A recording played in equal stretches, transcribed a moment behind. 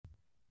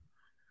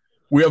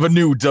We have a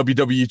new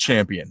WWE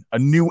champion, a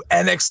new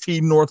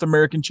NXT North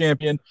American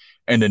champion,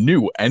 and a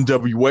new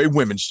NWA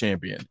Women's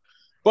champion.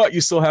 But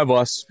you still have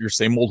us, your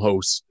same old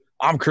hosts.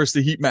 I'm Chris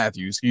the Heat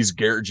Matthews. He's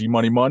Garrett G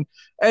Money Mun,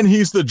 and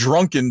he's the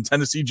drunken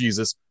Tennessee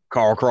Jesus,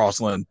 Carl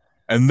Crossland.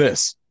 And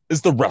this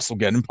is the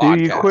WrestleGeddon podcast.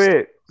 Do you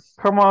quit?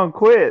 Come on,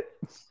 quit.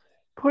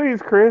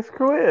 Please, Chris,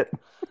 quit.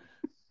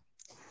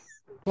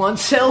 1,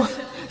 2,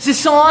 is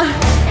this on?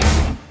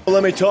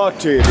 Let me talk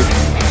to you.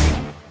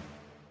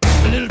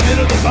 A little bit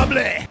of the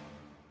bubbly.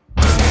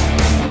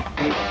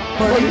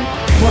 Money.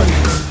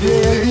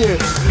 Yeah.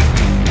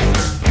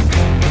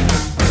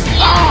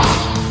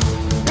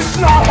 It's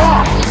not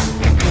hot.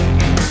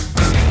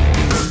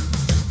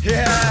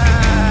 Yeah.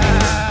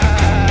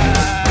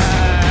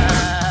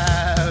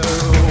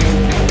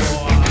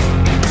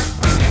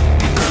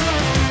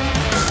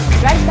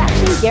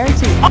 Satisfaction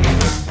guaranteed.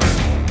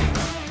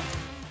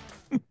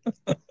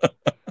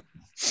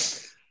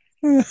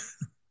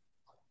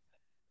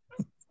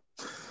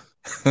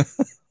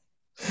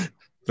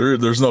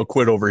 There's no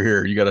quit over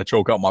here. You got to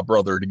choke out my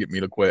brother to get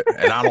me to quit,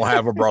 and I don't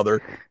have a brother.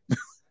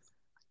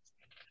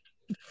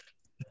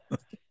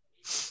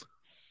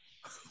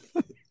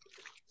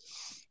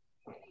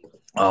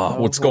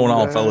 What's going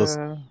on, fellas?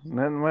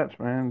 Nothing much,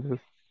 man.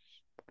 Just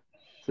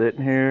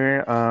sitting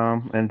here,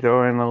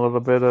 enjoying a little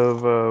bit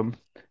of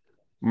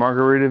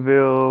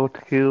Margaritaville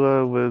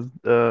tequila with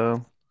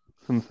some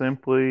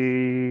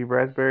Simply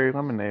raspberry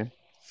lemonade.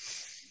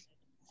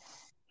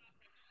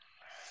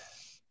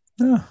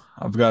 Yeah,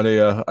 I've got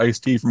a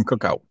iced tea from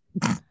Cookout.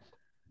 That's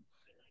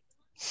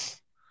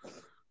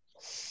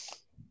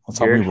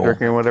how we Garrett's roll.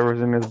 drinking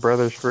whatever's in his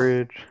brother's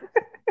fridge.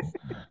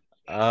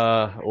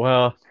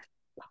 Well,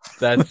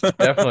 that's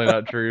definitely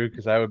not true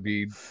because I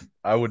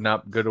would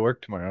not go to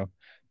work tomorrow.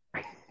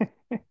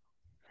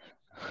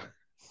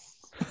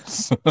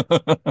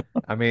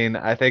 I mean,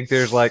 I think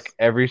there's like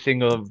every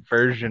single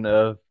version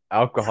of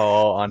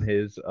alcohol on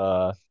his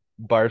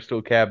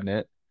barstool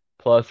cabinet,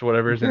 plus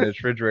whatever's in his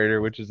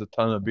refrigerator, which is a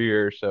ton of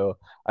beer. So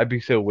I'd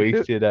be so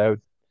wasted I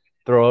would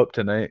throw up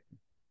tonight.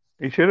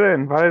 You should have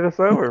invited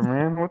us over,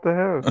 man. What the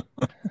hell?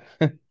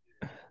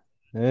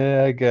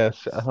 Yeah, I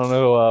guess. I don't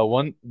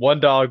know. One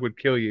dog would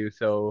kill you,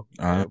 so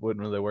right. it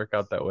wouldn't really work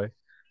out that way.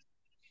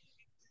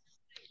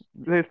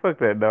 Hey, fuck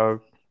that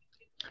dog.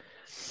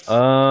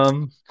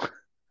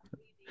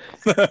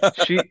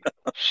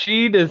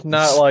 She does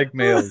not like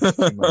males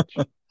too much.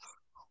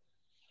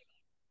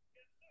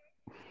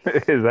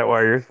 Is that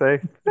why you're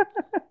safe?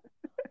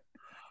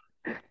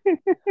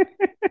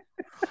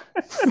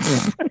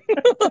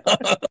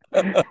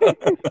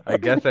 I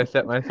guess I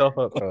set myself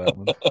up for that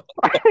one.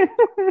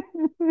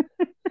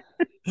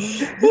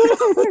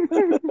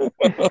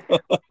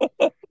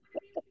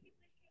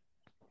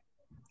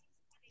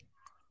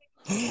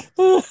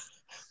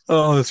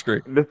 Oh, that's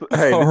great. Put it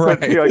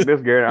to you like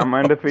this, Garrett. I'm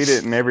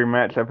undefeated in every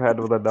match I've had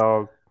with a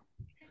dog.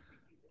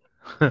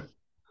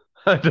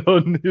 I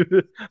don't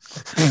do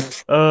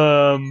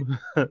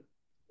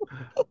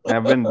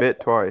I've been bit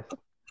twice.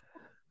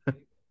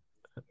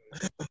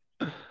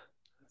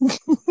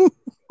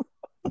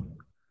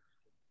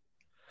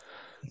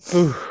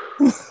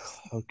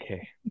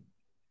 Okay.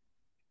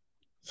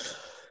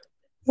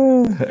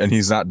 And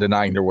he's not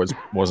denying there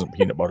wasn't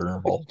peanut butter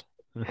involved.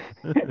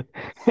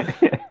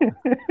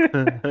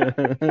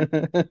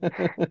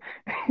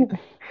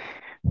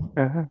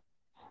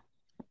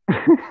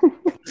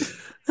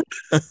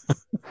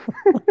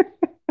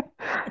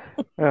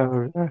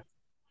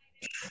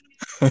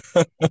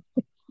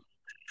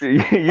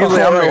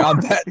 Usually on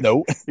that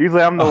note,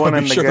 usually I'm the one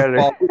in the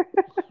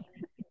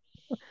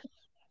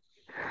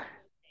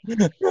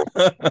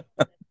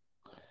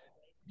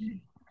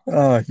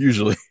gutter.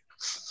 Usually.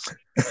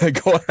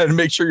 Go ahead and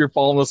make sure you're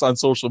following us on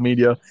social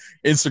media.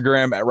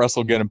 Instagram at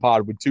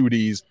WrestleGeddonPod with 2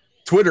 Ds.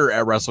 Twitter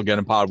at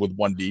WrestleGeddonPod with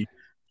 1 D.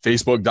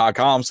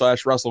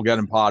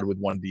 Facebook.com/WrestleGeddonPod with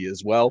 1 D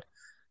as well.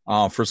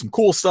 For some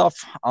cool stuff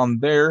on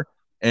there.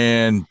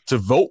 And to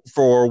vote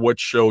for what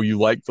show you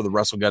like for the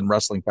WrestleGeddon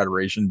Wrestling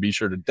Federation, be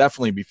sure to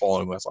definitely be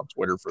following us on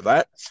Twitter for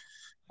that.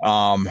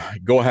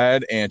 Go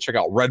ahead and check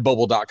out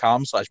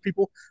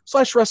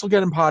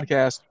redbubble.com/people/WrestleGeddon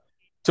podcast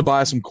to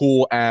buy some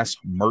cool ass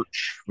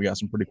merch. We got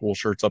some pretty cool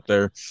shirts up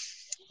there.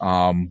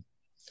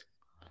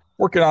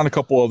 Working on a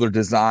couple other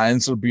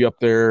designs that'll be up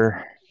there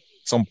at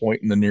some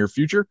point in the near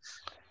future,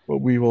 but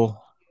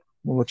we'll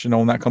let you know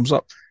when that comes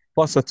up.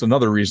 Plus, that's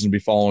another reason to be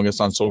following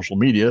us on social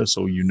media,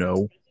 so you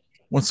know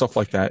when stuff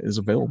like that is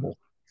available.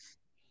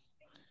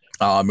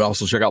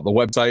 Also check out the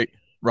website,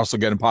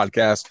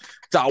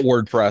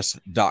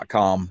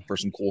 WrestleGeddonPodcast.wordpress.com for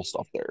some cool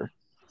stuff there.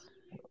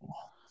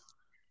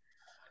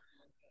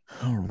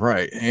 All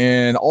right.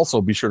 And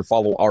also be sure to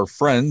follow our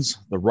friends,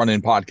 the Run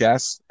In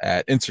Podcast,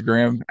 at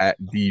Instagram at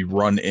The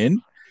Run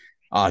In,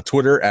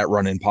 Twitter at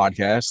Run In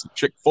Podcast,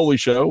 Chick Foley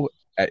Show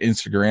at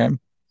Instagram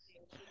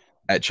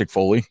at Chick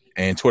Foley,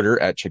 and Twitter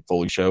at Chick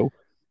Foley Show.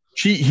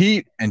 Cheap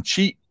Heat and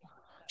Cheap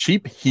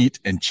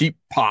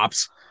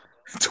Pops,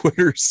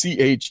 Twitter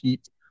CH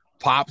Heat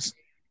Pops,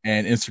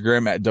 and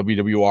Instagram at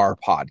WWR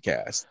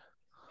Podcast.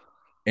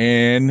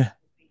 And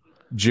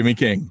Jimmy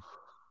King.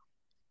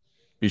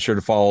 Be sure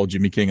to follow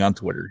Jimmy King on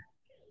Twitter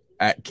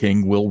at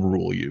King Will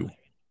Rule You.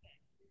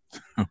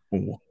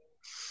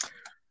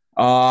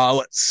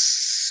 Let's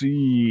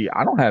see.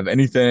 I don't have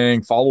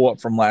anything follow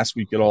up from last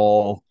week at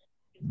all.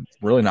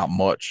 Really not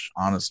much,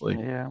 honestly.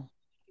 Yeah.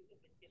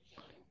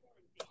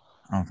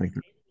 I don't think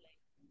there's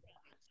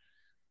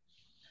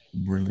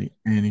really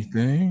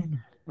anything.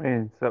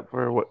 Except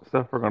for what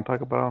stuff we're going to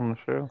talk about on the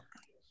show.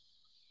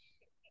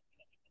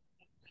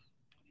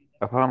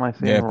 I finally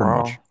seen Yeah, pretty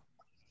Raw. much.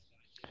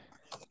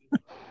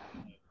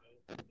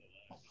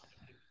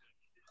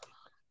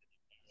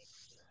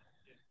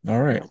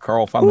 All right.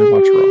 Carl finally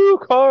watched Raw. Woo,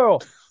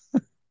 Carl.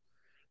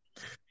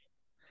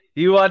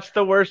 You watched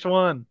the worst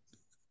one.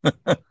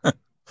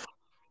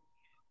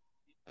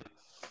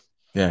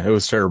 Yeah, it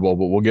was terrible,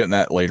 but we'll get in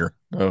that later.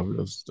 There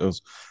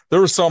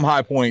were some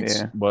high points,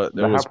 Yeah. but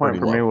The it was high point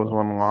pretty for me low. was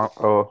one long.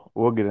 Oh,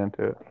 we'll get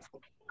into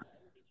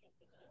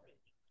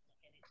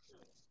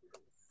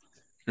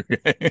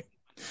it.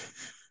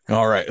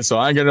 All right, so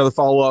I ain't got another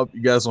follow up.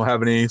 You guys don't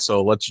have any,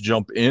 so let's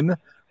jump in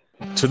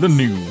to the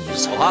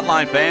news. Well,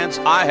 hotline fans,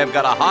 I have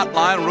got a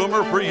hotline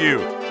rumor for you.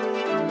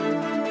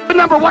 The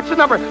number, what's the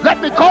number?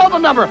 Let me call the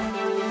number.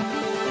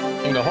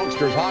 In the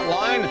Hulkster's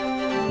hotline,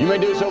 you may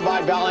do so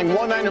by dialing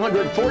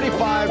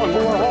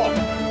 1-945-4HULK.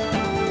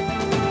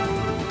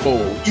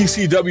 Oh,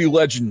 ECW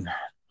legend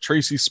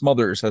Tracy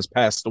Smothers has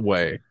passed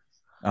away. It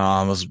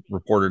was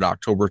reported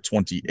October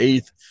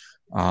 28th.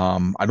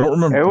 I don't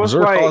remember. it. It was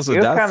there a like cause of it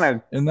was death kind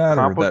of in that?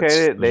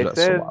 complicated. Or They that's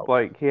said so out?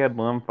 like he had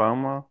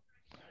lymphoma,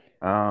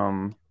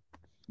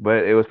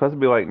 but it was supposed to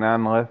be like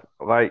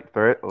life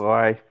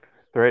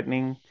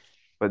threatening.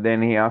 But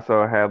then he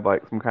also had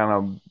like some kind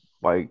of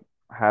like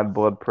high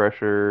blood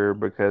pressure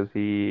because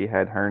he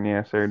had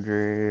hernia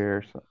surgery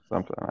or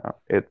something.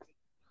 It's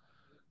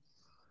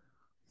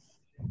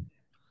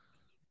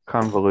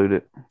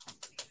convoluted.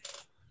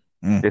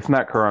 It's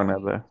not corona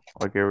though,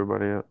 like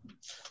everybody else.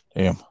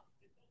 Damn.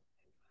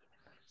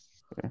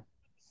 Okay.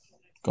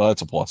 Well,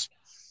 that's a plus.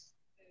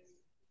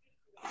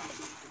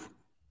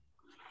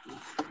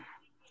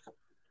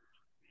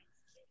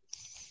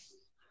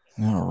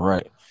 All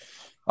right.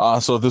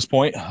 So at this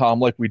point,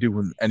 like we do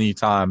when any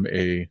time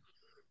a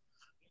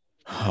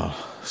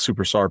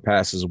superstar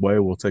passes away,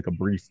 we'll take a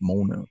brief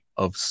moment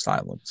of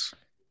silence.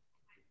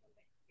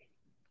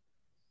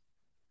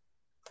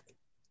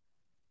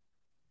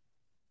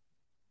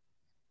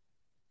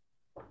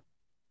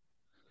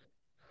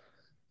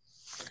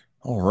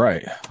 All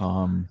right.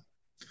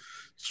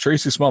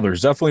 Tracy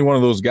Smothers, definitely one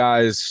of those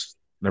guys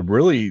that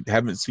really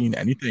haven't seen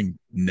anything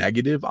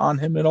negative on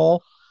him at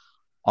all.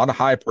 A lot of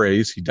high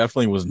praise. He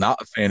definitely was not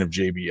a fan of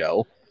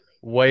JBL.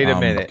 Wait a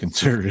minute.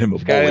 Considered him a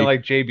This guy bully. didn't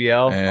like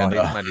JBL. And,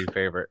 he's my new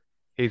favorite.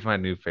 He's my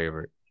new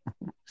favorite.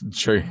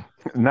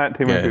 Not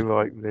too many people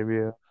like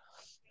JBL.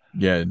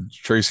 Yeah,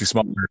 Tracy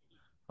Smothers.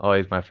 Oh,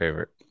 he's my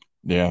favorite.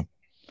 Yeah.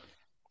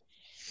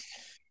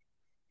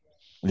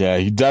 Yeah,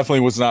 he definitely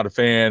was not a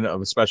fan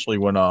of, especially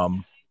when of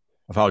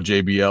how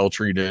JBL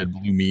treated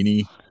Blue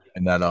Meanie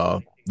and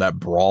that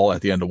brawl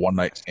at the end of One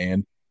Night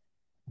Stand.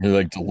 He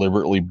like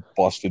deliberately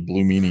busted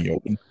Blue Meanie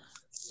open.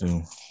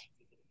 So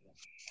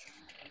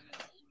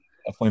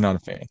definitely not a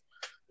fan.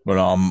 But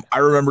I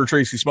remember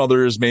Tracy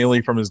Smothers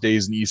mainly from his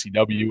days in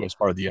ECW as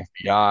part of the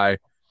FBI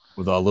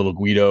with Little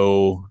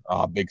Guido,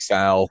 Big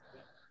Sal,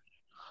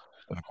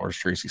 and of course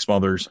Tracy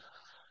Smothers.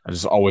 I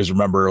just always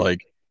remember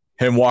like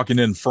him walking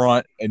in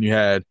front, and you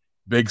had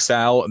Big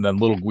Sal, and then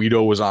Little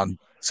Guido was on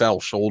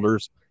Sal's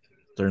shoulders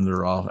during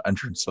their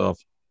entrance stuff.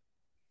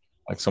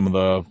 Like some of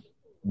the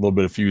little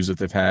bit of feuds that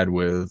they've had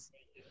with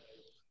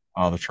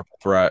the Triple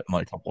Threat and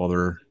like a couple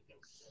other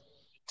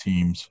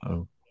teams.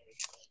 So.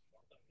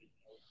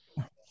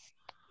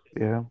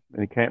 Yeah,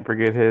 and you can't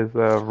forget his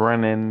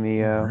run in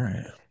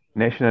the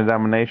Nation of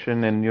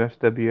Domination in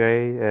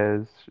USWA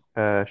as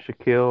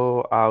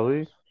Shaquille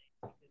Ali.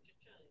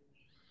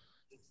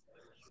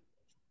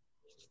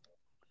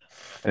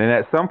 And then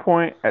at some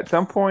point,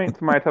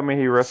 somebody told me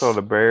he wrestled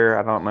a bear.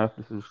 I don't know if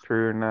this is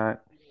true or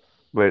not,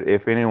 but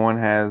if anyone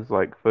has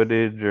like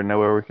footage or know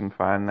where we can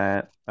find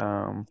that,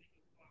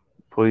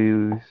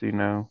 please,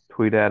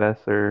 tweet at us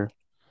or,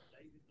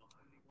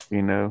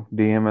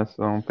 DM us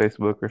on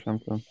Facebook or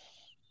something,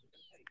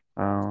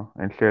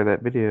 and share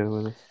that video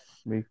with us.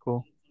 It'd be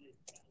cool.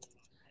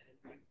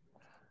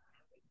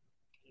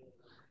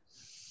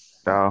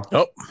 Oh,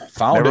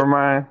 found Never it.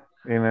 mind.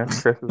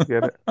 Chris has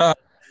got it.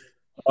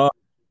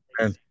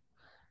 Man.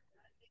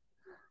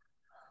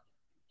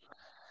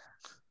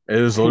 It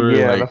is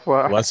literally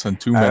less than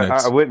 2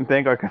 minutes. I wouldn't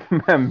think like a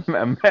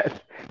match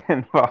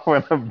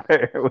involving a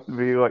bear would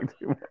be like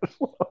 2 minutes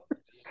long.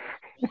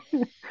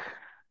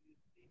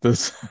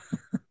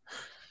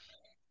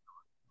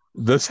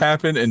 This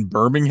happened in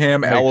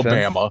Birmingham,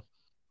 Alabama.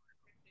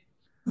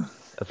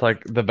 That's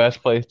like the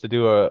best place to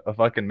do a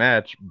fucking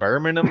match.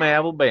 Birmingham,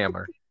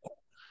 Alabama.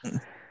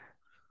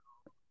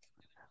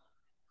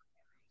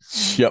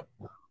 Yep.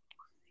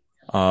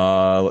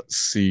 Let's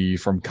see.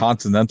 From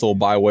Continental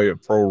by way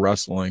of pro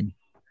wrestling.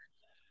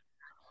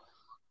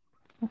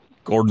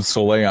 Gordon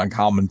Soleil on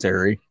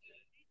commentary.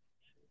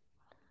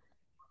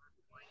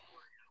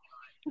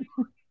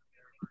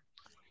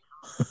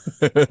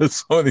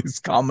 Some of these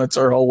comments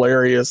are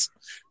hilarious.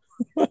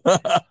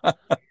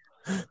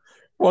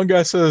 One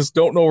guy says,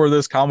 "Don't know where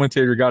this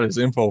commentator got his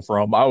info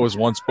from. I was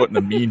once put in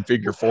a mean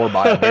figure four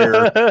by a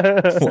bear.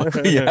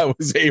 Luckily, I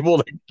was able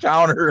to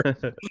counter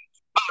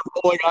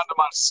rolling onto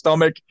my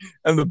stomach,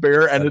 and the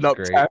bear ended up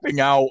tapping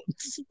out."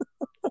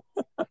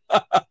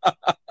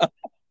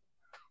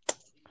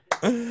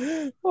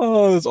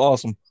 Oh, that's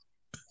awesome.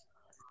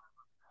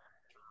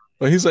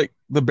 But he's like,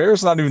 the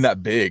bear's not even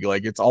that big.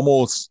 Like, it's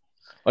almost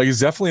like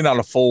it's definitely not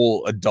a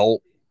full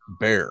adult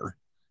bear.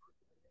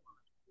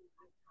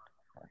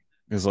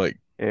 It's like,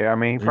 yeah, I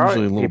mean, he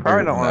probably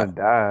don't want to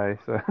die.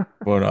 So,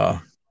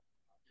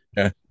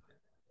 but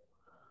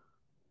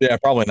yeah,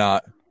 probably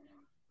not.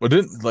 But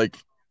didn't like,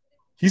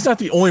 he's not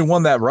the only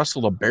one that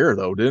wrestled a bear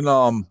though.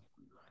 Didn't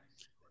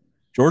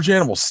George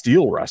Animal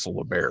Steel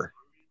wrestle a bear?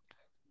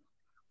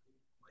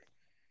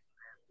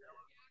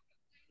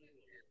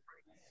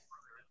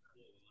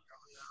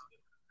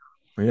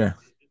 But yeah.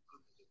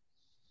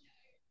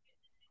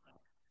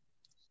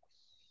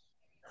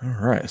 All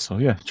right, so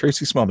yeah,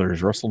 Tracy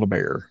Smothers wrestled a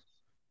bear.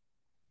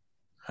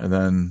 And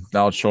then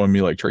now it's showing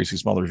me like Tracy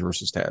Smothers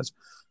versus Taz.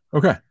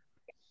 Okay.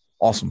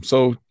 Awesome.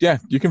 So yeah,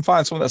 you can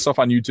find some of that stuff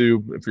on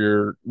YouTube if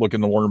you're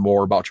looking to learn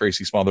more about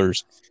Tracy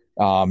Smothers.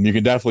 You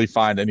can definitely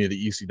find any of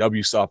the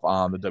ECW stuff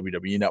on the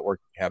WWE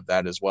network. You have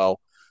that as well.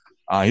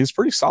 He's a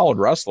pretty solid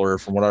wrestler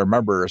from what I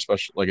remember,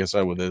 especially like I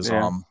said with his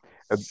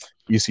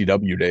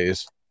ECW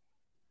days.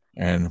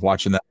 And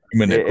watching that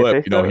minute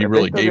clip, he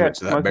really gave it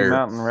to that bear.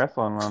 Mountain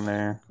Wrestling on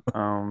there.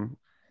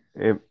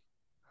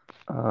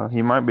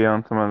 He might be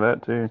on some of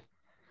that too.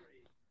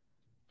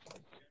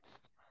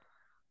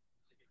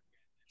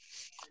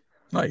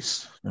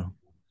 Nice. So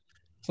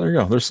there you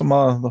go. There's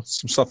some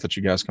stuff that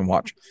you guys can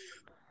watch.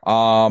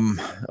 A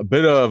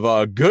bit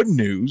of good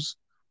news.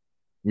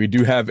 We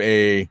do have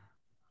I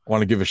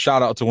want to give a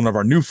shout out to one of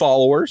our new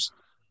followers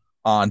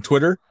on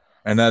Twitter,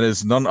 and that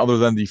is none other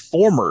than the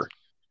former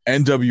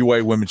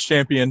NWA Women's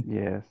Champion,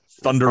 yes,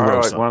 Thunder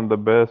Rosa. Like one of the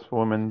best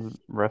women's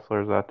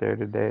wrestlers out there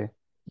today.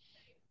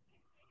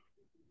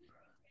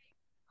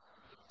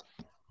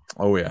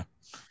 Oh yeah.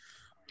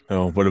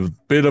 But a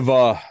bit of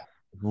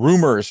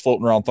rumors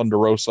floating around Thunder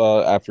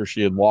Rosa after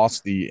she had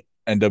lost the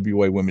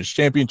NWA Women's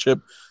Championship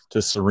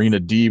to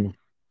Serena Deeb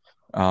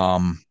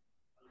on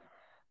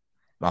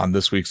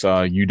this week's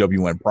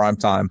UWN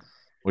Primetime,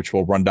 which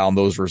we'll run down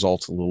those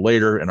results a little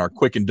later in our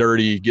quick and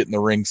dirty get in the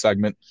ring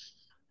segment.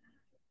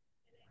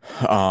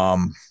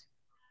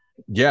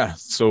 Yeah,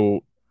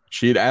 so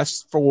she had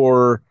asked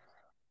for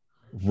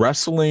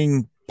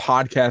wrestling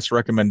podcast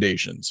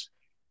recommendations.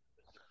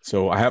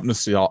 So I happened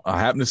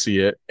to see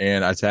it,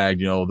 and I tagged,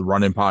 the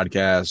Run In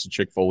Podcast, the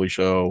Chick Foley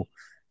Show,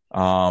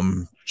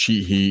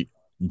 Cheat Heat,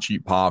 and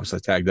Cheat Pops. I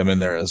tagged them in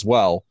there as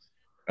well,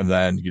 and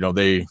then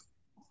they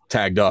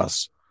tagged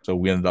us, so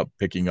we ended up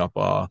picking up.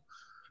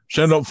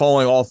 She ended up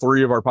following all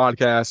three of our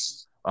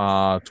podcasts,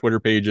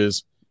 Twitter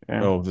pages.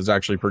 Yeah. So it's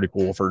actually pretty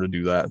cool for her to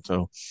do that.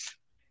 So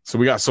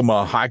we got some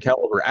high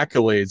caliber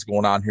accolades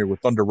going on here with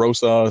Thunder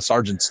Rosa,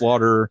 Sergeant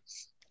Slaughter,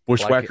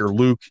 Bushwhacker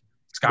Luke,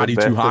 Scotty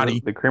Too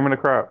Hottie, the cream of the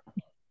crop.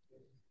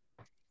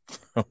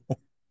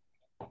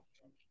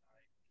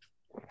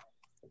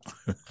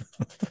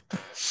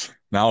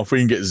 Now, if we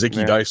can get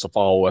Zicky Dice to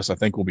follow us, I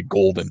think we'll be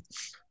golden.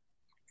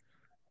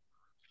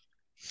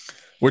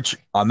 Which,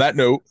 on that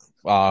note,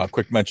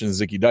 quick mention of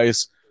Zicky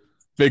Dice.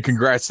 Big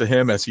congrats to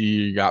him as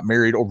he got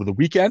married over the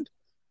weekend.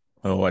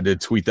 Oh, I did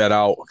tweet that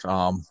out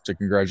to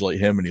congratulate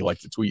him, and he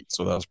liked the tweet,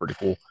 so that was pretty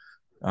cool.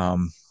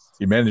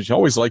 He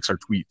always likes our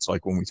tweets,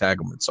 like when we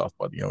tag him and stuff,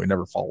 but he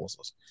never follows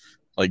us.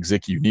 Like,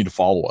 Zicky, you need to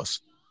follow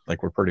us.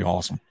 Like, we're pretty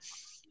awesome.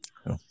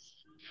 So,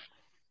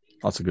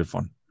 lots of good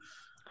fun.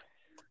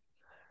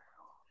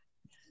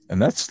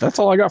 And that's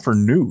all I got for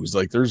news.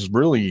 Like, there's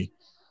really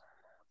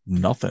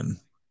nothing.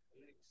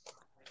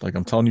 Like,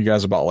 I'm telling you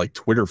guys about like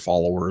Twitter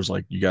followers.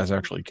 Like, you guys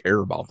actually care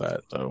about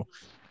that. So,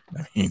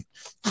 I mean,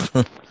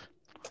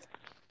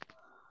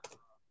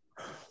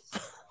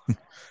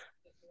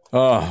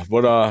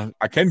 but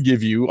I can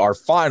give you our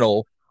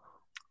final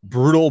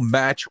brutal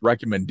match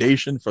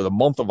recommendation for the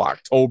month of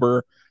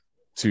October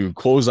to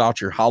close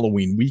out your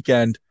Halloween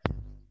weekend.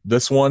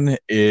 This one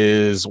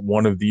is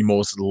one of the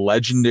most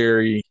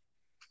legendary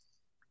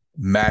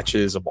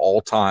matches of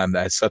all time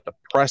that has set the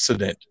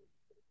precedent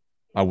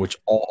on which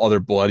all other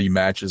bloody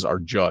matches are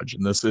judged.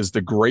 And this is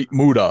the Great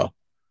Muta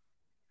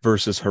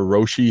versus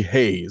Hiroshi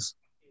Hayes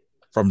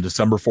from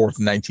December 4th,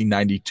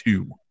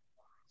 1992.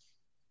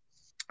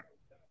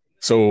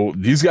 So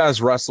these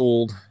guys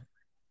wrestled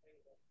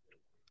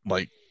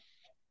like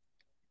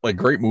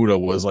Great Muta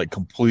was like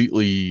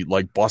completely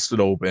like busted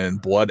open,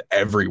 blood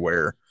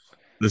everywhere.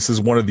 This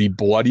is one of the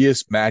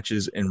bloodiest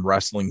matches in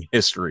wrestling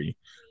history,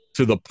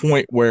 to the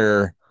point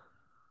where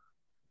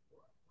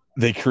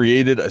they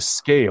created a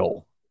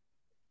scale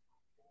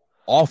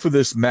off of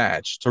this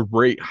match to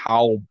rate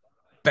how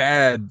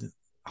bad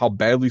how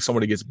badly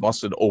somebody gets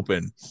busted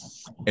open,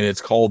 and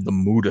it's called the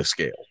Muda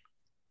scale.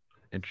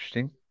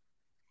 Interesting.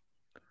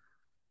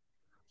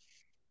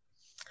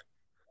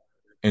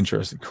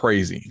 Interesting,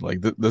 crazy. Like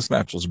this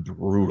match was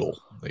brutal,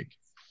 like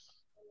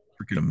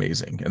freaking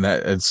amazing, and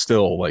that it's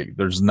still like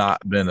there's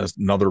not been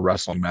another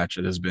wrestling match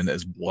that has been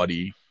as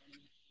bloody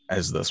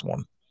as this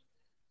one.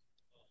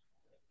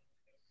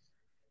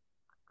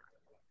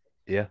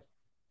 Yeah.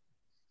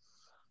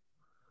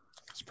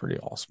 It's pretty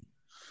awesome.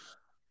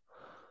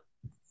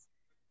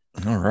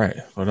 All right,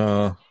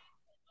 but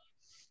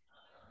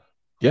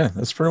yeah,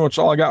 that's pretty much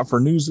all I got for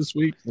news this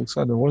week. Looks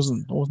like there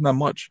wasn't that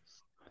much.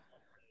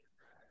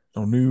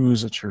 No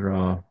news. It's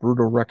your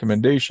brutal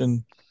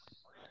recommendation.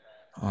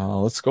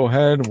 Let's go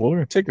ahead. We're going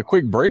to take a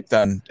quick break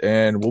then,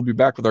 and we'll be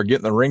back with our Get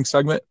in the Ring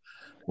segment.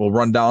 We'll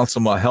run down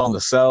some Hell in a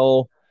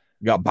Cell.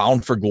 We got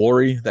Bound for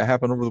Glory that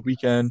happened over the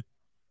weekend.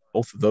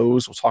 Both of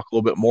those. We'll talk a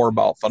little bit more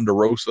about Thunder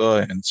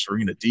Rosa and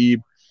Serena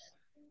Deeb.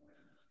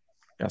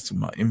 Got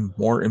some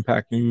more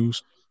Impact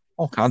news,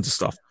 all kinds of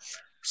stuff.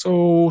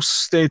 So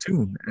stay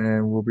tuned,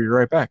 and we'll be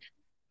right back.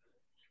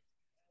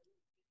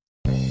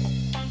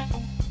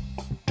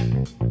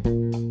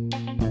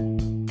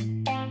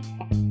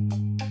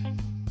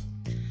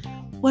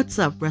 What's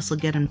up,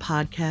 WrestleGeddon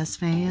podcast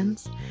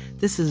fans?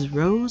 This is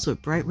Rose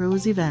with Bright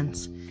Rose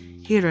Events,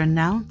 here to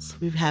announce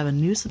we have a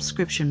new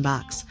subscription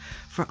box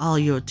for all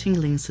your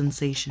tingling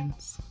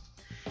sensations.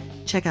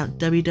 Check out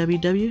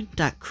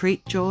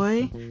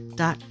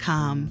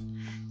www.cratejoy.com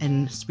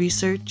and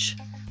research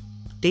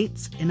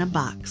Dates in a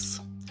Box.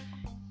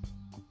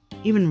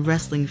 Even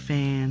wrestling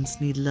fans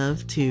need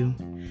love too,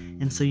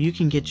 and so you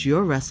can get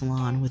your wrestle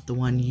on with the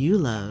one you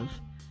love.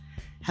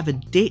 Have a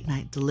date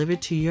night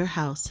delivered to your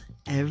house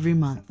every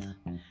month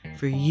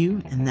for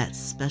you and that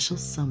special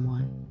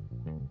someone.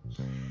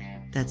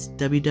 That's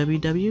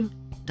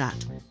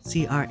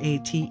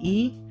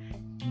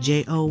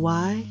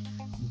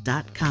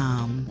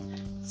www.cratejoy.com,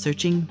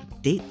 searching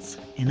Dates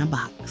in a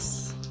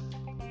Box.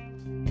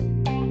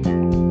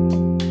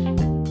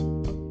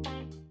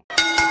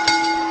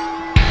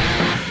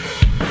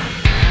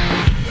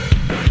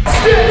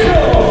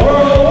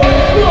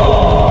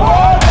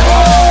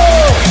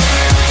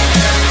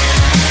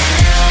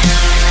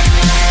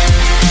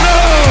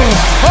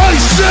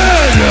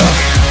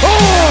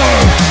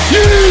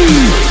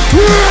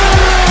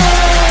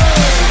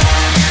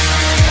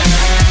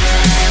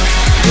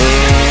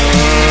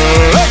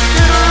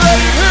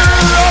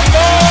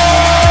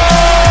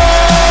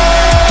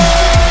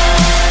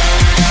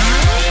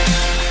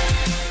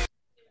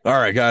 All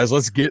right, guys,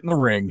 let's get in the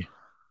ring.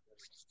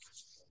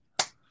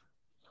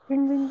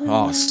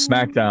 Oh,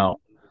 SmackDown.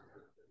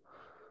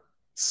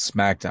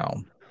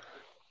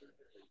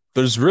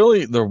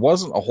 There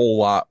wasn't a whole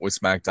lot with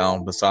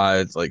SmackDown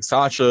besides like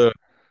Sasha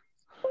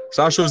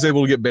was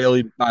able to get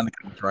Bayley to sign the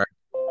contract.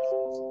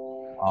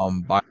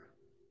 What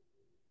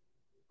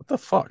the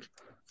fuck?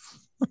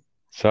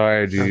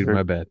 Sorry, dude.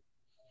 My bad.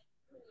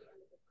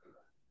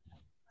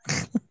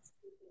 What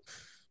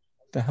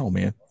the hell,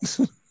 man?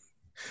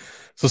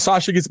 So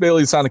Sasha gets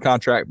Bayley to sign the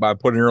contract by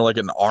putting her like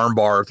an arm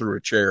bar through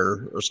a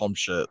chair or some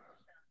shit.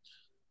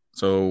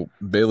 So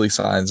Bayley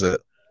signs it.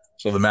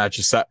 So the match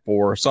is set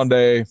for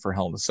Sunday for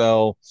Hell in a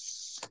Cell.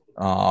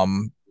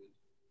 Roman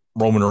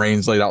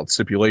Reigns laid out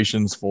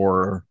stipulations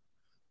for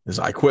his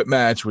I Quit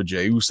match with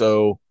Jey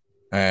Uso,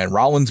 and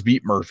Rollins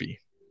beat Murphy.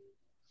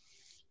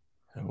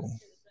 So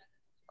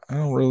I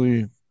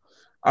don't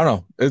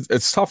know.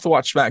 It's tough to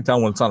watch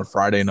SmackDown when it's on a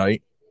Friday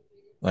night.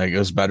 Like, it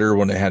was better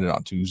when they had it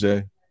on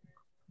Tuesday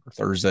or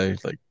Thursday.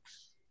 Like,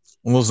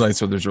 one of those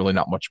nights where there's really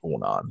not much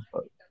going on.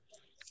 But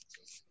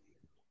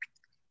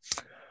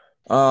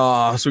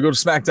so we go to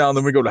SmackDown,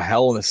 then we go to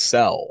Hell in a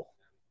Cell.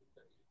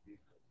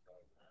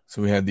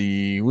 So we had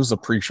what was the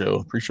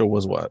pre-show? Pre-show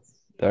was what?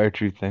 The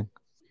R-Truth thing.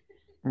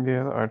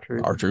 Yeah, the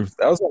R-Truth. R-Truth.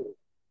 That was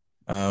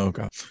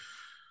okay.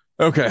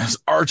 Okay, so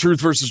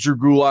R-Truth versus Drew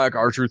Gulak.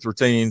 R-Truth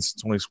retains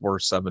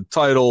 24/7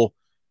 title.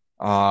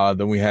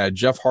 Then we had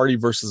Jeff Hardy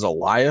versus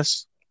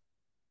Elias.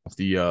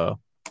 The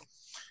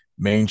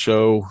main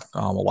show.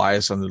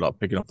 Elias ended up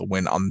picking up the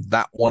win on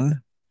that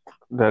one.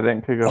 That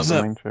didn't kick off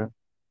the main show.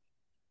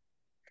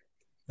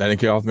 That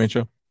didn't kick off the main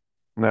show?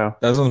 No.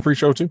 That was on the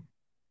pre-show too?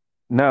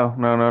 No.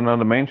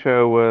 The main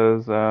show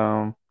was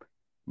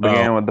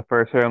began with the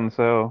first Hell in a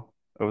Cell.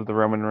 It was the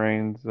Roman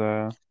Reigns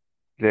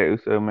Jey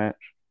Uso match.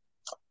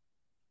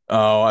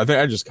 Oh, I think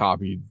I just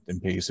copied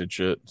and pasted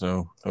shit.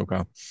 So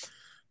okay.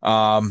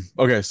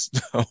 Okay,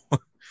 so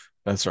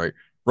that's right.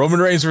 Roman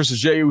Reigns versus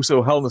Jey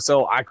Uso, Hell in a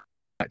Cell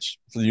match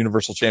for the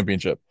Universal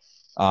Championship.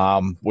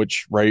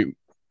 Which Ray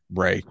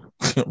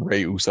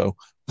Uso.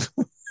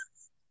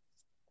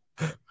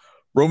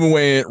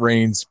 Roman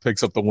Reigns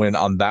picks up the win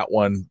on that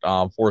one,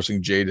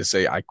 forcing Jey to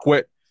say I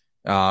quit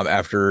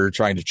after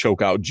trying to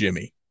choke out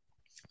Jimmy.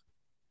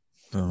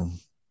 I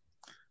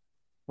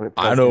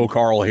know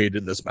Carl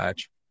hated this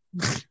match.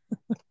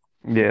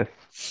 Yes,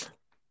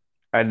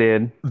 I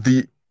did.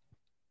 The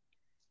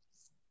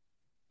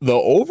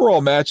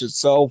overall match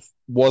itself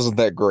wasn't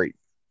that great.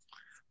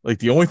 Like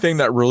the only thing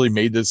that really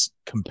made this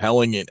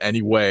compelling in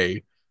any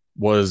way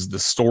was the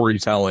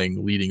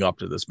storytelling leading up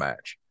to this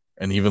match,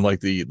 and even like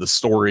the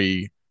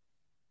story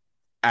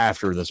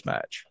after this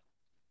match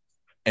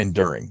and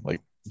during.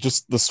 Like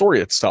just the story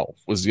itself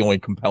was the only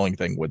compelling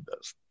thing with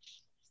this.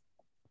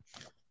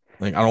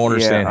 Like I don't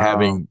understand Yeah,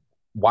 having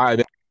why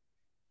they,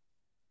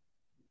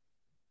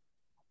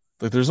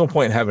 like there's no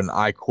point in having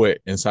I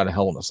quit inside of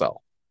Hell in a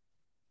Cell.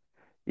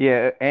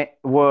 yeah.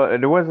 Well,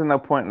 there wasn't no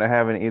point in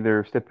having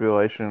either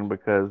stipulation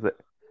because,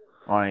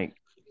 like,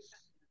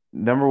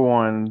 number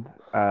one,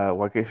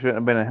 like it shouldn't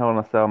have been a Hell in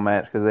a Cell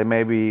match because they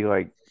maybe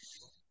like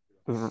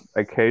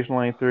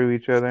occasionally threw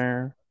each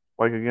other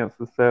like against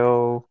the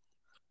cell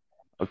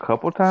a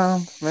couple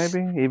times,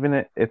 maybe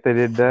even if they did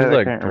It was that, I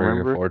like can't 3 or 4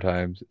 remember.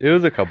 times. It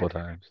was a couple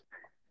times.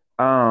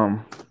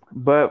 Um,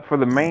 but for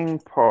the main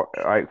part,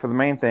 like for the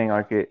main thing,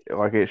 like it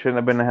shouldn't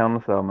have been a Hell in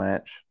a Cell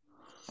match.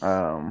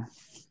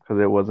 Because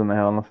it wasn't a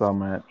Hell in a Cell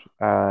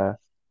match.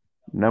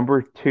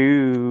 Number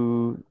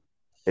two,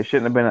 it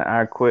shouldn't have been an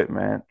I Quit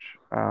match.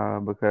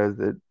 Because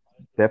it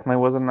definitely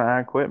wasn't an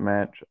I Quit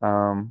match.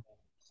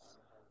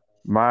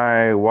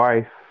 My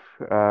wife,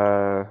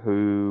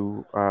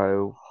 who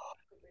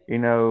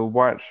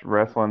watched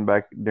wrestling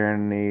back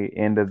during the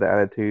end of the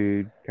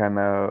Attitude, kind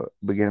of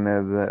beginning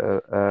of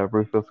the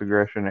Ruthless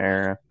Aggression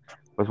era,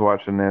 was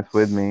watching this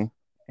with me,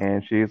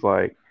 and she's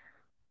like,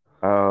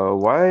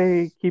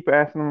 why keep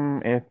asking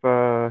him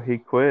if he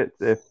quits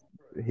if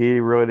he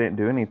really didn't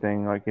do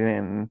anything? Like he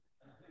didn't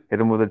hit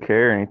him with a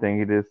chair or anything.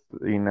 He just,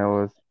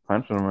 was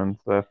punching him and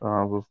stuff. And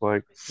I was just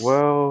like,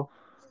 well,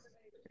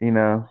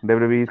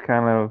 WWE's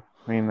kind of,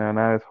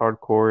 not as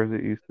hardcore as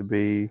it used to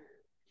be.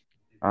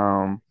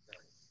 Um,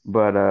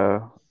 but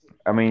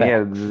I mean,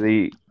 yeah,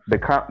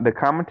 Facts. the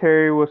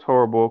commentary was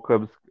horrible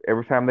because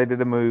every time they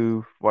did a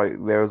move, like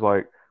there was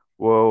like,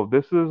 well,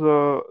 this is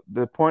the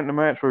point in the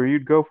match where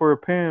you'd go for a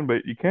pin,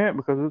 but you can't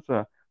because it's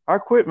a I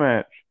quit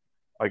match.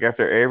 Like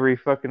after every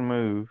fucking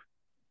move,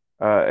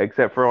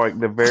 except for like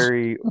the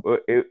very,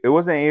 it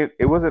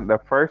wasn't the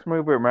first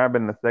move, but it might have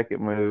been the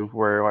second move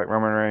where like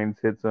Roman Reigns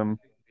hits him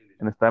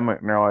in the stomach,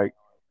 and they're like,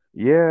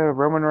 yeah,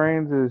 Roman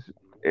Reigns is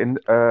in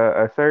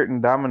a certain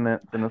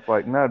dominance, and it's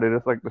like, no, dude,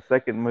 it's like the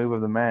second move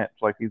of the match.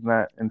 Like he's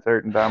not in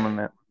certain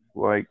dominance.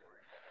 Like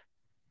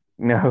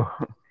no.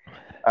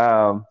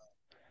 Um,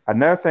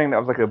 Another thing that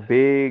was like a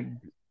big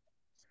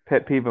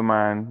pet peeve of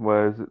mine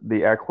was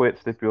the I quit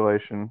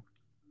stipulation.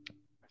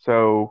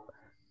 So,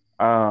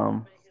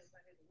 um,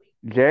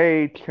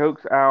 Jay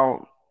chokes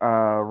out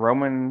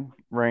Roman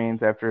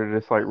Reigns after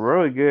this like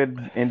really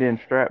good Indian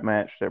strap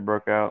match that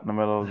broke out in the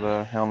middle of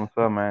the Hell in a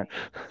Cell match.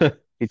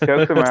 He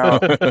chokes him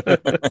out.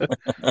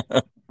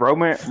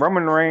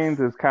 Roman Reigns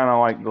is kind of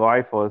like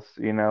lifeless,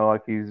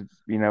 like he's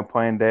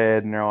playing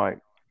dead, and they're like,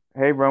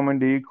 "Hey Roman,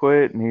 do you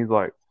quit?" And he's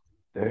like,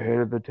 "The head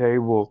of the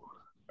table,"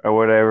 or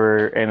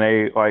whatever, and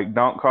they like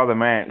don't call the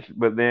match.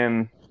 But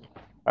then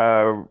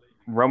uh,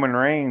 Roman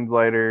Reigns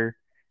later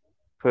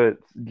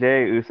puts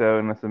Jey Uso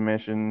in a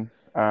submission,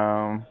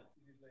 and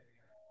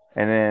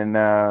then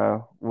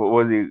what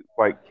was he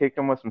like? Kick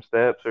him with some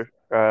steps,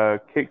 or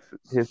kicks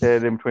his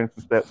head in between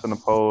some steps on a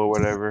pole or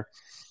whatever,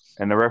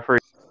 and the referee.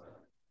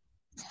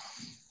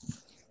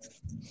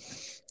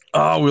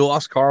 Oh, we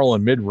lost Carl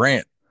in mid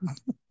rant.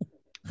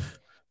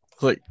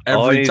 Like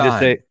All I every need to time.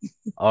 say,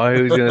 all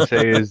he was gonna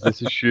say is,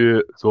 "This is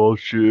shit. It's all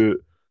shit.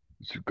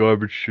 It's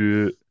garbage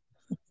shit.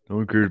 No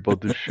one cares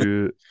about this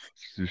shit.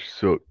 This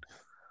sucked.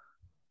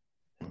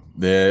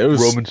 Yeah, it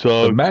was Roman the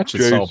sucked. match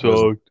Jay itself was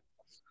sucked."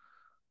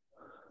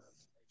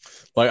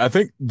 like I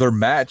think their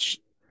match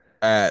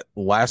at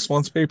last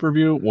month's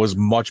pay-per-view was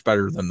much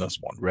better than this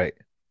one. Right.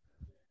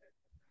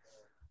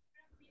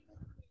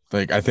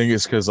 Like I think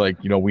it's because like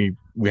we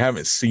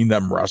haven't seen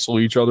them wrestle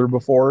each other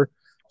before,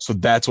 so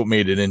that's what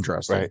made it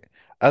interesting. Right.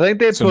 I think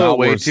they So put now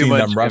way we're too seeing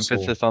much them wrestle.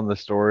 emphasis on the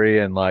story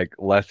and like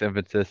less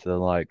emphasis on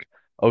like,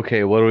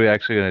 okay, what are we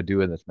actually gonna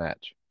do in this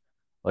match?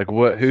 Like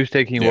who's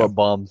taking Yeah. what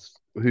bombs,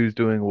 who's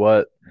doing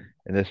what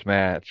in this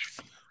match?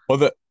 Well,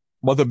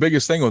 the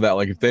biggest thing with that,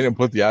 like if they didn't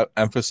put the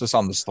emphasis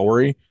on the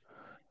story,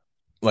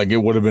 like it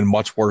would have been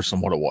much worse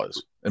than what it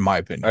was, in my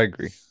opinion. I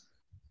agree.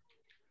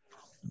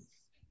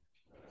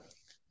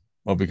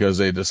 Well, because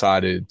they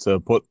decided to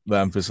put the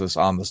emphasis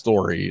on the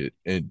story,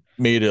 it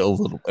made it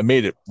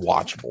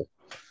watchable.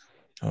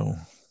 Oh,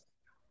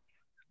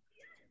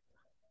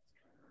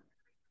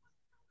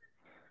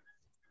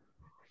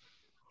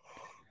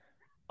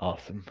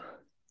 Awesome.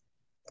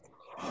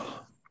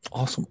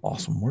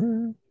 awesome.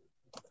 Where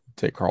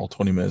take Carl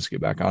 20 minutes to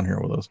get back on here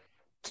with us.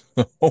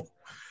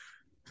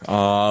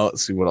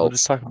 Let's see what We'll else.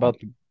 just talk about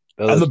the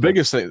And other the stuff.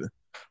 biggest thing,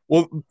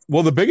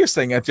 well, the biggest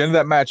thing at the end of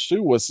that match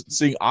too was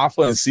seeing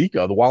Afa and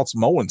Sika, the Wild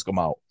Samoans, come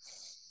out.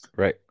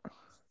 Right.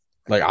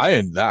 Like I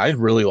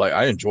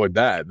enjoyed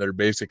that. They're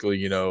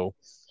basically,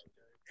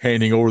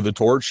 handing over the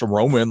torch to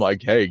Roman,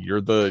 like, hey,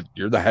 you're the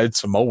head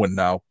Samoan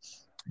now.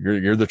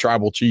 You're the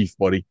tribal chief,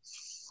 buddy.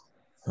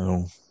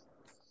 So,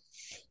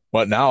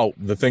 but now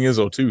the thing is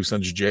though too,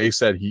 since Jay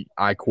said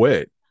I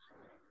quit,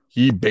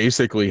 he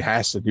basically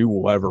has to do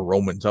whatever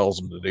Roman tells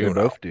him to do. They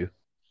both do.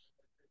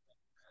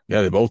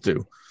 Yeah, they both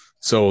do.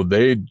 So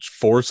they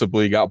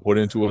forcibly got put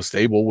into a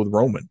stable with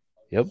Roman.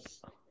 Yep.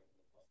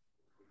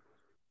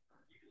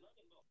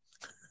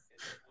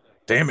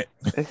 Damn it.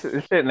 This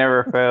shit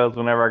never fails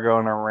whenever I go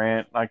on a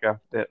rant. Like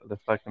the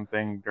fucking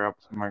thing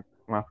drops my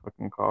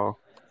fucking call.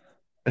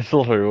 That's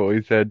literally what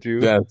we said too.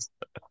 That's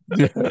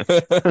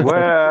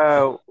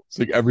Well, it's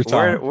like every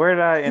time. where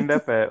did I end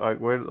up at? Like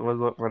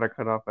where I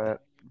cut off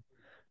at?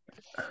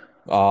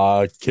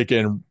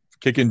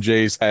 Kicking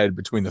Jay's head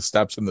between the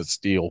steps and the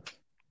steel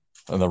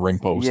and the ring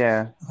post.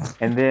 Yeah,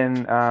 and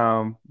then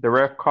the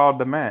ref called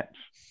the match,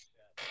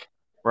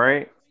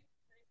 right?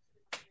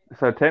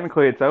 So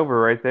technically, it's over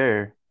right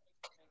there.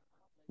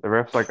 The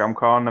ref's like, "I'm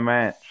calling the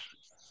match."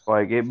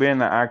 Like it being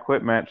the I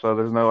Quit match, so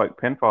there's no like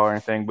pinfall or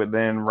anything. But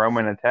then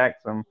Roman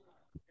attacks him,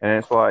 and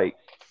it's like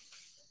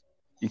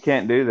you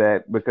can't do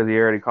that because he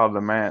already called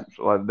the match.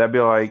 Like that'd be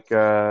like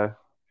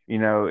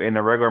in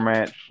a regular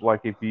match,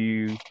 like if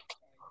you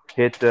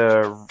hit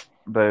the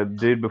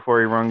dude before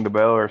he rung the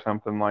bell or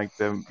something, like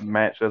the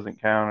match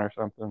doesn't count or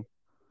something.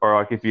 Or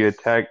like if you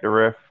attack the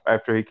ref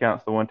after he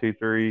counts the 1, 2,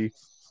 3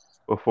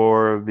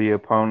 before the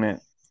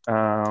opponent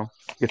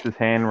gets his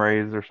hand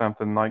raised or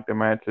something, like the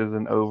match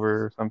isn't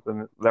over or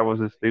something. That was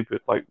just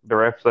stupid. Like the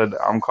ref said,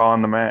 "I'm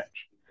calling the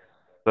match,"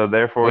 so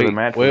therefore the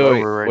match is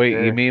over right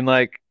there. You mean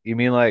like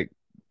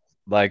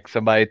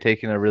somebody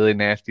taking a really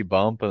nasty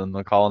bump and then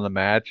they're calling the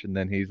match and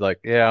then he's like,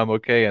 "Yeah, I'm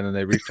okay," and then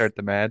they restart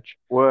the match.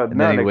 Well, and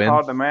no, then he they wins?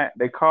 called the match.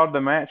 They called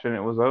the match and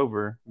it was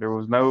over. There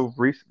was no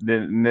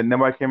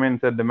nobody came in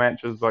and said the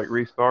match was like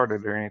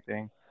restarted or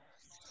anything.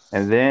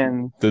 And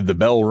then Did the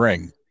bell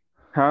ring?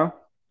 Huh?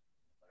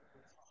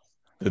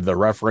 Did the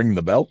ref ring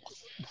the bell?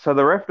 So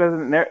the ref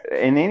doesn't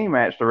in any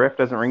match. The ref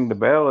doesn't ring the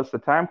bell. It's the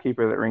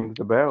timekeeper that rings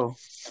the bell.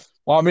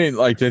 Well, I mean,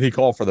 like, did he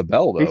call for the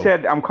bell though? He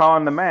said, "I'm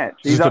calling the match."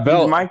 He's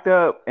mic'd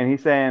up and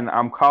he's saying,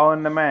 "I'm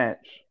calling the match,"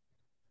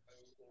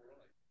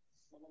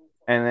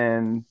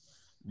 and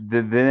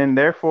then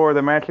therefore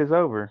the match is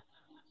over.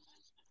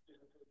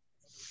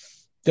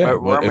 Yeah,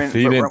 but if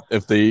he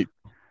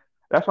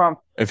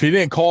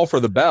didn't call for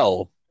the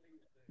bell,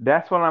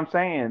 that's what I'm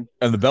saying.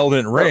 And the bell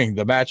didn't ring,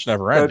 the match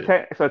never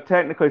ended. So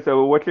technically,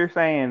 what you're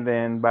saying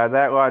then, by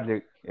that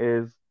logic,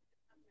 is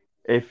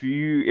if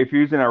you're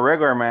using a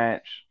regular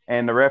match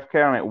and the ref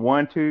counted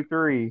 1, 2,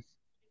 3,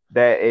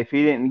 that if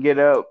he didn't get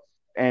up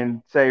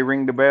and say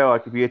ring the bell,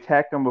 like if you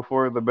attack him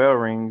before the bell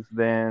rings,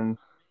 then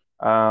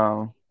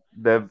the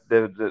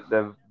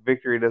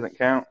victory doesn't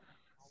count.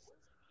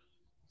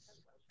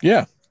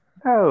 Yeah.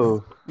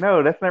 No,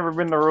 that's never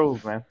been the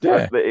rules, man.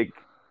 Yeah. It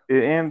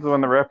ends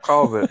when the ref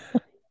calls it.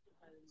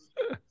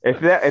 If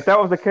that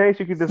was the case,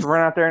 you could just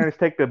run out there and just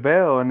take the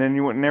bell, and then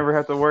you would never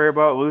have to worry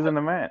about losing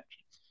the match.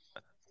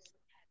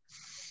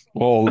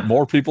 Well,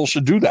 more people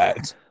should do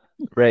that.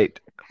 Right.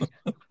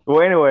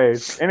 Well,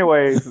 anyways,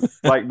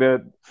 like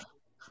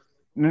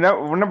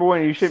number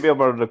one, you should be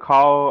able to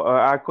call an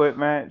I Quit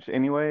match,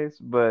 anyways.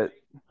 But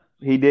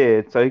he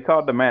did, so he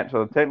called the match.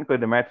 So technically,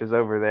 the match is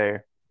over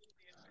there.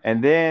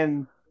 And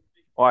then,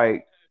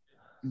 like,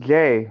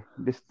 Jay,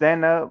 just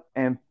stand up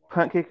and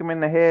punt kick him in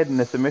the head, and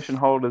the submission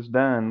hold is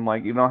done.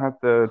 Like, you don't have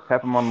to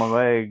tap him on the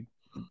leg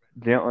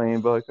gently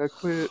and be like, I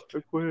quit.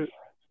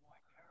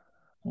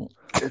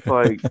 It's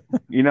like,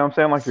 you know what I'm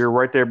saying? Like, you're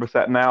right there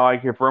beside. Now,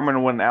 like, if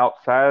Roman went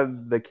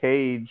outside the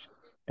cage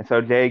and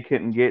so Jay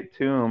couldn't get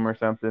to him or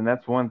something,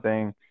 that's one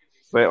thing.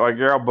 But, like,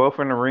 you're all both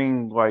in the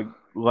ring, like,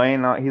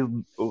 laying on. He's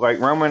like,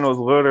 Roman was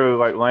literally,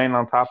 like, laying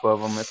on top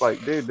of him. It's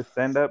like, dude, just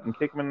stand up and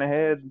kick him in the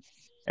head.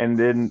 And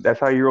then that's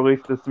how you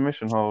release the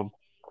submission hold.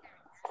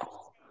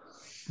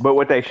 But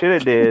what they should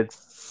have did,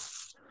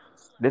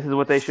 this is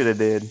what they should have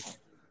did,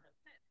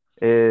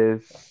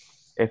 is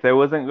if they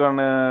wasn't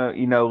gonna,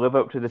 live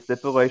up to the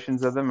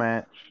stipulations of the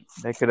match,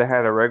 they could have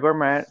had a regular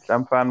match.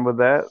 I'm fine with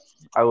that.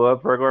 I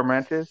love regular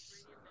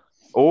matches.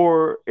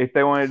 Or if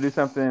they want to do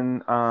something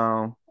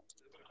that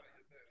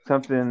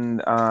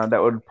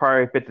would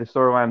probably fit the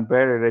storyline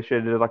better, they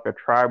should have did like a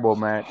tribal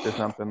match or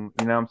something.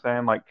 You know what I'm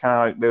saying? Like kind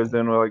of like they was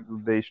doing with like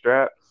the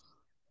straps.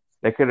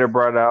 They could have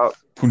brought out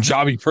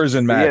Punjabi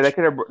prison match. Yeah, they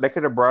could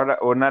have brought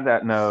out. Well, not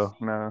that. No,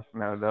 don't. Let's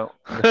not do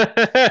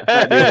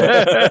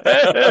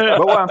that.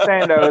 But what I'm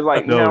saying though is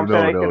like, you know what I'm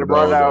saying? They could have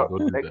brought out.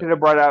 They could have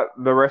brought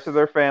out the rest of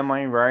their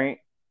family, right?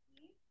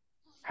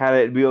 Had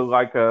it be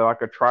like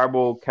a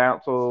tribal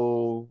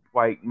council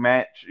like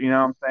match. You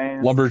know what I'm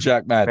saying?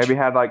 Lumberjack match. Maybe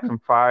had like some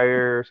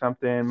fire or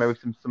something. Maybe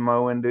some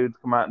Samoan dudes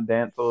come out and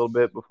dance a little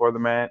bit before the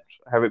match.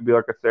 Have it be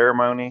like a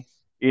ceremony.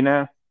 You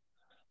know?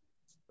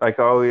 Like,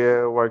 oh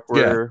yeah, like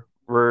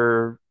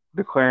we're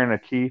declaring a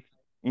chief,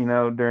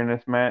 during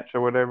this match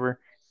or whatever,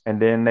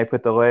 and then they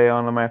put the lay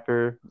on them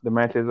after the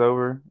match is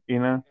over,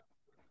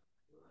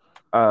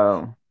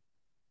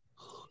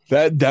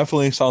 That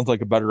definitely sounds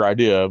like a better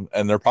idea,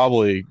 and they're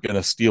probably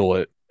gonna steal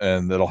it,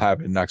 and it'll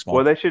happen next month.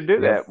 Well, they should do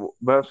that,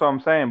 but that's what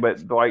I'm saying.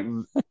 But like,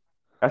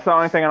 that's the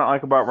only thing I don't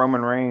like about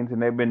Roman Reigns,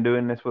 and they've been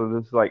doing this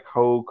for this like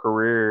whole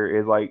career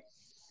is like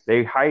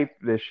they hype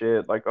this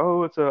shit like,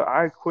 oh, it's a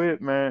I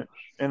Quit match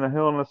in a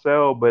Hell in a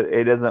Cell, but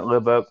it doesn't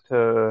live up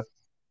to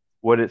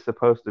what it's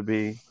supposed to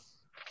be.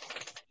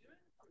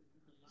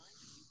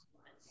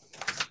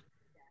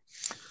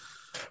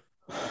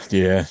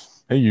 Yeah,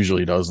 it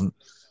usually doesn't.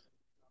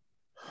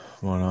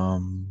 But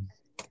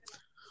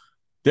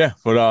yeah,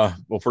 but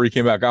before you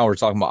came back on, we were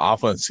talking about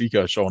Alpha and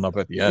Sika showing up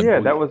at the end.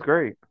 Yeah, that was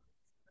great.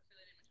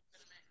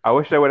 I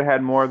wish they would have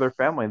had more of their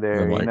family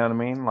there. Like, you know what I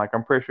mean? Like,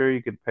 I'm pretty sure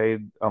you could pay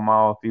them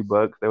all a few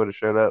bucks. They would have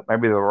showed up.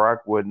 Maybe The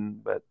Rock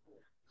wouldn't, but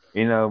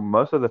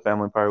most of the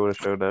family probably would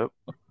have showed up.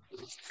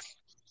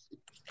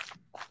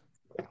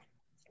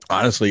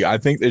 honestly, I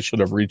think they should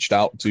have reached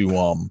out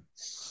to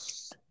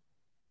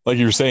like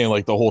you were saying,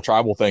 like the whole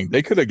tribal thing.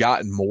 They could have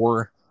gotten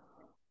more.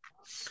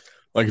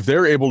 Like if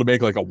they're able to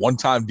make like a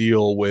one-time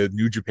deal with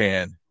New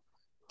Japan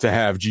to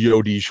have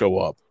God show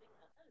up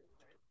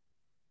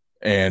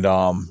and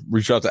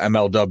reach out to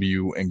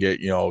MLW and get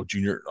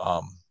junior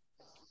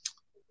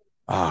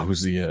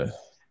who's the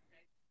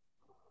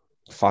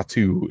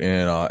Fatu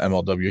in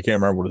MLW. I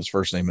can't remember what his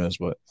first name is,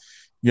 but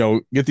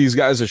get these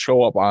guys to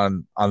show up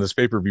on this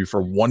pay-per-view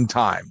for one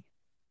time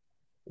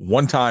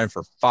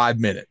for 5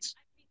 minutes,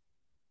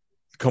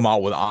 come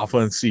out with Alpha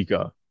and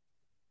Sika,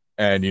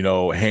 and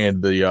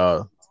hand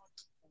the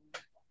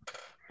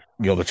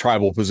the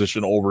tribal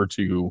position over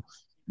to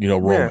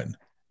Roman.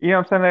 You know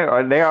what I'm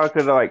saying? They all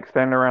could have like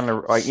stand around you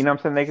know what I'm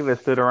saying? They could have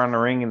stood around the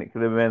ring and it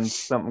could have been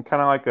something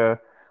kind of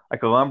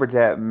like a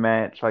lumberjack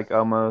match, like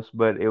almost,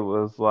 but it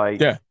was like,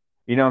 yeah,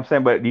 you know what I'm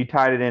saying? But you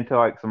tied it into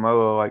like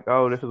Samoa, like,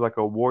 oh, this is like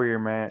a warrior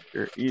match,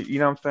 or you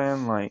know what I'm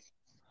saying? Like,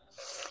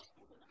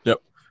 yep.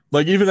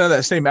 Like even in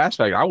that same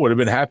aspect, I would have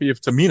been happy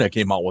if Tamina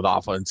came out with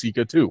Alpha and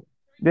Sika too.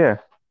 Yeah.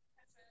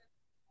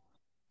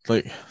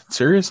 Like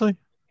seriously,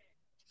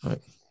 like,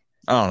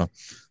 I don't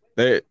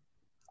know.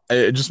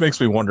 It just makes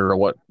me wonder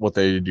what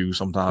they do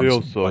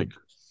sometimes. Like,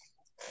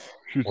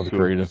 or the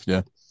creative,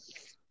 yeah.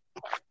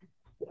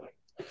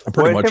 It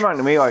came out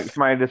to me like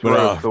somebody just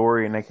wrote a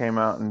story and they came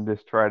out and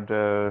just tried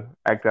to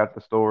act out the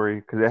story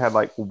because it had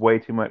like way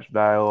too much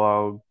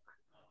dialogue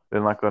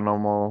than like a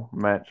normal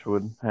match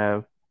would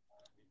have,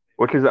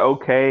 which is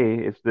okay.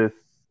 It's just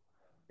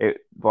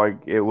it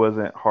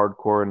wasn't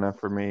hardcore enough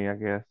for me, I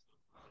guess.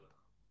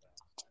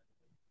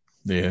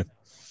 Yeah.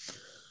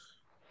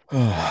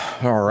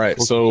 All right.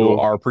 So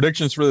our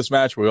predictions for this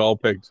match, we all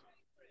picked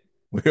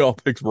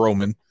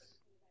Roman.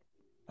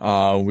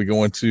 We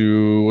go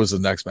into what's the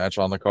next match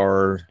on the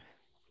card?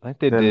 I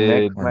think they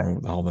did.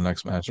 What the hell the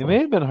next match? It may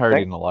have been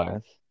Hardy and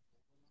Elias.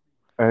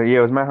 Yeah, it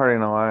was Matt Hardy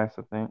and Elias,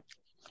 I think.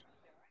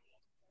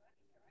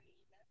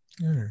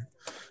 Yeah.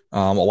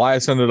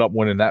 Elias ended up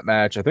winning that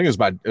match. I think it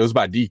was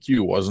by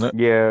DQ, wasn't it?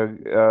 Yeah.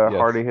 Yes.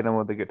 Hardy hit him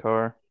with the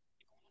guitar.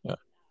 Yeah.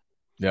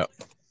 Yep.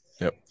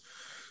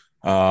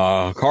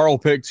 Carl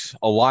picked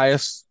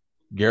Elias.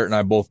 Garrett and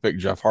I both picked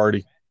Jeff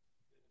Hardy.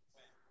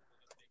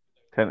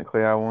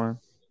 Technically, I won.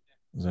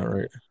 Is that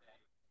right?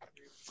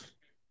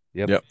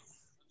 Yep.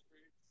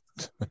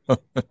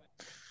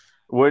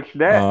 Which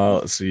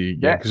let's see.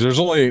 Yeah, because there's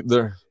only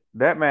there.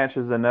 That match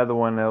is another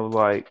one that was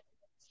like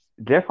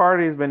Jeff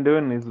Hardy's been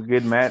doing these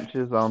good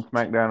matches on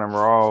SmackDown and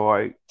Raw.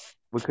 Like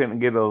we couldn't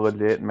get a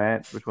legit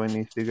match between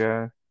these two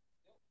guys.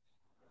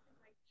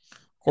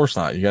 Of course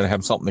not. You got to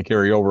have something to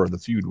carry over the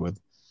feud with.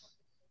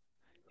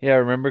 Yeah,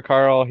 remember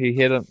Carl? He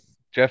hit him.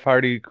 Jeff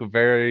Hardy could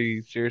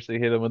very seriously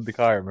hit him with the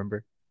car.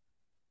 Remember?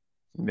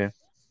 Yeah.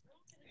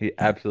 He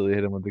absolutely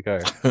hit him with the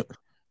car.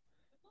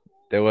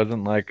 There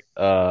wasn't like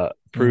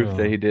proof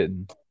that he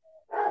didn't.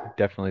 He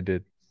definitely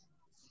did.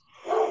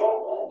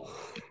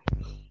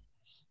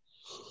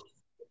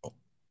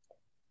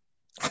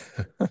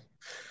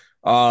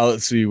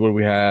 Let's see what do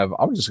we have.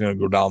 I'm just gonna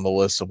go down the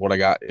list of what I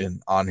got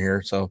on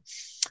here. So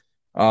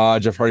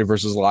Jeff Hardy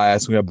versus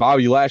Elias. We have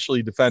Bobby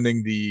Lashley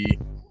defending the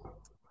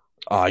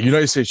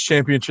United States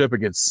Championship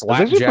against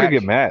Slapjack. This is a pretty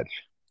good match.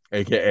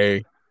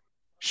 AKA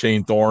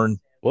Shane Thorne.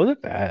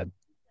 Wasn't bad.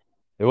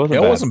 It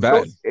wasn't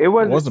bad. It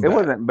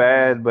wasn't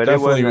bad, but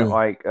Definitely. It wasn't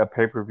like a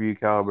pay-per-view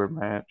caliber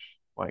match,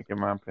 like in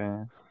my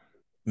opinion.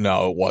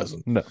 No, it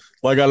wasn't. No.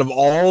 Like out of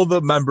all the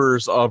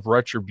members of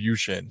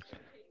Retribution,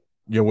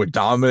 with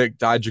Dominic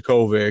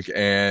Dijakovic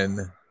and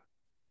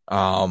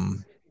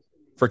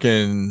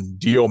freaking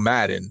Dio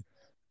Madden,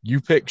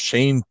 you pick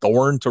Shane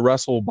Thorne to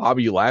wrestle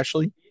Bobby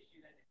Lashley?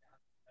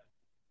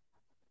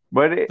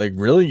 But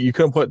really, you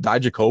couldn't put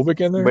Dijakovic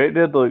in there? But it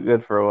did look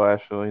good for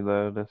Lashley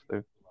though, just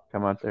to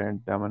come out there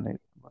and dominate.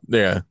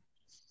 Yeah.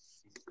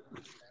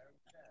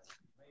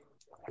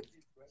 It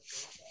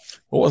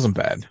wasn't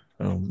bad.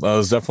 That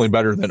was definitely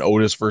better than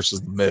Otis versus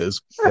The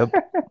Miz. Yep.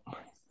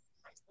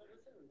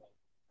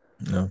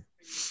 No.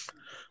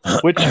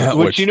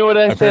 Which you know what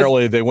I said?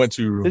 Apparently they went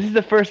to. This is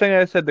the first thing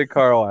I said to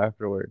Carl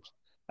afterwards.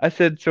 I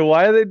said, so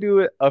why do they do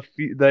it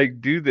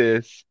do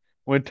this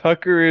when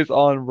Tucker is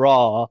on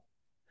Raw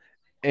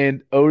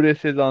and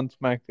Otis is on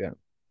SmackDown?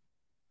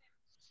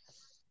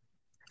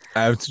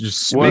 I have to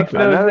just makes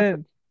no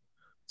sense.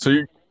 So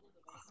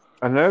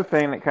Another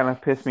thing that kind of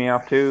pissed me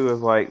off too is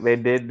like they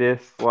did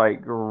this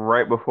like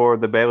right before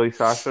the Bailey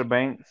Sasha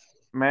Banks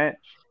match.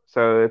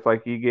 So it's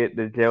like you get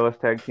the jealous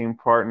tag team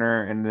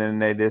partner, and then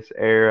they just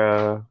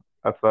air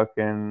a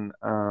fucking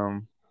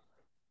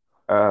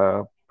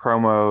promo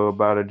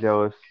about a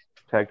jealous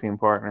tag team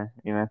partner.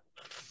 You know?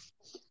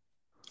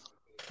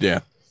 Yeah.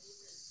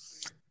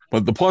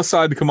 But the plus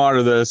side to come out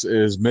of this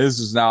is Miz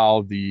is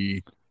now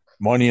the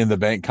Money in the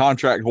Bank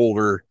contract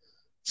holder,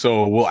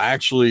 so we'll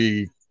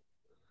actually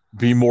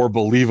be more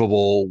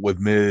believable with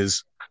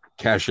Miz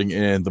cashing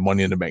in the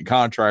Money in the Bank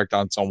contract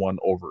on someone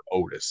over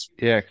Otis.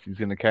 Yeah, 'cause he's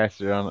gonna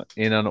cash it on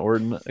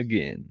Orton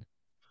again.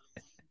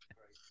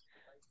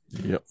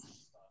 Yep.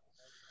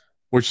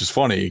 Which is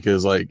funny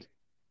because like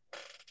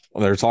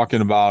they're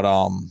talking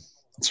about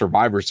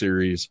Survivor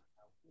Series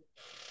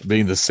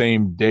being the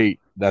same date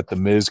that the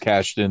Miz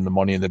cashed in the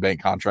Money in the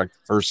Bank contract the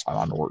first time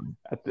on Orton.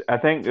 I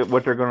think that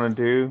what they're gonna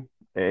do,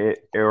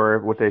 or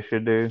what they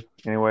should do,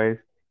 anyways,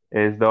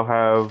 is they'll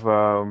have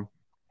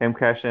him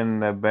cash in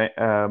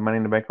the Money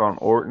in the Bank on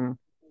Orton,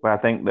 but I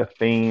think the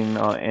Fiend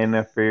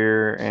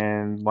interfere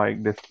and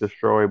like just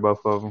destroy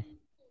both of them.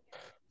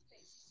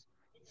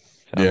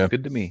 Sounds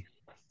good to me.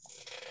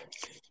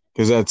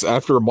 Because that's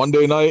after a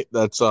Monday night.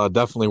 That's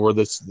definitely where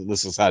this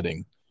is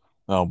heading.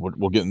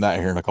 We'll get in that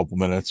here in a couple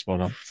minutes,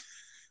 but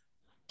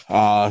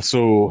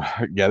so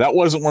yeah, that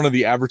wasn't one of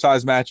the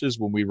advertised matches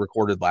when we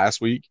recorded last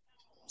week,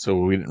 so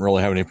we didn't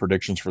really have any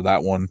predictions for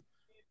that one.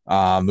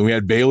 Then we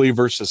had Bailey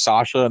versus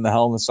Sasha in the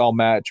Hell in a Cell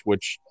match,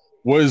 which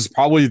was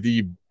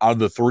probably out of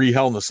the 3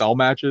 Hell in a Cell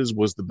matches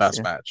was the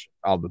best match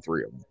out of the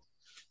 3 of them.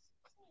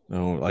 You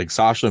know, like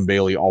Sasha and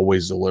Bailey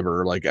always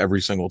deliver, like every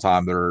single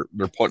time they're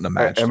putting a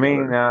match. I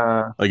mean,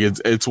 like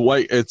it's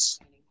white. It's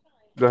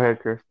go ahead,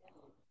 Chris.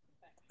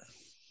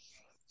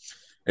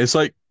 It's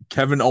like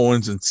Kevin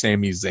Owens and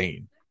Sami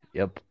Zayn.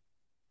 Yep.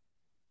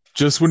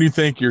 Just when you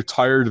think you're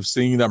tired of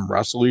seeing them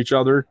wrestle each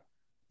other,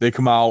 they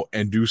come out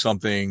and do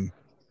something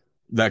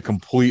that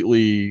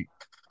completely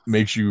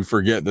makes you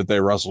forget that they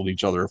wrestled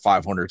each other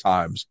 500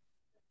 times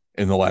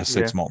in the last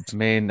 6 months. I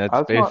mean,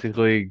 that's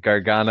basically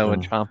Gargano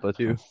and Ciampa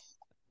too.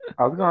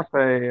 I was gonna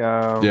say,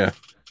 yeah.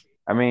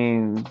 I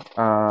mean,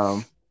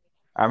 I'm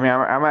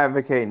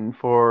advocating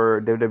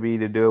for WWE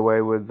to do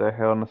away with the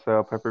Hell in a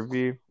Cell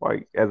pay-per-view,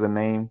 like as a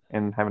name,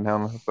 and having Hell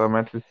in a Cell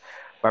matches.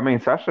 But I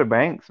mean, Sasha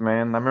Banks,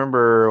 man, I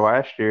remember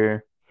last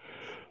year,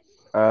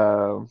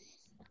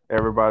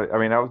 everybody. I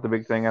mean, that was the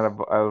big thing out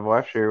of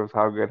last year was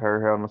how good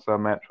her Hell in a Cell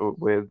match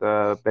with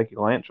Becky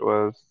Lynch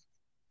was.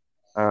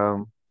 I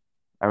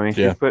mean,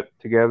 she put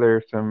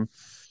together some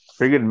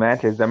pretty good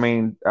matches. I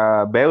mean,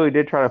 Bailey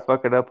did try to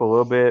fuck it up a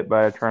little bit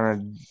by trying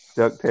to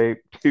duct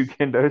tape 2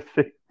 kendo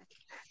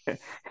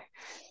sticks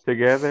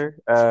together.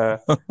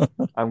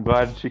 I'm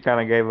glad she kind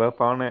of gave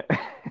up on it.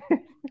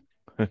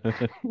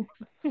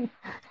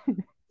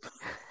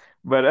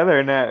 But other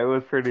than that, it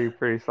was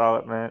pretty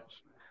solid match.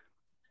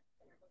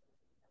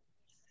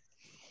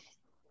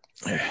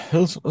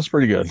 That's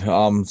pretty good.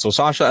 So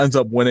Sasha ends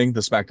up winning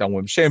the SmackDown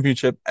Women's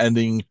Championship,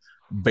 ending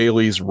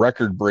Bailey's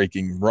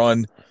record-breaking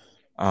run.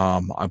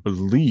 I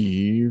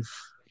believe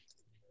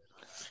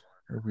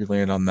where we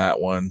land on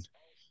that one.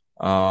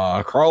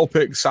 Carl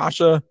picked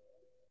Sasha,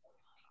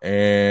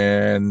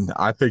 and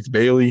I picked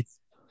Bailey,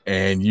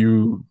 and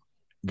you,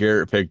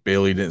 Garrett, picked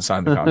Bailey. Didn't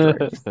sign the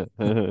contract,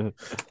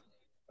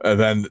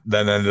 and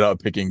then ended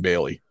up picking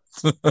Bailey.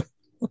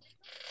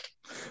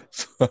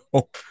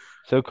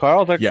 So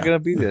Carl's actually gonna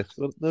be this.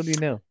 What do you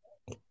know?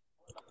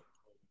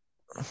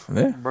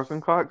 Yeah. Broken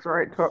clocks,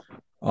 right?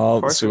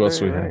 Let's see what else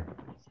we have.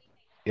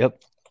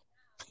 Yep.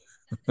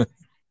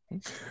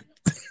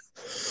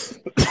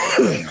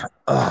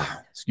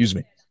 Excuse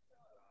me.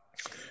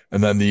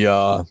 And then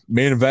the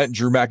main event,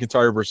 Drew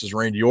McIntyre versus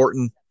Randy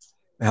Orton,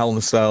 Hell in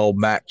a Cell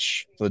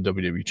match for the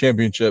WWE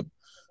Championship.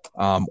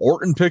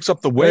 Orton picks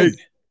up the win.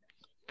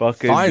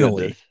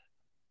 Finally. Goodness.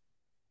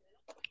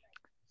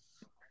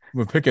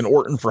 We've been picking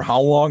Orton for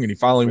how long, and he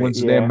finally wins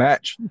the damn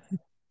match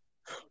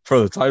for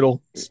the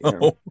title.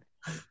 So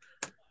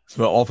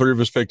all 3 of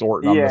us picked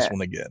Orton on this one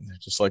again,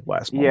 just like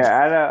last month.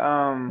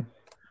 Yeah,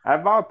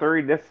 out of all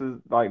 3, this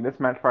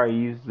match probably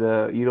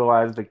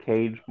utilized the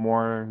cage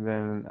more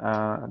than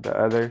the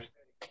others.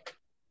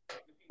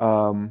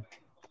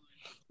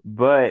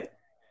 But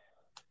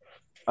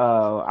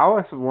I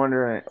was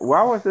wondering,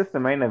 why was this the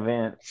main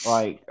event?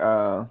 Like,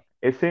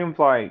 it seems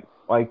like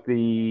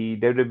the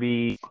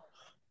WWE.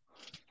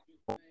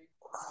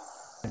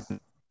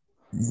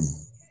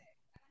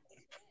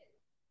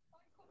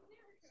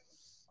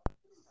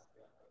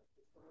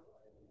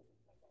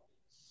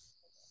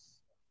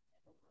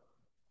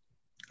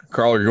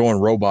 Carl, you're going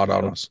robot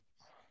on us.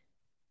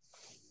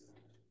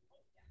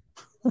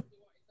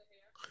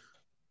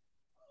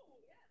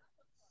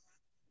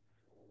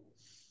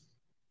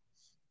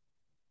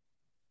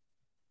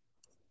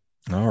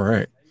 All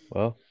right.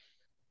 Well,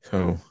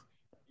 so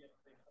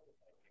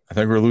I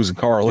think we're losing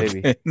Carl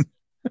again.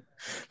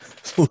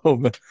 It's a little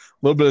bit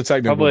of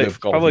technical difficulties.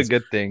 Probably a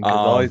good thing because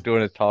all he's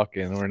doing is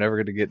talking, and we're never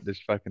going to get this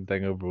fucking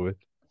thing over with.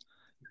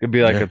 It could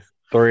be like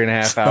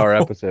 3.5 hour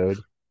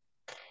episode.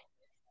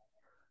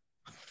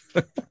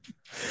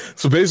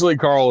 So basically,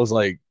 Carl is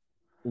like,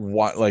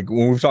 what? Like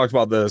when we've talked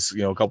about this,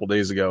 a couple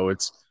days ago,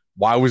 it's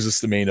why was this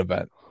the main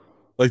event?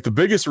 Like the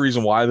biggest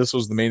reason why this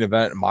was the main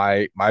event, in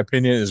my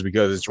opinion, is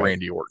because it's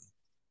Randy Orton,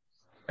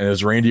 and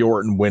it's Randy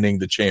Orton winning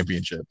the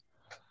championship.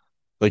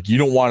 Like you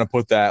don't want to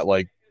put that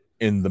like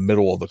in the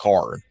middle of the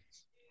card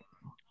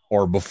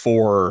or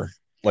before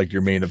like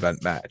your main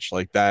event match.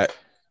 Like that,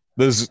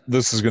 this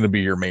is going to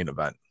be your main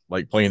event,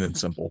 like plain and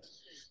simple.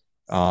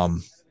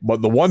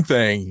 But the one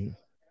thing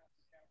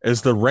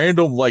is the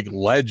random like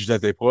ledge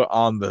that they put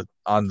on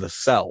the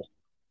cell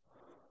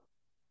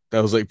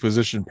that was like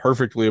positioned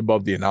perfectly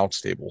above the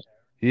announce table.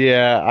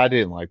 Yeah, I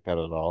didn't like that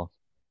at all.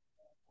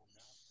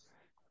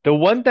 The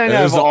one thing And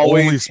it I've was the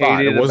only always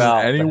spot. It hated wasn't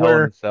about the Hell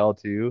in anywhere. a Cell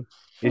too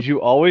is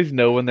you always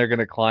know when they're going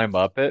to climb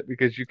up it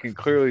because you can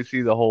clearly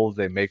see the holes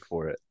they make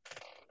for it,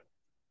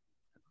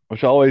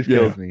 which always Yeah.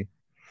 kills me.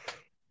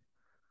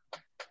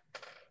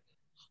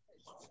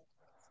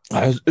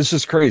 It's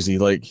just crazy.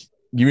 Like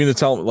you mean to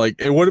tell me like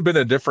it would have been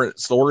a different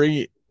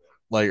story,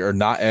 like or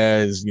not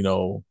as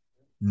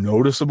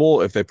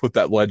noticeable if they put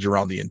that ledge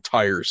around the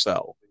entire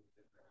cell,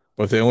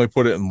 but they only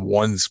put it in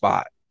one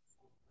spot.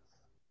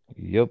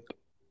 Yep.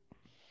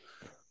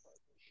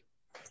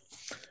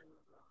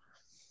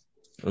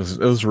 It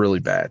was really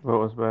bad. What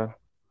was bad?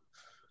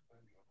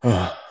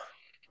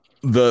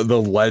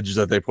 The ledge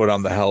that they put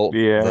on the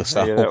Yeah,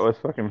 cell. that was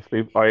fucking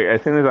stupid. Like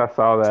as soon as I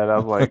saw that, I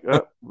was like,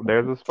 "Oh,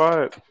 there's a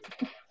spot."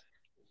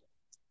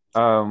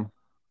 Um,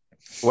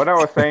 what I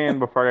was saying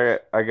before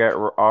I got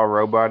all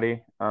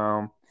roboty.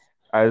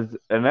 As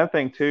another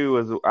thing too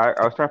was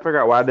I was trying to figure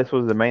out why this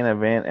was the main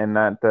event and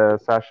not the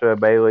Sasha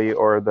Bailey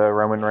or the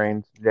Roman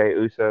Reigns Jey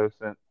Uso,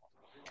 since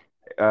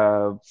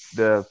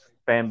the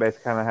fan base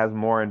kind of has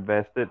more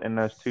invested in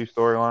those two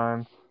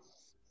storylines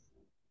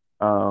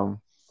um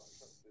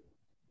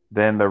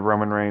than the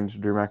Roman Reigns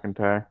Drew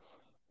McIntyre.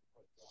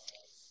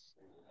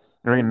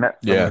 I mean, not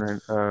Yeah, Roman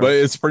Reigns, but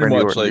it's pretty Randy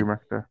much Orton, like Drew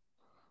McIntyre.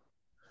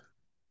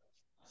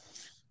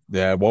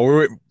 yeah.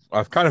 Well,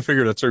 I've kind of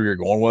figured that's where you're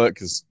going with it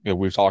because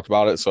we've talked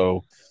about it.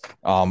 So,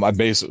 I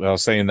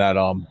was saying that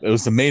it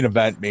was the main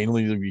event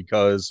mainly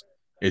because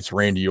it's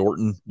Randy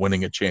Orton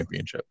winning a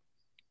championship.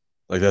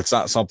 Like that's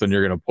not something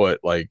you're gonna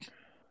put like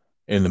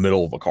in the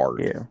middle of a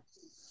card. Yeah.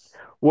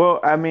 Well,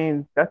 I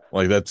mean,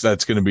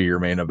 that's gonna be your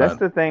main that's event.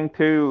 the thing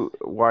too.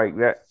 Like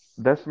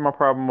that's my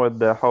problem with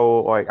the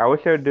whole. Like, I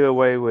wish they'd do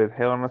away with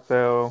Hell in a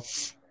Cell,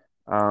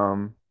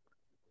 um,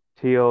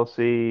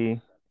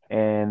 TLC,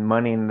 and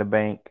Money in the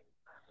Bank.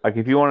 Like,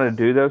 if you want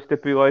to do those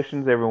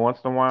stipulations every once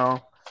in a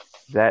while,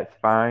 that's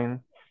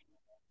fine.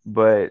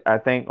 But I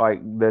think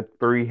like the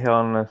three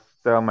Hell in a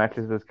Cell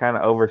matches is kind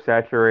of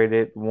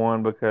oversaturated.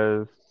 One,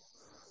 because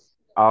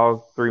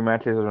all three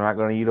matches are not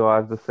going to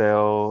utilize the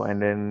cell,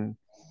 and then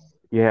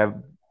you have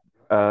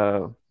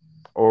uh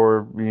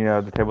or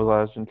the tables,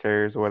 ladders, and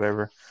chairs or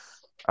whatever.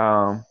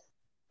 Um,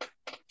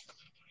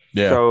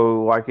 Yeah,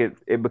 so like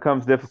it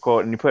becomes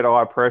difficult, and you put a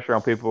lot of pressure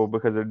on people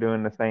because they're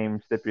doing the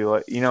same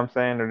stipulate. You know what I'm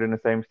saying? They're doing the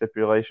same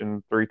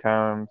stipulation three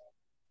times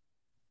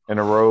in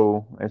a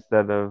row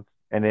instead of,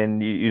 and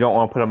then you don't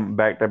want to put them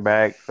back to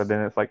back. So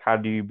then it's like, how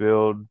do you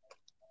build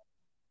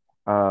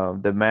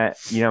the mat?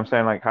 You know what I'm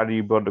saying? Like, how do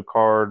you build the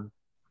card?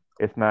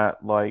 It's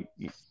not like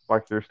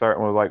you're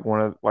starting with like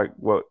one of like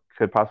what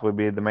could possibly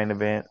be the main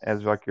event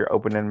as like your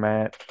opening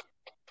match.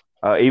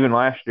 Even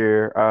last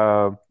year,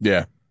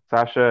 yeah,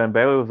 Sasha and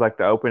Bailey was like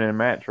the opening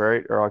match,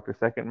 right? Or like the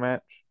second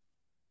match.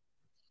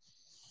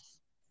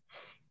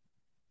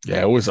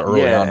 yeah. It was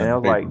early Yeah, on and in it the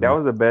was pay per like that view.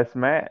 was the best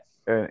match,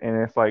 and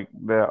it's like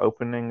the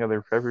opening of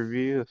their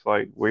pay-per-view. It's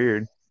like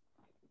weird.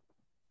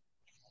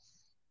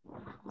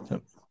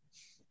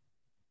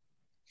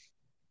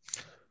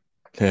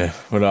 Yeah,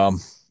 but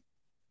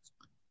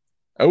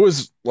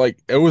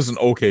it was an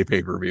okay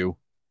pay per view.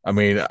 I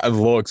mean, I had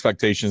low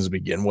expectations to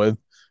begin with,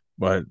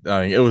 but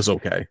I mean, it was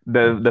okay.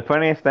 The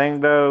funniest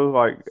thing though,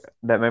 like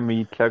that made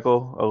me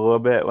chuckle a little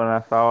bit when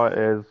I saw it,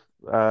 is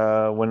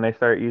when they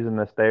start using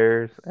the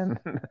stairs and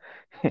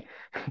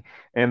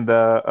in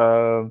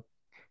the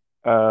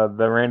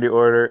Randy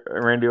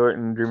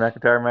Orton Drew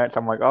McIntyre match.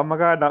 I'm like, oh my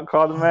god, don't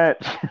call the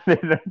match. They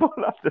didn't pull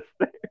off the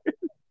stairs.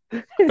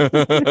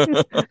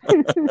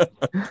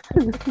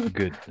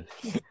 Goodness.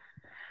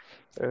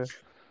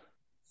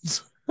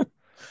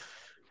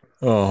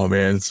 Oh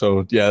man,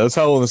 so yeah, that's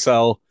Hell in a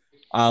Cell.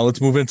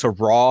 Let's move into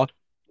Raw.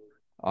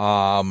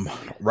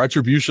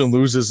 Retribution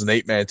loses an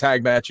 8-man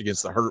tag match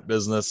against the Hurt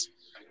Business.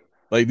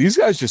 Like these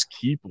guys just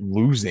keep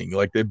losing.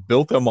 Like they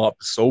built them up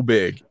so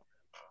big,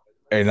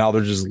 and now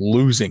they're just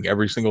losing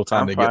every single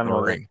time I'm they get in fine the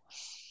with it. ring.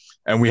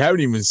 And we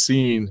haven't even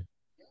seen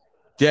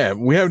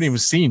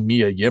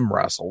Mia Yim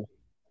wrestle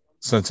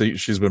since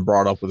she's been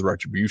brought up with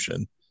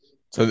Retribution.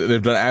 So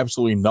they've done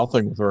absolutely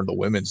nothing with her in the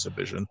women's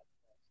division.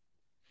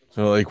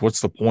 So like,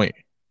 what's the point?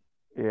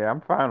 Yeah,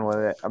 I'm fine with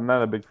it. I'm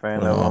not a big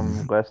fan of them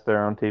Um, unless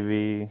they're on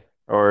TV,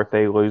 or if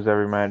they lose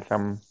every match.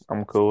 I'm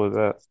cool with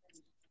that.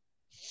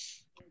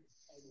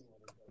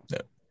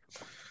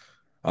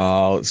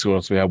 Let's see what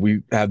else we have.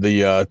 We had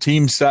the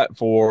team set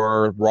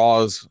for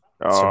Raw's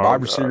Oh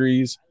Survivor god.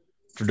 Series,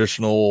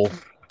 traditional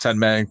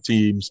 10-man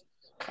teams.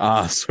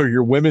 So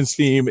your women's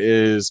team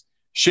is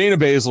Shayna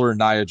Baszler,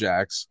 Nia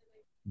Jax,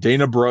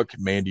 Dana Brooke,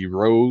 Mandy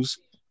Rose,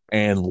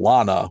 and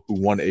Lana,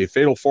 who won a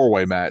fatal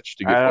 4-way match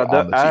to get put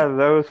on the Out team. of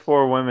those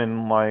four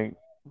women, like,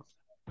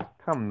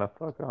 come the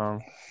fuck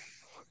on.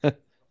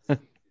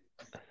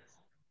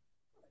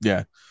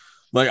 Yeah.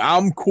 Like,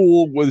 I'm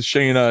cool with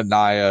Shayna,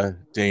 Nia,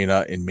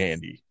 Dana, and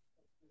Mandy.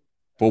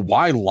 But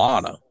why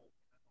Lana?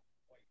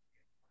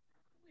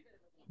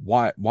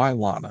 Why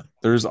Lana?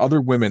 There's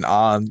other women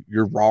on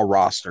your Raw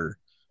roster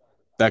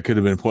that could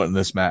have been put in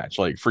this match.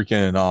 Like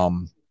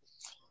freaking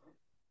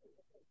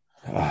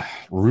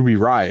Ruby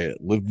Riott,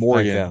 Liv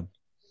Morgan. SmackDown.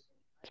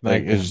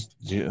 Like it's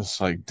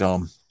just like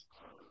dumb.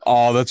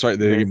 Oh, that's right.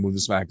 They Yeah. moved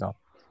to SmackDown.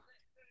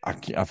 I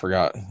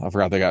forgot. I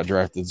forgot they got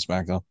drafted to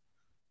SmackDown.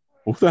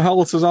 What the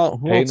hell is this out?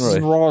 Who Peyton else is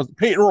in Raw?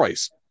 Peyton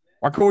Royce.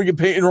 Why can't we get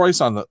Peyton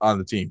Royce on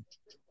the team?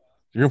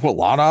 You're gonna put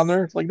Lana on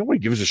there? Like nobody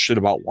gives a shit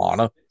about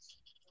Lana.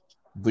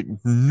 Like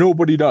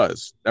nobody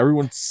does.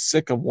 Everyone's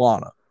sick of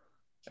Lana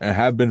and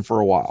have been for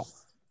a while.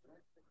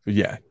 But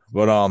yeah.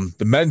 But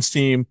the men's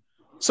team,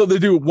 so they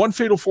do one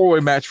fatal 4-way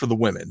match for the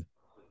women.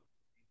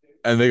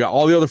 And they got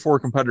all the other 4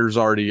 competitors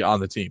already on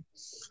the team.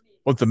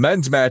 But the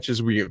men's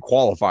matches we get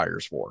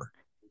qualifiers for.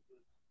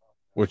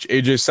 Which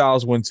AJ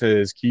Styles wins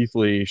his, Keith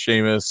Lee,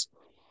 Sheamus,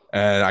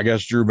 and I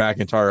guess Drew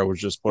McIntyre was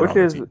just put on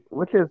the team.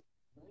 Which So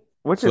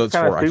is that's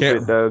kind of 4. I can't.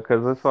 stupid though,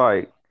 because it's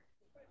like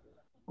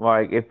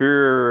if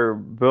you're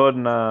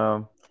building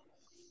a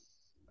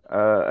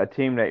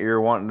team that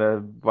you're wanting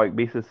to like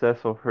be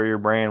successful for your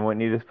brand,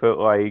 wouldn't you just put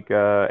like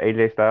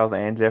AJ Styles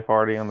and Jeff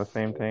Hardy on the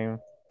same team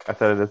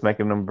instead of just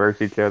making them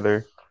verse each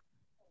other?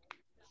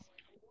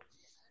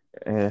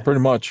 Yeah.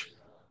 Pretty much.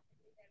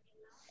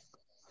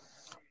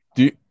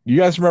 Do you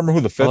guys remember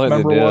who the 5th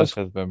member was?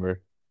 Fifth member.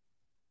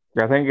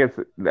 I think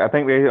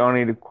they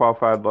only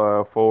qualified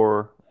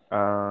 4.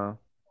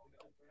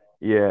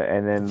 Yeah,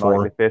 and then 4.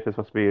 like the 5th is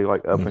supposed to be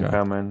like up and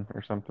coming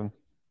or something.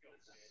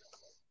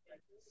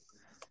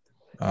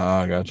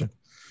 Gotcha.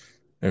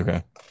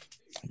 Okay.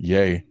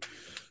 Yay.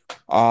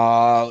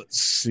 Let's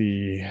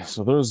see.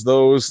 So there's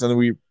those. Then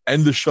we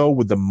end the show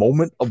with the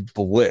moment of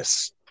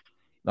bliss.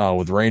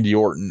 With Randy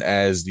Orton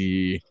as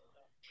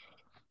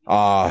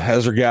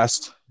as our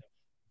guest.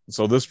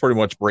 So this pretty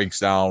much breaks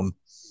down.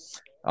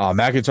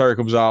 McIntyre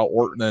comes out.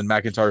 Orton and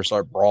McIntyre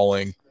start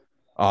brawling.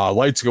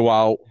 Lights go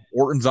out.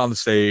 Orton's on the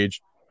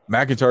stage.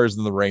 McIntyre's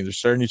in the ring. They're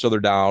staring each other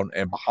down.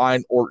 And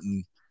behind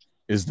Orton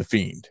is the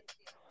Fiend.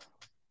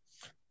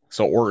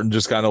 So Orton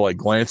just kind of like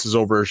glances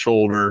over his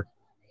shoulder,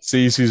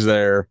 sees he's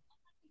there,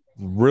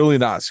 really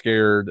not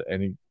scared,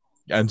 and he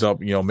ends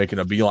up, making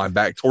a beeline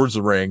back towards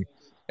the ring,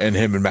 and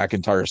him and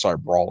McIntyre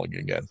start brawling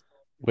again.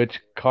 Which,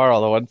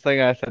 Carl, the one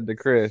thing I said to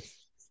Chris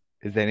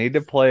is they need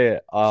to play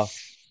it off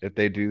if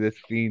they do this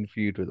Fiend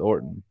feud with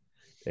Orton.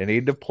 They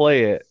need to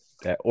play it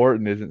that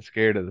Orton isn't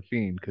scared of the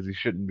Fiend because he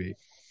shouldn't be.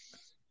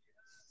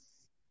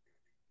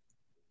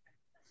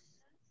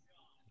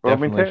 Well,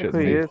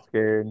 technically he is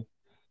scared.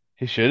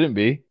 He shouldn't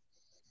be.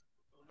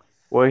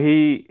 Well,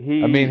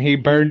 he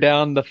burned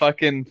down the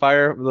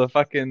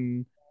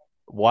fucking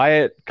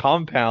Wyatt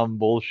compound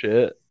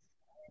bullshit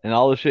and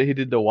all the shit he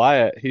did to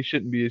Wyatt. He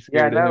shouldn't be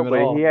scared of him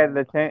at all. He had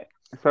the chance.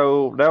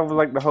 So that was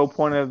like the whole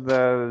point of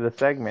the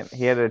segment.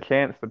 He had a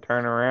chance to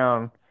turn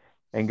around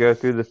and go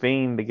through the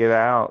Fiend to get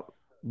out,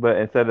 but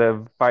instead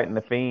of fighting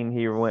the Fiend,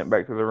 he went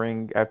back to the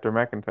ring after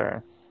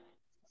McIntyre.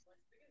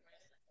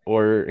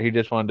 Or he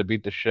just wanted to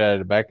beat the shit out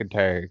of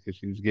McIntyre because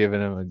he was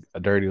giving him a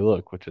dirty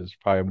look, which is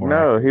probably more.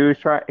 No, he was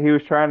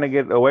trying to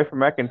get away from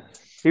McIntyre.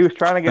 He was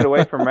trying to get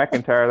away from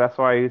McIntyre. That's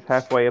why he was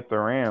halfway up the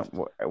ramp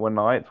when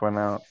the lights went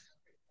out.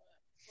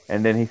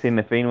 And then he seen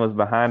the Fiend was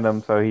behind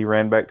him, so he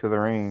ran back to the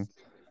ring.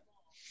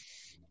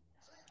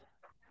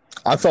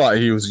 I thought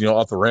he was,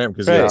 up the ramp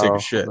because he had to take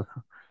a shit.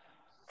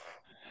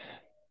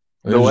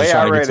 The way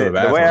I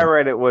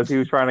read it was he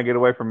was trying to get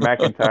away from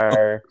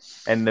McIntyre,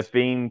 and the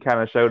Fiend kind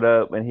of showed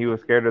up, and he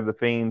was scared of the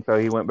Fiend, so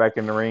he went back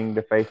in the ring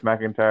to face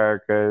McIntyre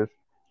because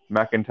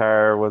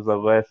McIntyre was a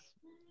less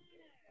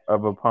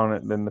of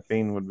opponent than the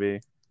Fiend would be.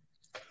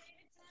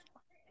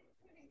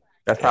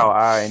 That's how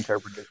I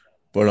interpreted it.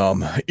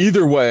 But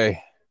either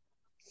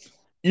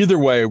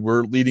way,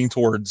 we're leading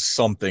towards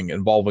something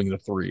involving the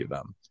 3 of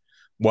them.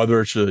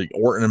 Whether it's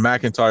Orton and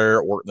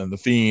McIntyre, Orton and the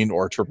Fiend,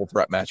 or a triple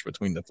threat match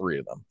between the 3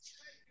 of them.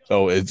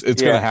 So it's going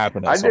to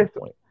happen at some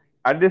point.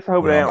 I just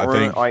hope they don't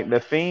ruin like the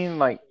Fiend.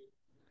 Like,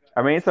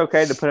 I mean, it's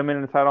okay to put him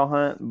in the title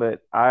hunt,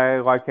 but I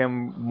like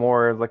him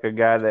more as like a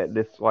guy that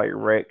just like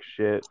wrecks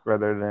shit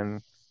rather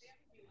than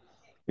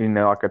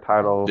like a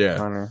title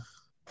hunter.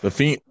 The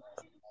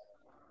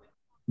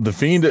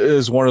Fiend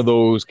is one of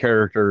those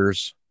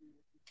characters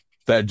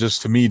that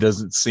just to me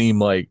doesn't seem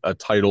like a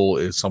title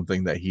is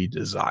something that he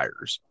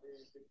desires.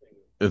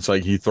 It's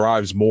like he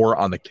thrives more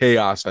on the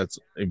chaos that's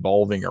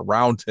evolving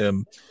around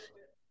him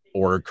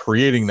or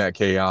creating that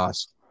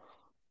chaos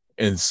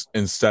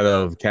instead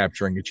of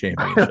capturing a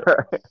championship.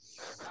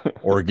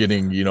 or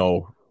getting,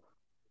 or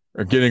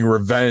getting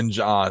revenge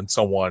on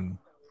someone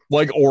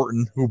like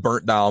Orton, who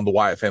burnt down the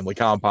Wyatt family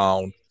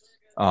compound,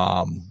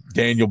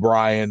 Daniel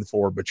Bryan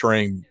for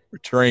betraying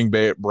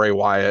Bray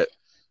Wyatt,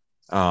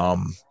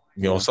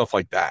 stuff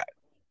like that.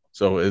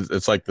 So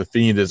it's like the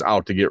Fiend is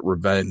out to get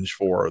revenge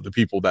for the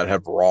people that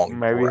have wronged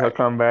Maybe Bray. he'll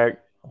come back.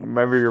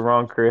 Maybe you're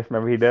wrong, Chris.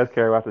 Maybe he does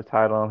care about the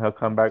title, and he'll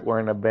come back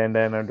wearing a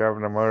bandana and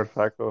driving a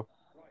motorcycle.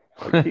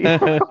 Like he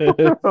I'm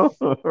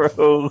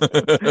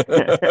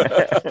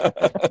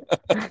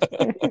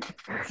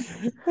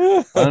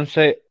gonna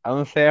say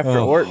after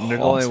Orton,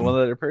 there's only awesome. one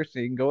other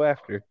person you can go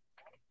after.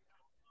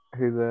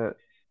 Who's that?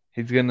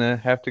 He's gonna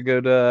have to go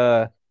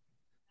to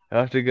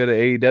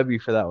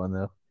AEW for that one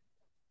though.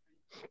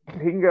 He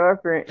can go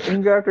after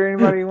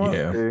anybody he wants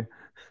Yeah. to.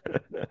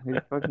 He's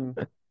fucking.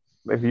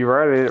 If you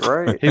write it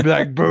right, He'd be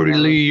like, Brody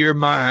Lee, you're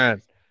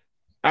mine.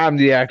 I'm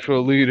the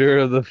actual leader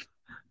of the.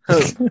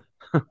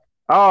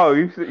 Oh,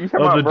 you talking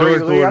about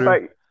Brody Lee?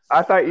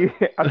 I thought you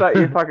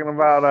were talking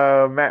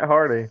about Matt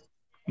Hardy.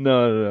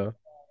 No.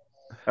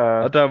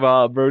 I'm talking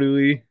about Brody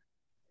Lee.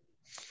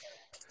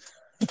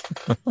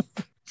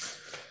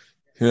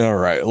 All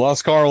right,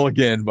 lost Carl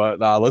again,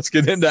 but let's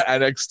get into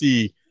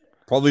NXT.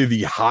 Probably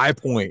the high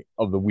point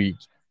of the week,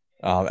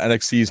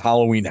 NXT's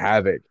Halloween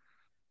Havoc.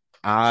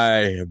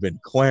 I have been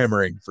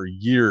clamoring for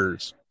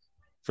years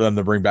for them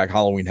to bring back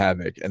Halloween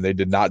Havoc, and they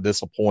did not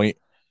disappoint.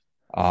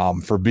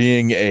 For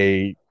being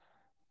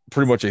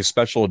pretty much a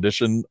special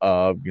edition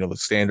of the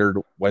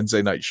standard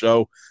Wednesday night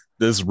show,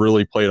 this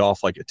really played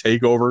off like a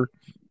takeover.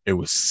 It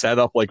was set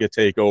up like a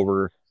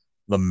takeover.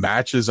 The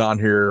matches on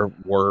here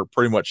were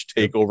pretty much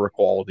takeover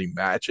quality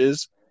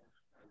matches,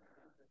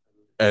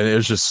 and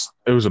it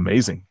was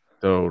amazing.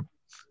 So,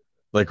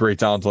 like right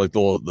down to like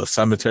the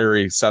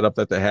cemetery setup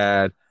that they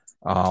had,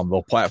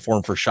 the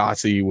platform for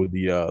Shotzi with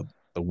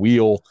the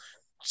wheel.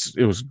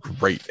 It was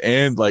great,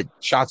 and like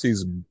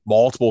Shotzi's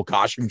multiple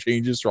costume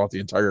changes throughout the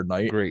entire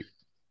night. Great,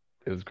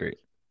 it was great.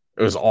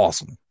 It was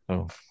awesome.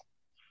 So,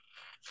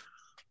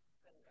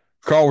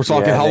 Carl, we're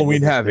talking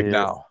Halloween Havoc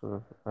now.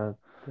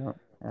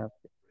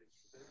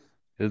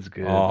 It's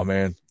good. Oh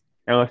man.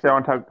 Unless they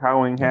want to talk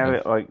Halloween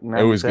Havoc like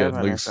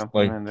 97 good. or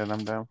something, and then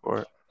I'm down for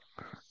it.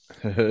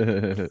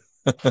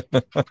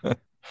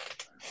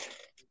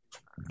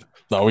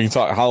 No, we can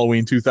talk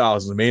Halloween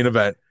 2000, the main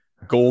event.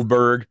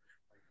 Goldberg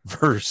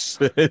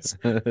versus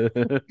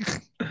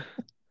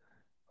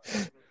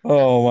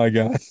oh my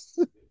god.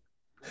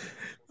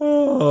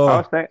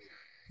 Oh,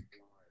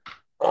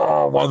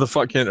 why the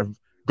fuck can't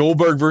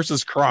Goldberg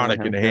versus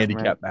Chronic in a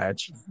handicap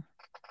match?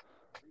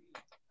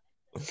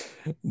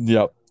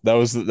 Yep, that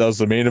was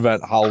the main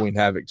event. Halloween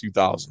Havoc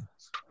 2000,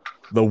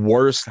 the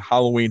worst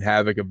Halloween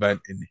Havoc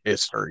event in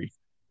history.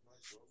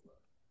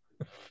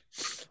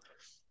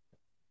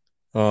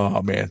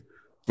 Oh man,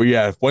 but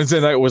yeah, Wednesday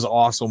night was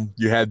awesome.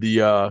 You had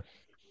the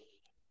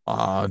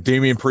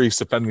Damian Priest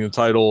defending the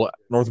title,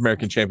 North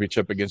American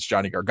Championship against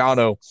Johnny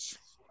Gargano.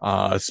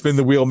 Spin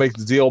the wheel, make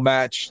the deal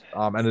match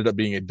ended up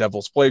being a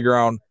Devil's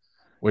Playground,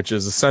 which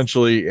is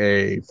essentially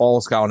a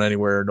Falls Count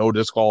Anywhere, no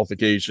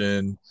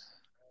disqualification,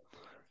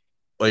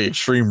 like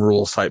Extreme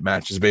Rules type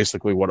match is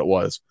basically what it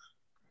was.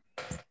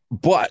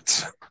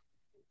 But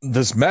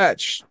this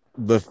match,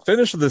 the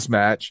finish of this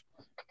match,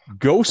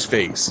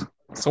 Ghostface,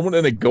 someone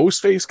in a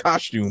Ghostface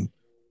costume,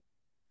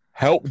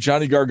 helped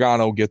Johnny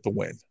Gargano get the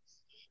win.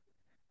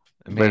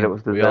 I mean, but it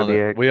was the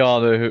Zodiac. We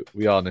all knew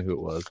who it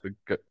was, but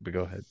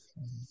go ahead.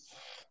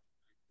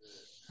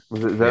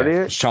 Was it Zodiac?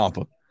 Yeah, it's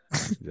Ciampa.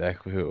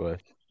 Exactly who it was.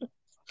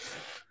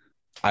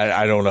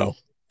 I don't know.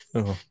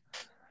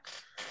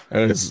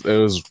 It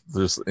was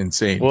just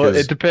insane. Well,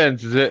 it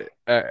depends. Is it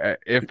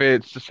if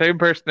it's the same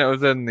person that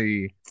was in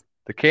the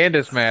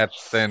Candace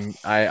match, then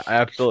I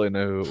absolutely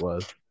know who it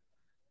was,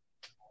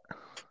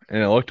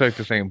 and it looked like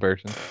the same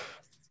person.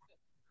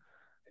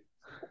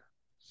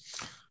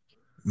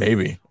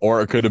 Maybe,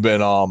 or it could have been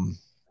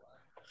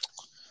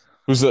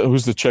who's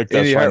the chick that's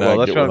Indy trying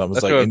Hartwell. to get with them?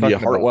 It's like India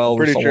Hartwell. I'm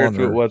pretty sure it's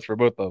who it was for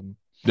both of them.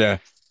 Yeah.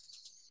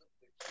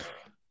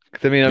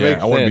 I mean,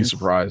 I wouldn't be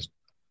surprised.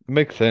 It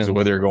makes sense. The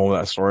way they're going with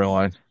that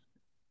storyline.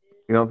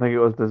 You don't think it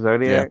was the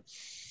Zodiac?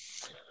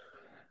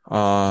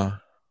 Yeah.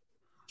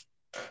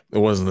 It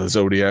wasn't the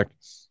Zodiac.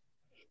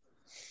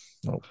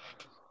 Nope.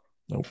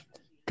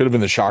 Could have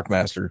been the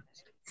Shockmaster.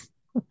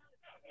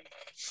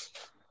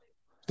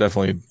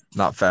 Definitely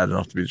not fat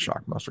enough to be the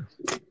Shockmaster.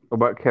 What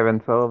about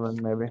Kevin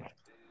Sullivan, maybe?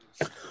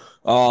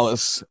 No.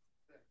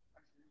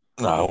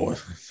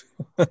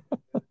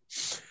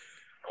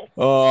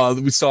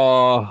 We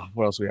saw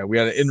what else we had? We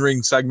had an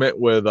in-ring segment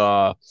with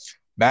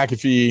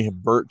McAfee,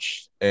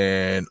 Birch,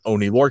 and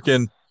Oni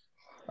Lorcan.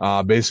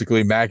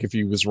 Basically,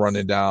 McAfee was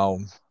running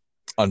down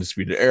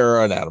Undisputed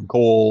Era and Adam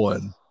Cole,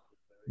 and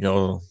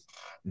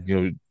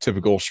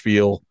typical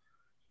spiel.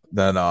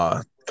 Then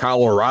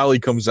Kyle O'Reilly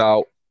comes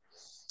out,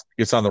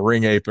 gets on the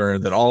ring apron,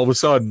 and then all of a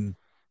sudden,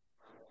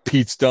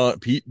 Pete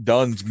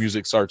Dunne's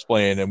music starts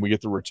playing, and we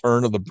get the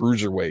return of the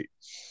Bruiserweight,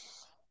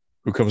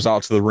 who comes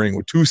out to the ring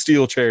with two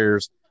steel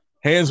chairs,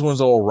 hands one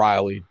to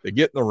O'Reilly. They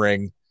get in the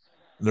ring.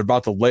 they're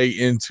about to lay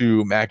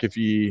into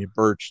McAfee,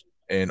 Birch,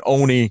 and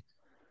Oni,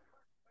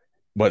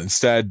 but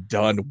instead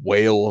Dunn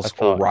wails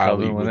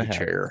O'Reilly with a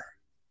chair.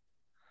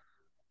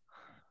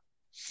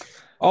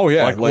 Oh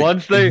yeah, like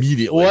once they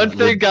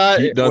got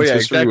Pete Dunne's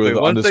history with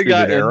once they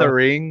got Era. in the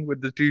ring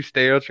with the two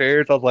stale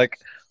chairs, I was like,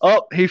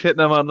 oh, he's hitting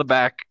them on the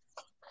back.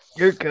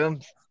 Here it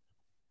comes.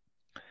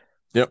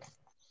 Yep.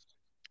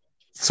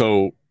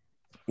 So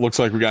looks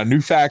like we got a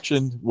new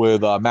faction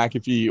with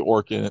McAfee,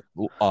 Orkin,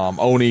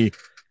 Oni,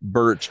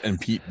 Birch,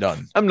 and Pete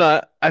Dunne.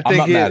 I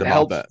think it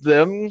helps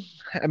them.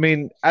 I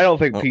mean, I don't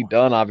think Pete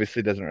Dunne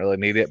obviously doesn't really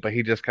need it, but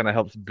he just kind of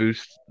helps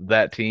boost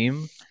that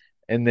team.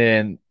 And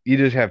then you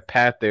just have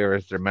Pat there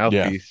as their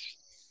mouthpiece,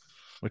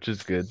 which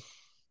is good.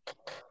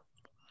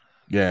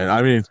 Yeah,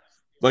 I mean,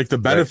 like the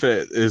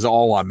benefit is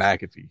all on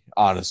McAfee,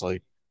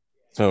 honestly.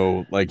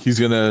 So like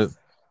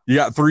you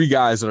got 3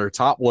 guys that are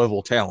top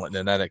level talent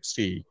in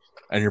NXT,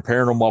 and you're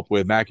pairing them up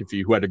with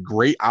McAfee, who had a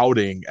great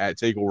outing at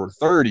TakeOver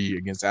 30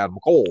 against Adam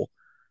Cole,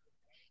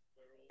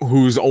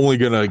 who's only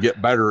gonna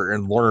get better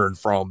and learn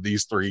from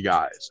these 3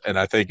 guys. And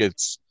I think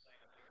it's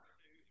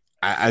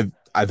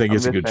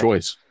it's a good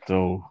choice.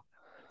 So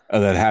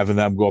and then having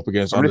them go up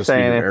against I'm just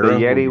saying, if the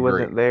Yeti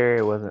wasn't great. there,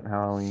 it wasn't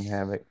Halloween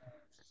Havoc.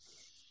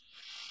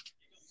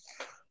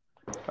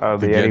 Oh,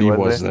 the Yeti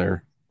was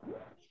there.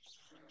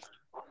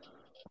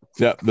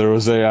 Yeah,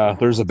 there's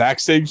a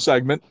backstage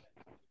segment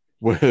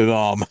with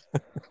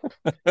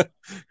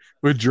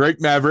with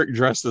Drake Maverick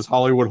dressed as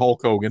Hollywood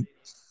Hulk Hogan.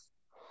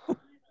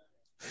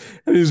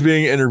 And he's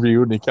being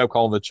interviewed, and he kept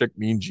calling the chick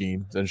Mean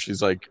Gene. And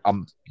she's like,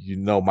 you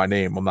know my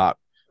name. I'm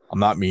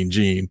not Mean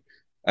Gene.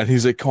 And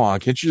he's like, come on,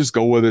 can't you just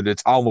go with it?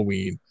 It's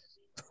Halloween.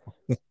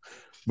 But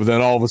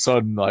then all of a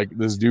sudden, like,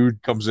 this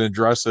dude comes in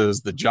dressed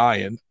as the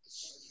Giant.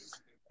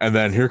 And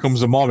then here comes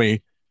the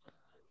Mummy.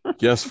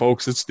 Yes,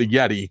 folks, it's the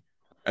Yeti.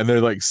 And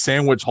they're like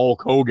sandwich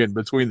Hulk Hogan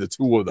between the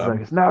two of them. Like,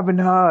 it's not been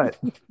hot.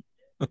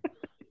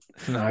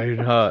 No, you're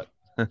not.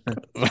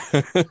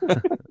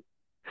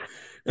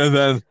 And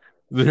then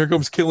here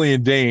comes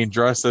Killian Dane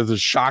dressed as a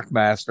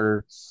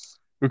Shockmaster,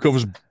 who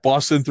comes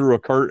busting through a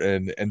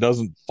curtain and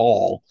doesn't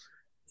fall.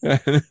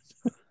 And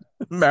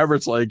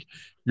Maverick's like,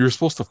 you're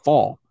supposed to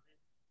fall.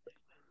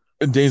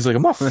 And Dane's like,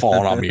 I'm not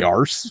falling on me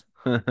arse.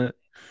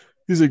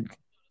 He's like,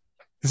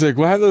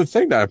 what happened to the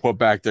thing that I put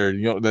back there,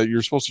 that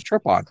you're supposed to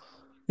trip on?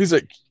 He's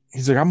like,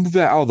 I moved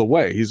that out of the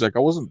way. He's like, I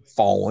wasn't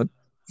falling.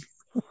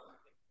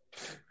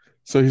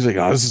 So he's like,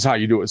 oh, this is how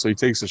you do it. So he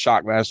takes the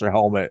Shockmaster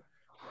helmet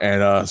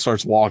and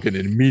starts walking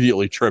and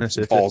immediately trips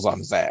and falls on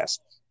his ass.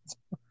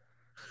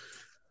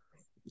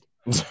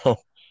 So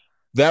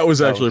that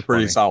was actually a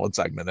pretty solid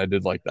segment. I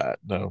did like that.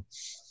 No.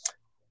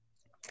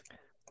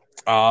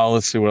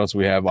 Let's see what else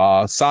we have.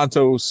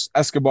 Santos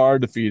Escobar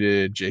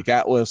defeated Jake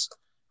Atlas,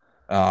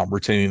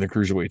 retaining the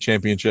Cruiserweight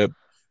Championship.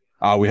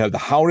 We have the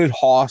Haunted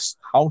House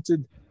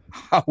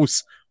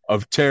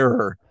of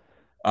Terror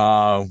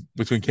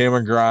between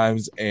Cameron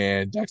Grimes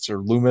and Dexter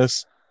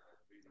Lumis.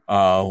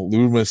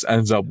 Lumis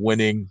ends up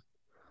winning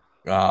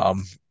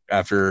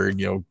after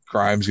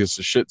Grimes gets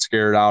the shit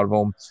scared out of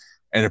him.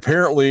 And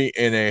apparently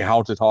in a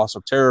Haunted House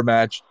of Terror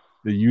match,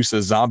 the use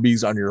of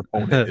zombies on your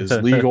opponent is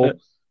legal.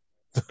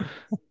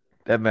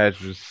 That match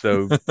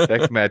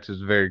is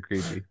very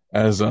creepy.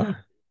 And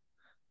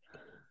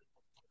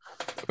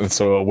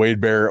so Wade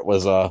Barrett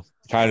was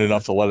kind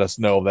enough to let us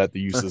know that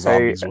the use of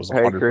zombies was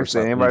 100%. Chris,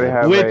 anybody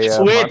have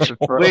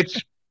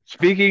which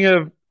speaking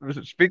of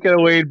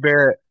Wade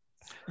Barrett,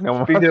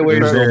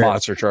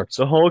 monster trucks.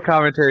 The whole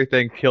commentary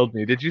thing killed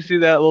me. Did you see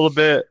that little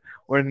bit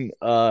when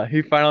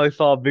he finally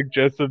saw Big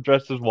Joseph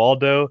dressed as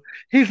Waldo?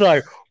 He's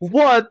like,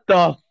 what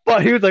the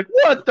fuck? He was like,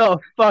 what the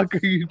fuck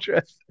are you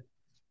dressed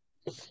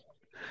as?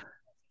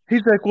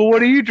 He's like, well,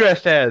 what are you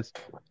dressed as?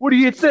 What do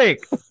you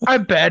think?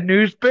 I'm Bad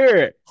News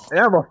Barrett, and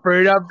I'm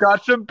afraid I've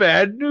got some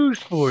bad news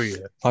for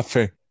you.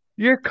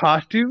 Your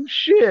costume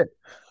shit.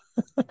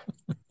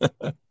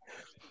 That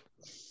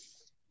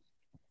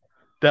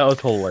was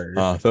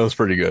hilarious. That was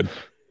pretty good.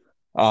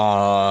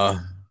 Yeah.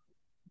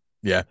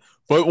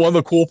 But one of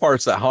the cool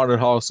parts of that Haunted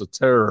House of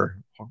Terror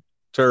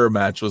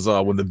match was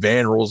when the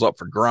van rolls up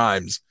for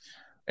Grimes,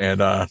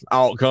 and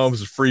out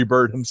comes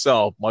Freebird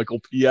himself, Michael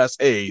P.S.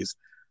 Hayes,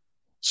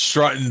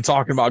 strutting and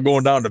talking about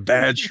going down to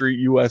Bad Street,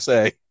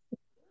 USA.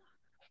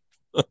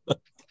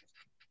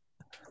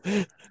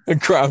 And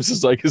Grimes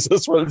is like, is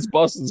this where this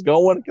bus is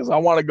going? Because I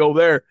want to go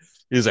there.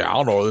 He's like, I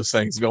don't know where this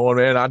thing's going,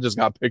 man. I just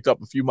got picked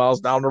up a few miles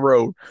down the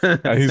road.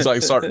 And he's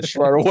like starting to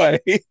strut away.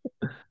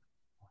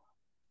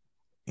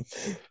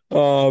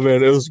 Oh,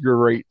 man, it was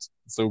great.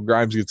 So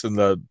Grimes gets in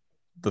the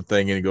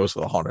thing and he goes to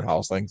the haunted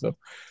house thing. So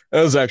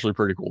it was actually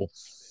pretty cool.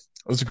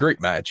 It was a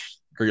great match.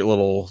 Great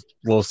little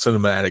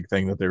cinematic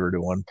thing that they were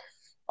doing.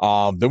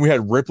 Then we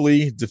had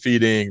Ripley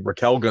defeating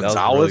Raquel Gonzalez.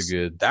 That was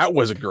really good. That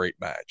was a great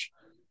match.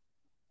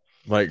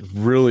 Like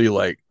really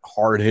like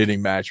hard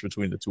hitting match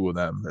between the two of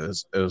them. It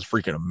was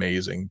freaking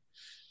amazing.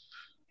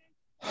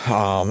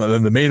 And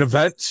then the main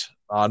event,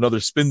 another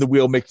spin the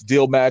wheel, make the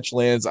deal match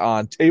lands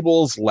on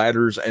tables,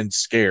 ladders, and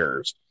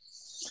scares.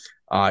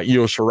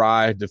 Io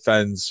Shirai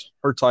defends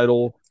her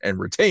title and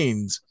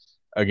retains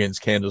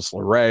against Candice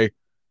LeRae,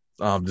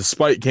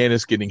 despite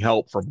Candice getting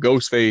help from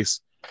Ghostface,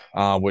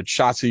 which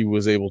Shotzi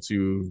was able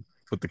to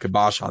put the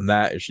kibosh on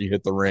that as she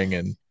hit the ring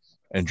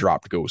and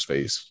dropped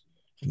Ghostface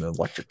in an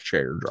electric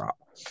chair drop,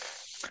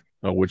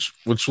 which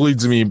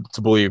leads me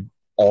to believe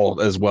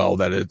all as well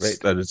that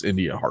it's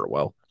India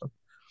Hartwell.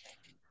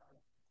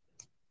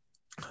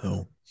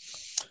 So,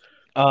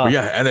 but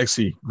yeah,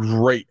 NXT,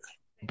 great.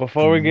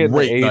 Before we get into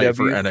Great night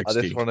for AEW, I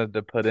NXT. just wanted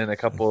to put in a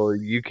couple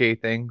UK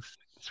things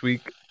this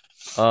week.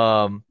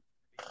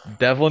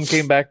 Devlin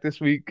came back this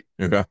week,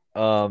 Okay.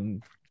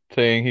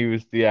 saying he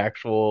was the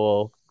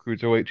actual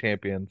cruiserweight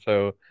champion.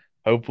 So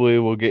hopefully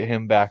we'll get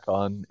him back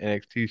on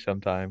NXT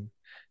sometime,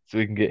 so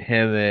we can get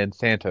him and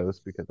Santos,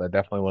 because I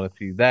definitely want to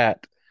see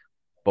that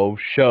both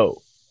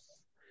show.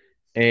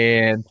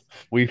 And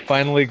we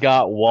finally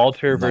got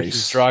Walter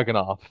versus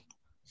Dragunov.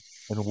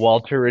 And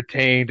Walter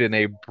retained in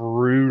a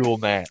brutal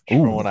match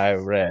from what I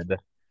read.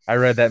 I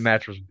read that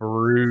match was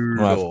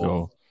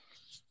brutal.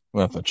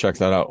 We'll have to check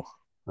that out.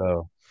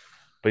 So,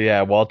 but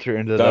yeah, Walter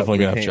ended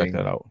Definitely up gonna have to check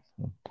retaining. that out.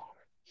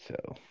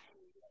 So,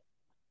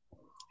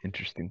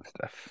 interesting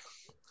stuff.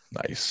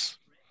 Nice.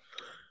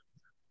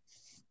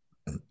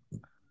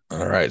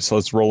 All right, so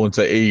let's roll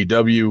into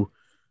AEW.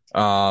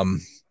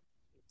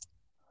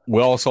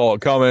 We all saw it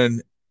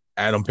coming.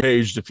 Adam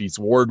Page defeats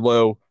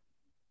Wardlow.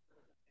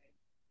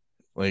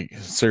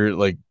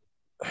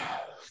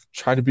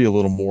 Try to be a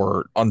little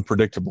more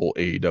unpredictable,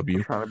 AEW.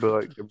 I'm trying to be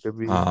like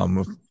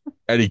WWE.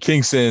 Eddie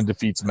Kingston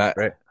defeats Matt.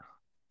 Right.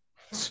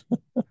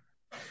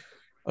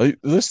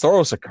 Let's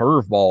throw us a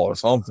curveball or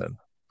something.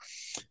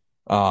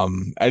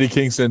 Eddie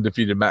Kingston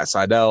defeated Matt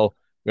Sydal.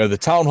 We have the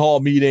town hall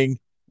meeting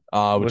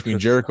between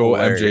Jericho,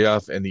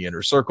 MJF, and the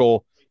Inner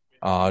Circle.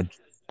 So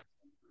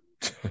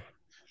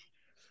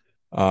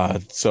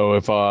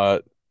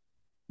if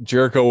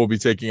Jericho will be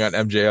taking on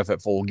MJF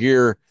at Full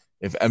Gear.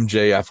 If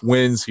MJF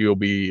wins, he'll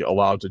be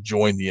allowed to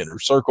join the Inner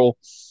Circle.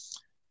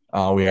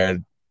 We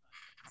had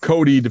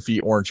Cody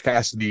defeat Orange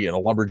Cassidy in a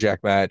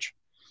lumberjack match,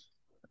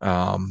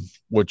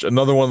 which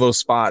another one of those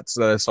spots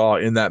that I saw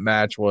in that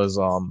match was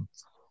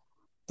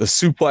the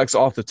suplex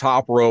off the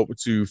top rope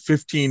to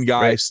 15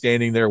 guys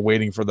standing there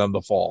waiting for them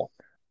to fall.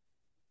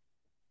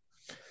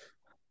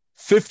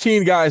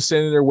 15 guys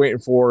standing there waiting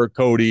for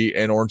Cody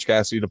and Orange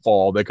Cassidy to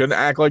fall. They couldn't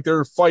act like they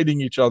were fighting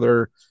each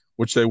other,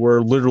 which they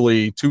were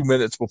literally 2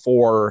 minutes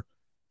before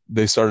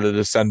they started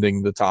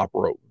ascending the top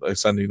rope,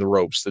 ascending the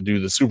ropes to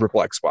do the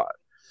superplex spot.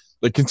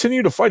 They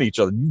continue to fight each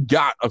other. You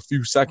got a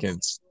few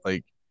seconds.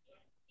 Like,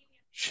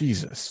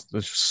 Jesus,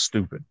 that's just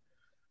stupid.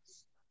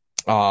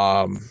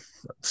 Let's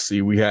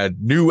see. We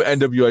had new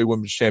NWA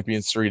Women's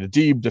Champion Serena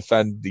Deeb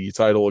defend the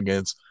title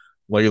against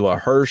Layla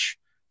Hirsch.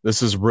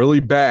 This is really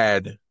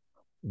bad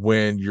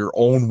when your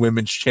own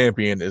women's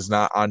champion is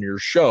not on your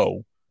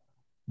show,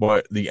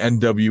 but the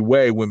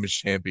NWA Women's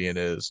Champion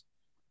is.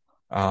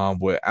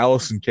 But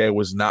Allison Kay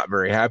was not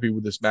very happy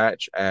with this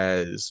match,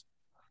 as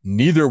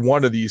neither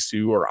one of these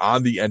two are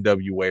on the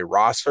NWA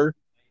roster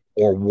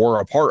or were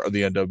a part of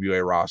the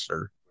NWA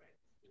roster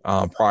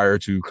prior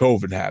to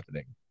COVID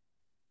happening.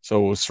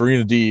 So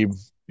Serena Deeb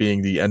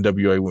being the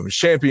NWA Women's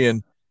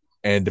Champion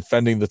and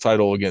defending the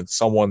title against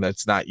someone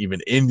that's not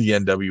even in the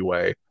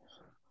NWA,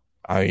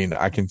 I mean,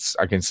 I can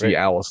see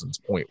Allison's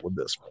point with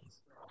this one.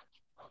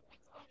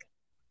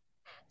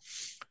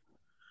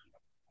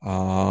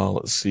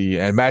 Let's see.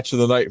 And match of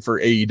the night for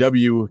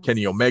AEW,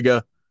 Kenny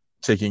Omega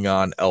taking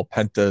on El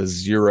Penta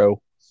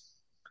Zero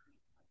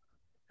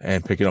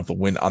and picking up the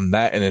win on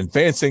that and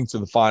advancing to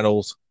the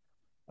finals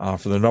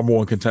for the number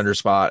one contender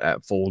spot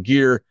at Full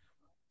Gear.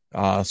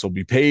 So it'll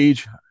be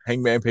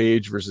Hangman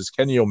Page versus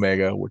Kenny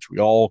Omega, which we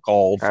all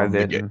called from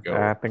the get-go.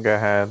 I think I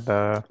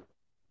had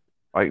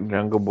like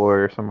Jungle Boy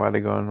or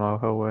somebody going all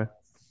her way.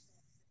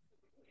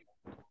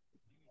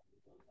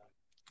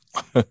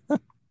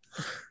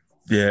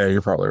 Yeah,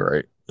 you're probably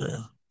right.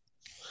 Yeah.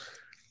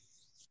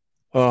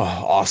 Oh,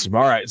 awesome.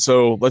 All right,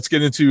 so let's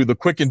get into the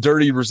quick and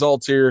dirty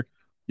results here.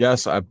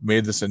 Yes, I've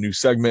made this a new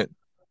segment.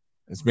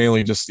 It's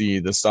mainly just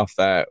the stuff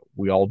that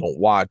we all don't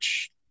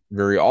watch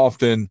very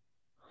often,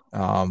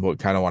 but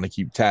kind of want to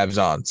keep tabs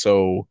on.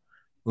 So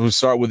we'll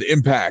start with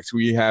Impact.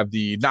 We have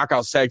the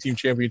Knockouts Tag Team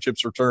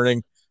Championships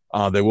returning.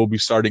 They will be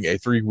starting a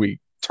 3-week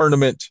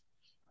tournament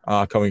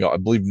coming up. I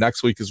believe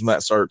next week is when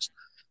that starts.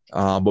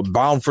 But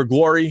Bound for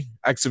Glory,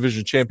 X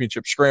Division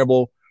Championship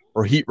Scramble,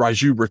 or Heat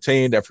Raju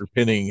retained after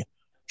pinning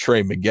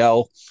Trey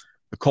Miguel.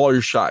 The Call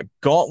Your Shot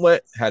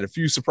Gauntlet had a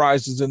few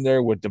surprises in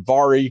there with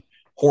Davari,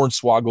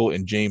 Hornswoggle,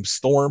 and James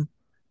Storm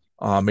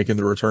making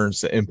the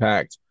returns to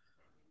Impact.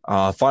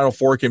 Final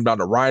four came down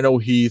to Rhino,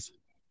 Heath,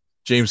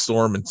 James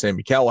Storm, and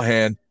Sami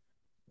Callihan.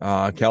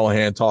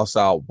 Callihan tossed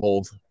out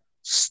both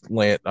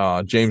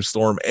James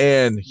Storm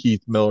and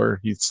Heath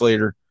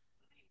Slater,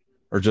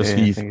 or just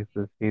Heath. I think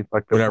it's Heath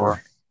like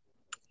whatever.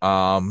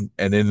 And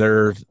in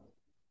their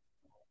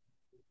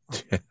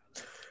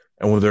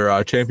and with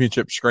their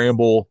championship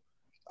scramble,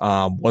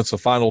 once the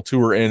final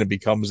two are in, it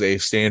becomes a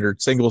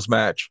standard singles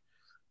match.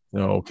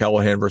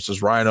 Callahan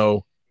versus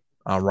Rhino.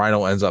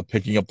 Rhino ends up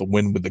picking up the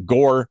win with the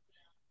gore,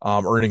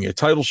 earning a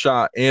title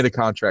shot and a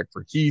contract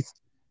for Keith.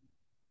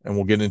 And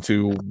we'll get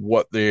into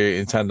what they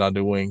intend on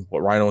doing,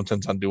 what Rhino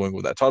intends on doing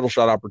with that title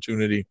shot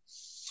opportunity.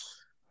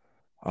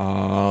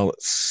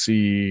 Let's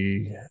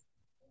see.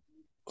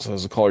 So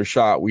as a caller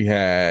shot, we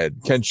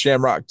had Ken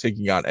Shamrock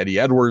taking on Eddie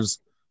Edwards.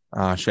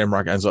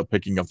 Shamrock ends up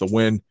picking up the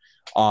win.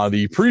 On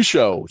the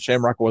pre-show,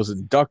 Shamrock was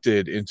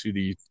inducted into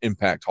the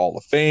Impact Hall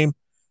of Fame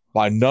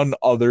by none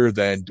other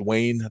than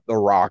Dwayne "The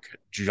Rock"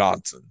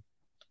 Johnson.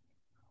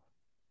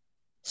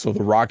 So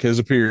The Rock has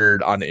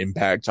appeared on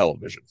Impact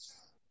Television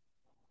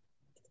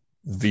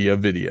via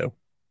video.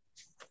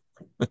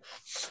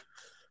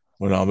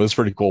 Well, it's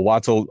pretty cool.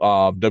 Lots of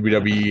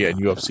WWE and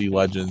UFC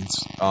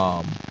legends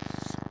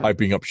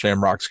hyping up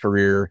Shamrock's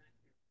career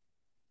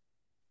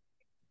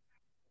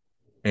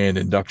and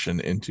induction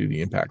into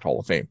the Impact Hall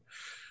of Fame.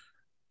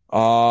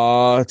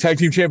 Tag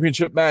Team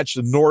Championship match.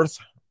 The North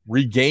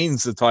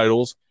regains the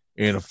titles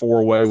in a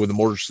 4-way with the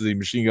Motor City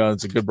Machine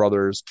Guns, the Good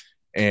Brothers,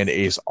 and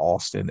Ace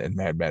Austin and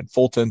Madman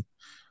Fulton.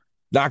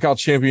 Knockout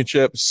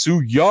Championship. Su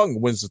Yung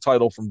wins the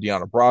title from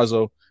Deonna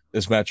Purrazzo.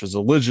 This match was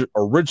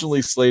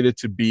originally slated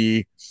to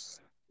be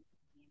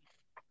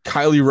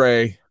Kylie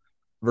Ray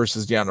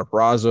versus Deonna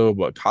Purrazzo,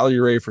 but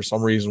Kylie Ray, for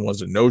some reason,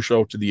 was a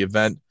no-show to the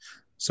event.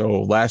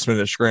 So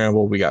last-minute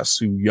scramble, we got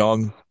Su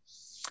Yung,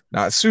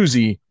 not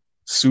Susie,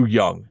 Su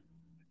Yung,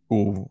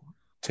 who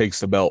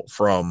takes the belt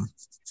from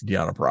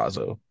Deonna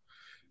Purrazzo.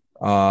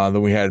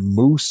 Then we had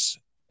Moose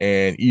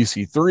and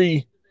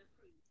EC3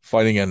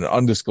 fighting at an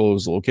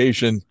undisclosed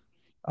location.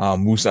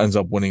 Moose ends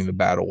up winning the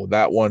battle with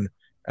that one.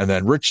 And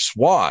then Rich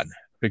Swann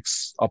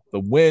picks up the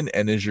win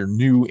and is your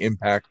new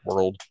Impact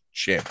World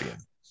Champion.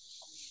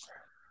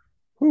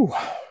 Whew.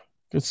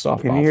 Good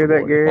stuff. Can you hear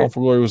that, Garrett? Bound for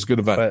Glory was a good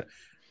event.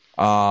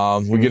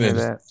 We get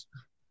into that.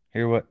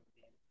 Hear what?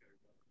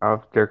 I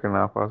was jerking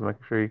off. I was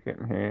making sure you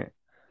couldn't hear it.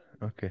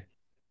 Okay.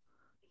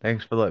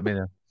 Thanks for letting me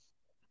know.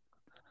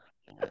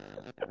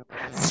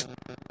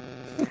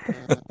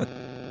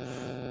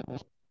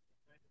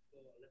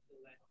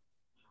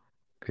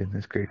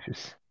 Goodness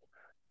gracious.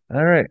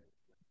 All right.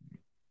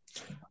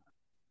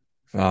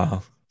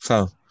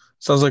 Sounds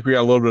like we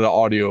got a little bit of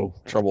audio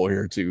trouble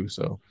here too,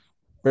 so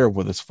bear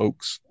with us,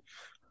 folks.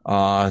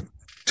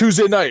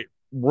 Tuesday night,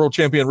 world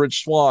champion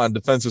Rich Swann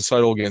defends his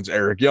title against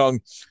Eric Young.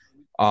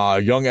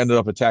 Young ended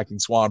up attacking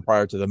Swann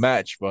prior to the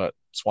match, but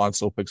Swann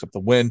still picks up the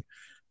win.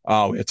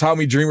 We had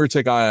Tommy Dreamer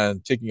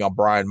taking on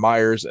Brian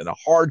Myers in a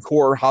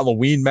hardcore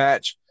Halloween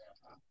match.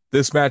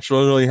 This match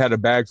literally had a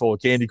bag full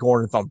of candy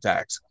corn and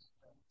thumbtacks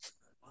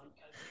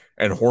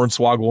and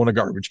Hornswoggle in a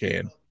garbage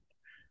can,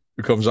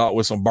 who comes out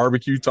with some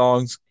barbecue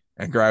tongs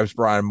and grabs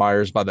Brian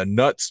Myers by the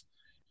nuts,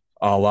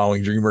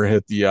 allowing Dreamer to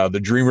hit the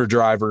Dreamer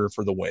driver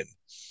for the win.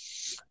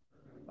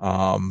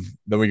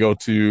 Then we go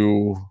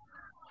to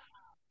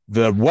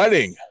the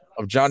wedding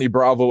of Johnny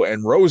Bravo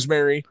and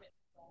Rosemary,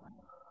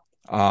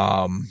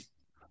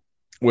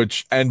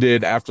 which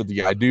ended after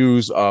the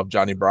I-do's of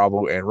Johnny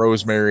Bravo and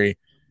Rosemary.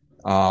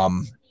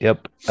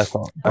 Yep, that's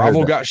all.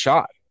 Bravo got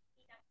shot,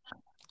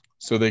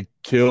 so they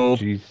killed.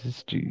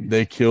 Jesus.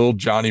 They killed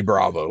Johnny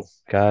Bravo.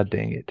 God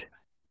dang it.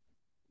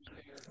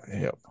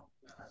 Yep.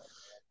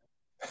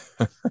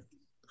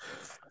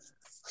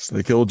 So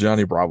they killed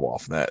Johnny Bravo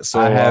off that.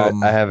 So I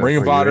have Ring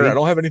of Honor. I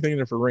don't have anything in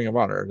there for Ring of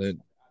Honor.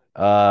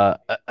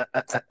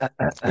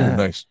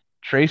 Nice.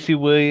 Tracy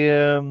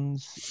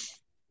Williams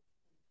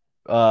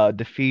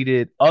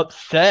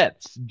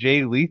upsets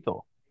Jay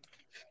Lethal,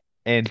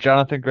 and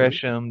Jonathan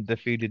Gresham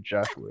defeated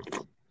Joshua.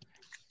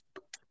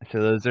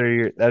 So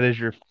that is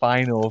your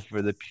final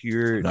for the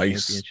pure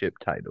championship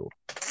title.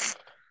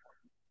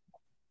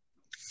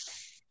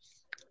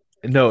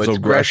 No, it's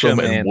Gresham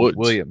and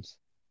Williams.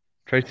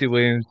 Tracy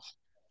Williams.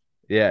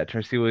 Yeah,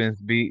 Tracy Williams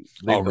beat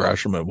Lethal.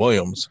 Gresham and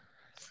Williams.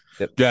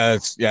 Yep.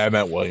 I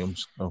meant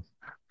Williams. Oh,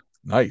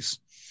 nice.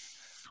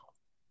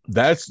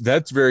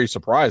 That's very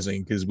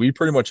surprising because we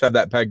pretty much had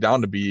that pegged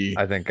down to be.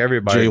 I think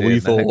everybody Jay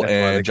Lethal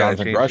and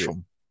Jonathan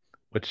Gresham,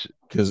 which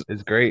is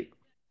great.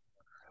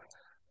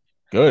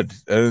 Good.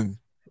 And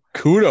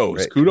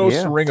kudos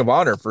to Ring of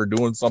Honor for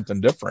doing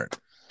something different,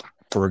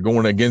 for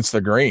going against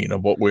the grain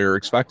of what we were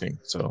expecting.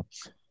 So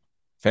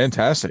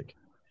fantastic.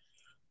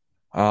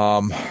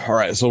 All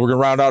right, so we're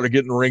gonna round out a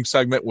Get in the Ring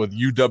segment with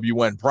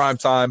UWN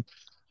Primetime.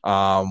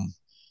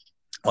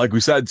 Like we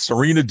said,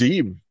 Serena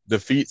Deeb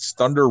defeats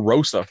Thunder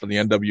Rosa for the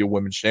NW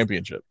Women's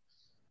Championship.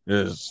 It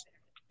is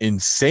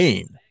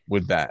insane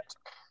with that.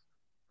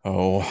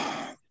 Oh,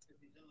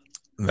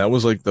 that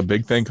was like the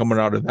big thing coming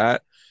out of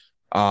that.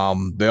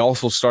 They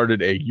also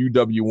started a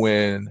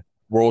UWN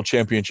World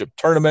Championship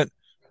tournament,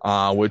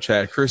 which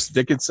had Chris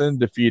Dickinson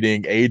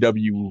defeating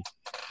AEW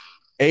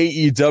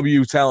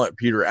talent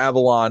Peter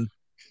Avalon.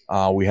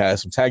 We had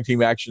some tag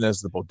team action as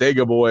the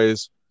Bodega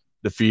Boys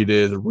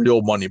defeated the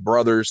Real Money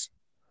Brothers.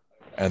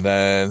 And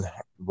then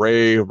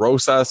Ray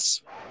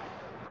Rosas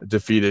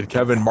defeated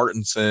Kevin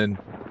Martinson,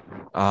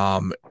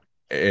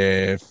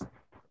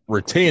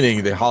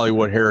 retaining the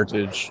Hollywood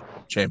Heritage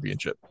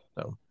Championship.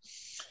 So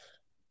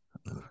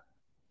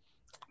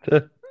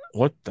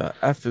What the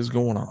F is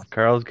going on?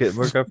 Carl's getting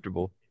more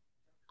comfortable.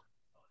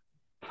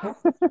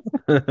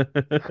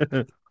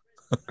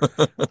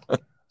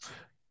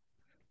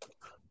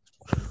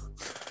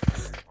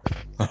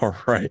 All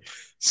right.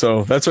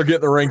 So that's our Get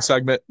in the Ring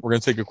segment. We're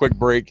going to take a quick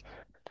break.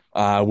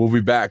 We'll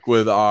be back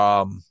with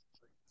don't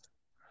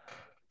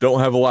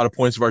have a lot of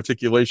points of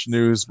articulation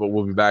news, but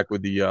we'll be back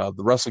with the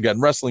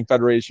Wrestling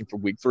Federation for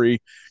week 3.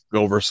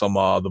 Go over some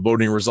the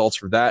voting results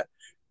for that.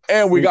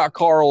 And we got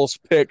Carl's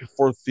pick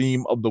for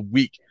theme of the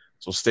week.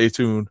 So stay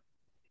tuned.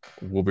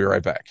 We'll be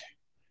right back.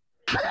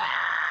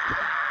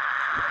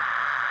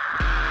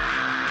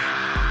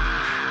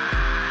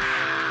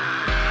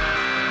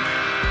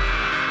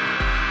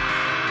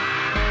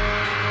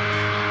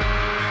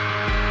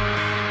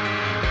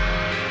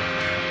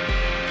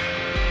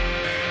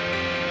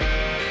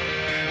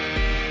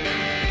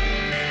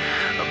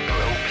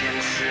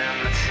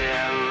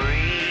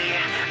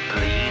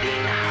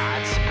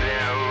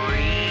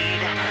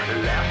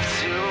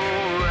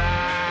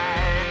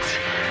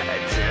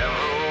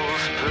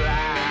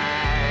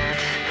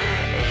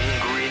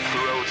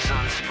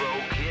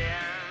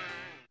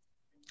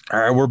 All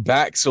right, we're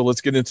back. So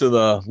let's get into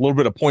the little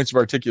bit of points of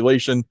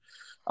articulation.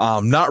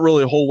 Not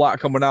really a whole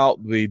lot coming out.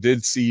 They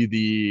did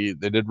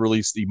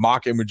release the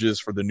mock images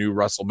for the new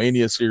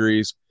WrestleMania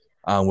series,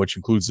 which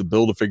includes the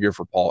Build-A-Figure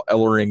for Paul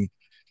Ellering,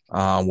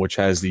 which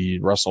has the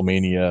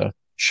WrestleMania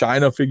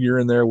China figure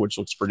in there, which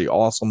looks pretty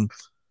awesome.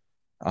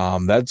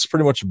 That's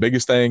pretty much the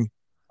biggest thing.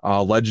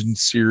 Legend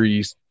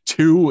Series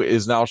 2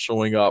 is now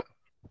showing up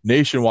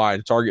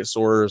nationwide. Target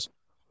stores,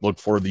 look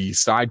for the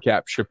side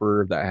cap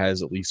shipper that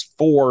has at least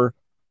 4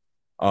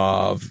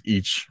 of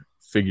each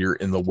figure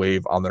in the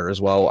wave on there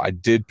as well. I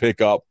did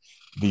pick up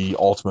the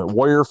Ultimate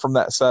Warrior from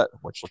that set,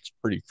 which looks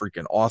pretty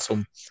freaking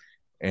awesome.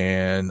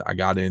 And I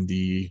got in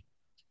the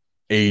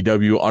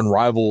AEW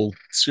Unrivaled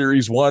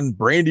Series 1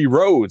 Brandy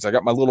Rhodes. I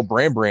got my little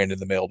brand in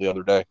the mail the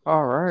other day.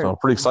 All right. So I'm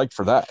pretty psyched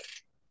for that.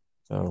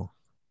 So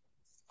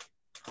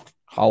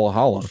holla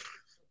holla.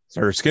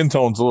 Her skin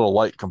tone's a little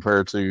light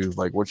compared to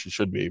like what she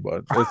should be,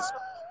 but it's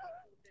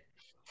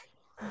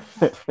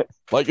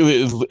like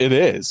it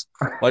is.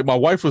 Like my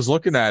wife was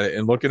looking at it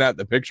and looking at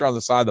the picture on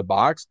the side of the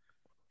box.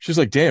 She's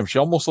like, damn, she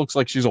almost looks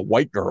like she's a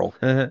white girl.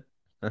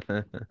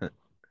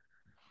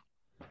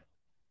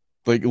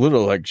 Like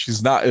literally, like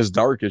she's not as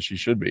dark as she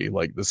should be.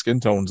 Like the skin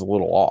tone's a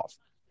little off.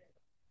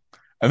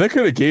 And they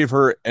could have gave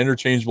her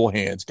interchangeable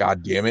hands.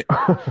 God damn it.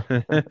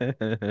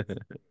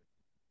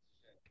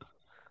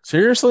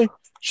 Seriously?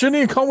 Shouldn't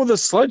even come with a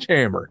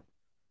sledgehammer.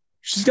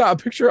 She's got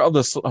a picture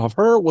of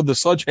her with the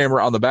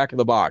sledgehammer on the back of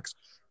the box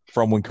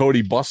from when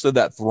Cody busted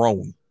that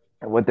throne.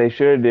 What they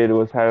should have did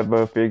was have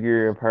a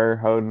figure of her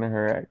holding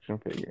her action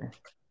figure.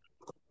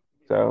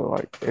 So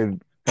like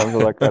it comes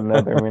with like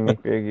another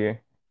minifigure.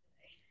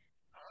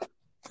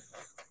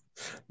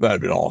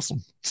 That'd be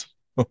awesome.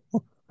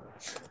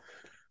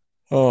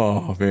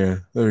 Oh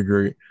man, that'd be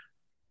great.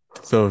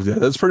 So yeah,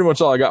 that's pretty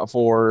much all I got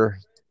for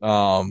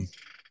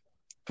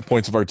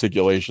points of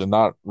articulation.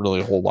 Not really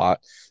a whole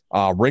lot.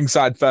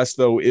 Ringside Fest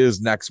though is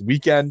next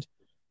weekend.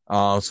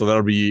 So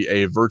that'll be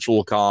a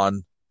virtual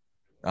con.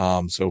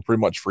 So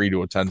pretty much free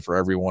to attend for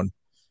everyone.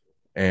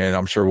 And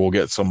I'm sure we'll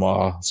get some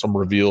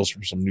reveals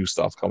from some new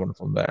stuff coming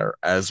from there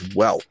as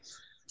well.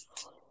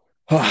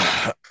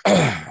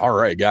 All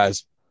right,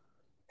 guys.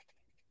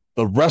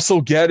 The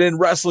WrestleGeddon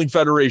Wrestling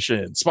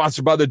Federation,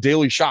 sponsored by the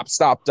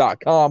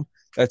DailyShopStop.com.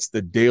 That's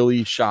the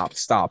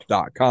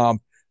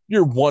DailyShopStop.com.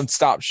 Your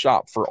one-stop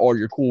shop for all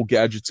your cool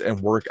gadgets and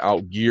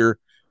workout gear.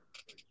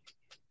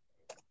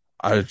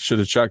 I should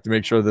have checked to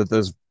make sure that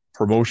this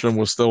promotion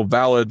was still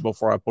valid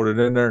before I put it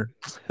in there.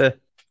 But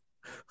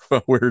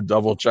we're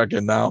double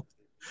checking now.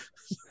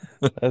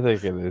 I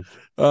think it is.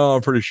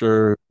 I'm pretty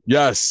sure.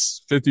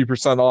 Yes,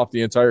 50% off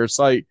the entire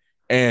site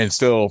and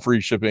still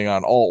free shipping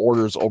on all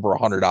orders over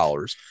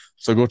 $100.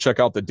 So go check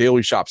out the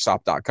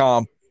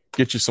DailyShopStop.com.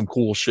 Get you some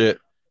cool shit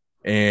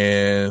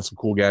and some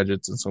cool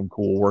gadgets and some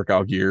cool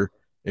workout gear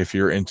if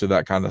you're into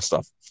that kind of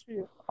stuff.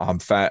 I'm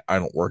fat. I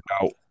don't work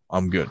out.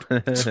 I'm good.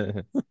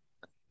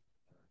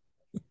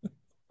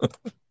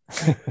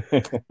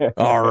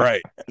 All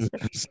right.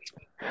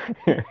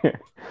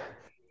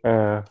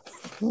 I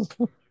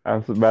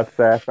was about to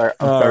say I'm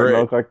starting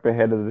to look like the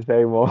head of the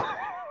table.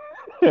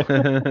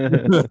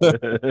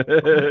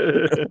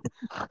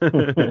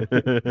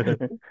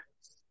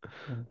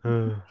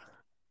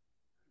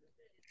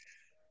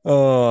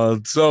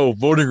 So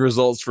voting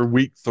results for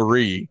week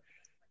 3.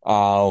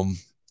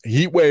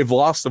 Heatwave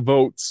lost the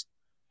votes.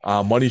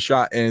 Money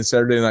Shot and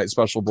Saturday Night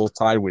Special both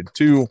tied with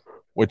 2,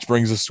 which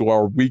brings us to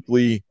our week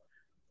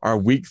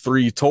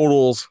 3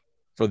 totals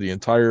for the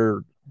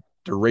entire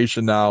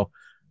duration now.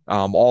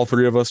 All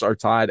 3 of us are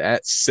tied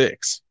at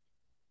 6.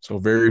 So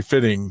very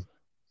fitting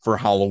for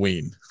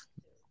Halloween.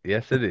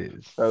 Yes, it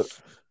is. So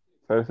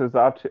this is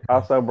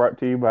also brought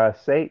to you by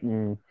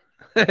Satan,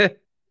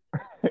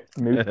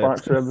 new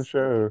sponsor of the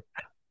show.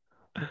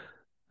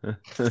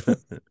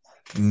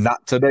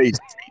 Not today.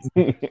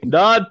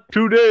 Not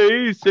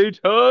today,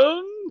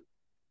 Satan.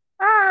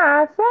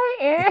 Ah,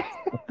 Satan.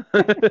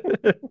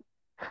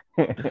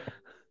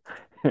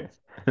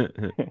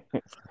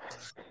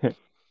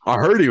 I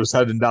heard he was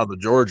heading down to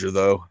Georgia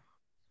though.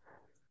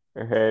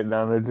 Heading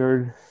down to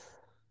Georgia.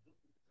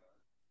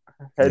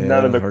 Heading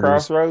down Yeah, to I the heard he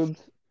was.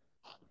 crossroads.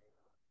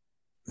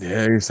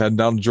 Yeah, he's heading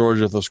down to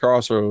Georgia at those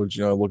crossroads.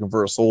 Looking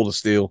for a soul to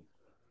steal.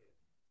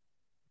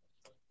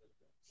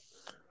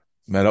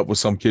 Met up with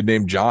some kid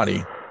named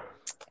Johnny,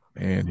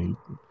 and he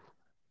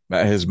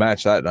met his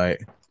match that night.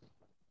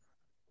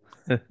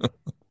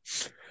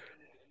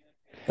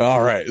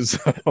 All right, so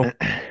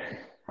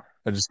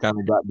I just kind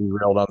of got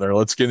derailed on there.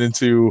 Let's get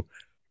into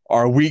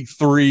our week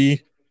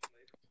 3,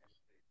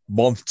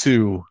 month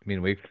 2. I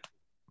mean, week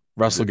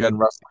Wrestling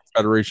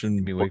Federation.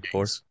 You mean week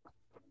 4?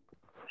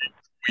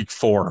 Week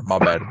 4, my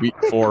bad. Week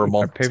 4,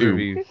 month 2.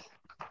 Pay-per-view.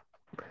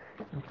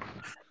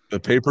 The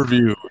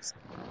pay-per-views.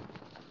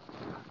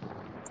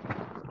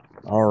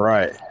 All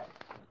right.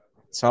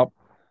 Stop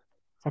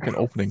fucking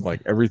opening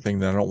like everything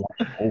that I don't want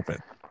to open.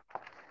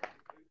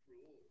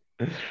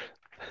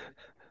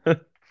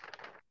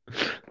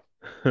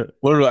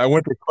 Literally, I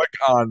went to click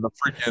on the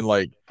freaking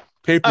like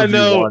pay-per-view I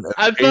know. one.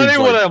 That's not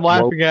even what I'm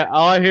laughing at.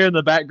 All I hear in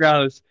the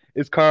background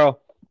is Carl.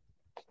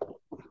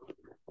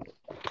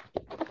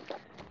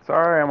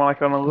 Sorry, I'm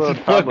like on a little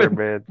toddler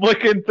bed.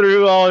 Looking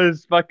through all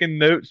his fucking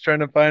notes, trying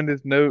to find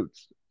his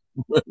notes.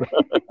 The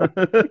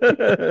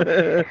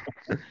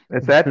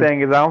sad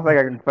thing is, I don't think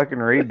I can fucking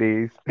read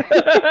these.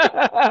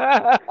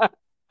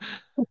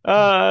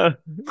 Carl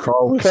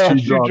is Carl's too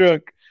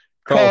drunk.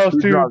 Carl's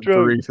too drunk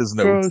to read his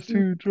notes. Carl's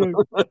too drunk.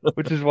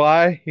 Which is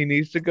why he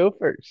needs to go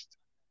first.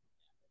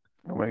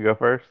 I'm gonna go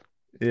first.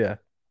 Yeah,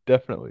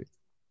 definitely.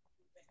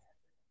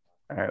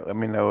 All right, let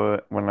me know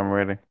when I'm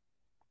ready.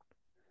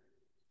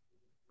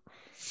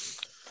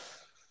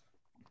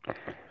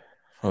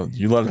 Well,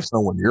 you let us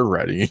know when you're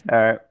ready. All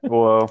right.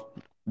 Well,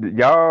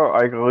 y'all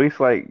like at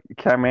least like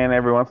come in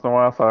every once in a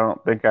while, so I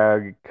don't think I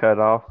get cut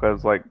off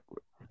because like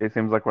it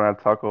seems like when I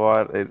talk a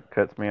lot, it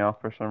cuts me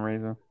off for some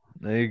reason.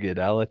 No, you're good.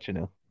 I'll let you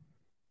know.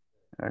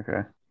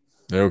 Okay.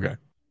 Okay.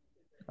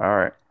 All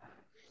right.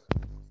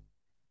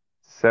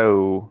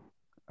 So,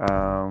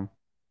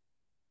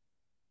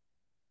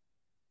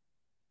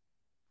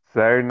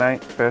 Saturday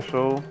night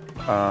special.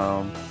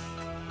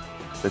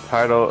 The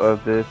title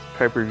of this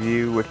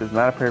pay-per-view, which is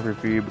not a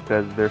pay-per-view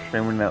because they're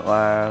streaming it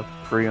live,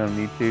 free on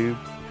YouTube,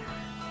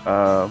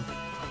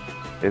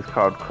 is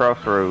called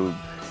Crossroads.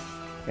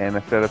 And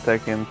instead of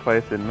taking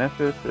place in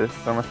Memphis, it's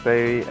going to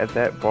stay at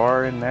that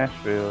bar in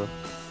Nashville.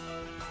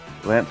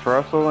 Lance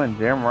Russell and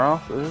Jim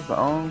Ross is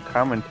on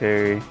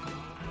commentary.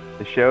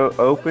 The show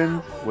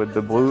opens with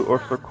the Blue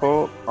Oyster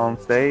Cult on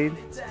stage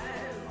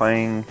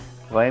playing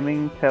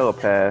Flaming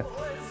Telepath,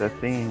 the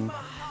theme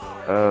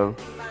of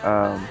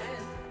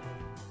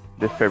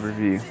this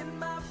pay-per-view.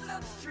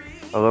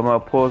 A limo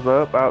pulls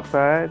up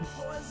outside.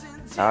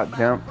 Out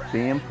jumps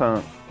CM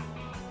Punk.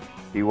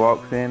 He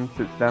walks in,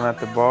 sits down at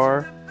the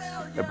bar.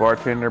 The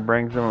bartender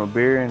brings him a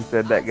beer and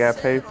said that guy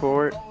paid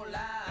for it.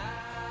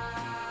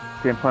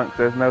 CM Punk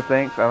says, "No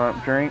thanks, I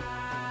don't drink."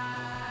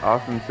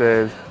 Austin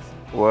says,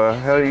 "Well,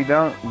 hell you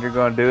don't. You're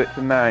going to do it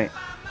tonight.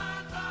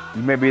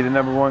 You may be the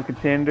number 1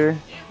 contender,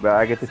 but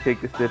I get to pick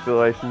the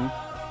stipulations.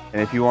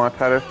 And if you want a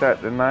title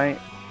shot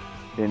tonight,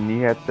 then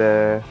you have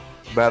to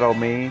battle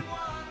me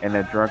in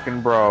a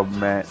drunken brawl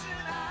match."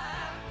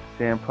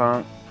 CM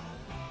Punk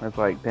was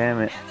like,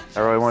 "Damn it, I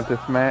really want this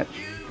match."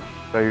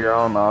 "So you're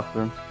on,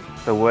 Austin.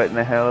 So what in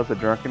the hell is a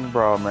drunken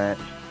brawl match?"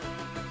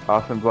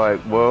 Austin's like,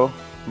 "Well,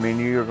 me and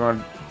you are going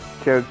to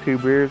chug 2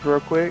 beers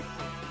real quick,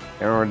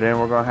 and then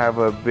we're going to have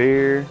a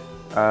beer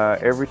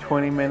every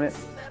 20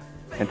 minutes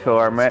until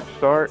our match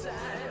starts.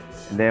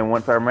 And then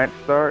once our match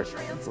starts,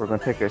 we're going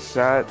to take a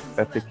shot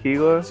of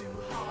tequila.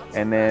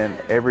 And then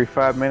every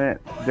 5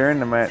 minutes during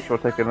the match, we'll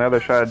take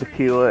another shot of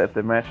tequila if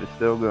the match is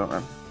still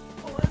going."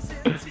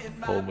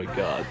 Oh my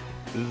god.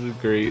 This is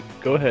great.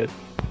 Go ahead.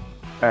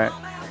 Alright.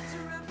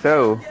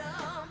 So,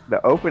 the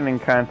opening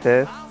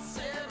contest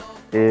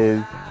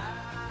is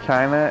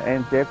China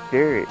and Jeff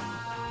Jarrett.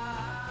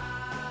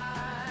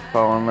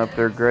 Following up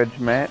their grudge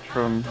match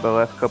from the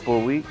last couple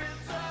of weeks,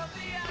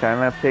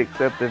 China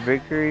picks up the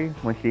victory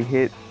when she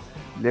hits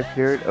Jeff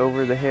Jarrett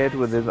over the head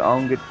with his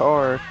own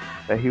guitar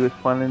that he was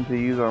planning to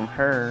use on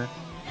her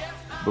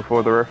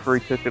before the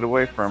referee took it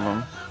away from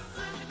him.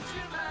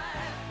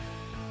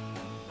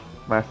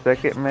 My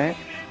second match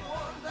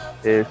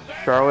is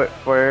Charlotte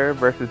Flair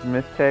versus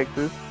Miss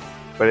Texas,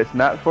 but it's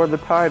not for the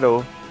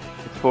title.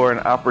 It's for an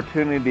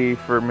opportunity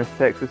for Miss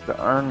Texas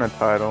to earn the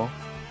title,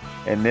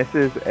 and this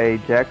is a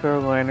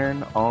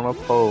jack-o'-lantern on a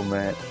pole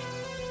match.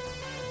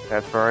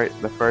 That's right,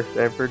 the first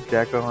ever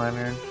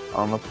jack-o'-lantern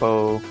on a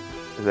pole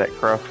is at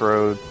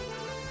Crossroads,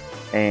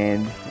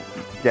 and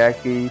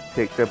Jackie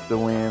picked up the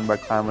win by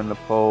climbing the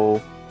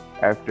pole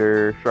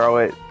after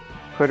Charlotte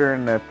put her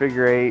in the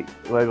figure 8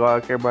 leg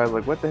lock. Everybody's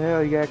like, "What the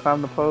hell, you gotta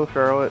climb the pole,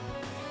 Charlotte."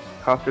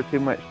 Cost her too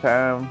much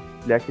time.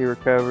 Jackie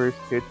recovers,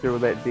 hits her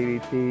with that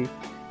DDT,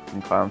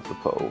 and climbs the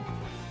pole.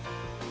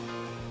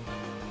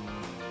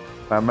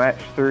 My match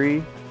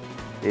 3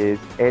 is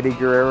Eddie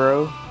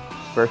Guerrero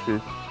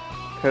versus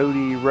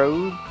Cody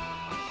Rhodes,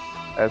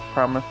 as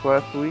promised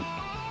last week.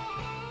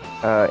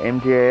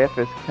 MJF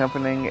is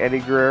accompanying Eddie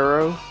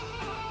Guerrero.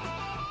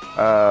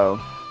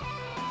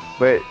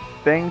 But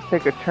things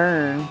take a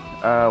turn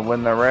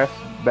when the ref's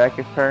back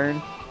is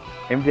turned.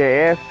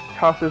 MJF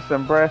tosses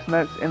some brass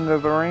nuts into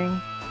the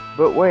ring.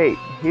 But wait,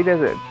 he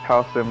doesn't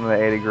toss them to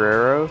Eddie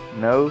Guerrero.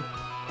 No,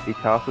 he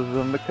tosses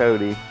them to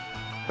Cody.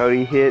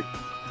 Cody hits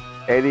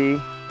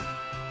Eddie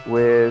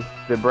with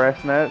the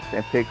brass nuts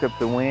and picks up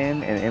the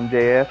win. And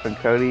MJF and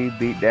Cody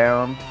beat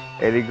down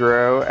Eddie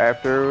Guerrero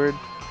afterwards.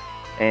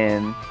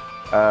 And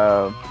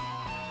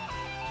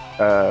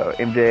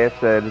MJF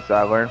says,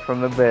 "I learned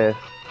from the best.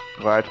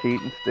 Why cheat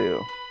and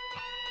steal?"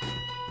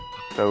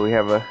 So we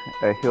have a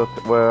heel.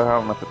 Well, I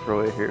don't know if it's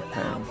really a heel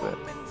turn, but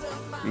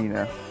you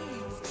know.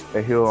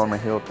 A heel on a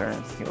heel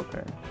turn.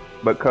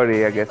 But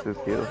Cody, I guess, is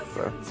heel,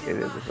 so it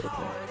is a heel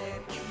turn.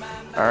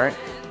 Alright.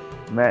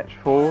 Match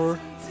 4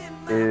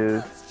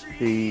 is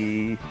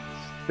the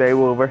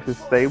stable versus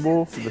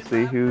stable to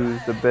see who's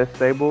the best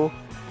stable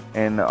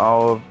in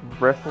all of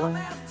wrestling.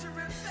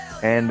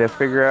 And to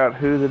figure out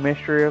who the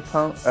mystery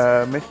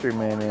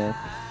man is.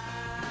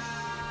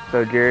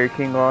 So Jerry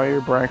King Lawler,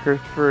 Brian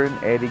Christopher,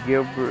 and Eddie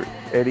Gilbert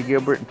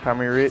and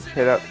Tommy Rich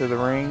head out to the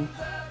ring.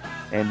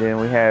 And then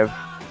we have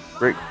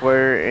Ric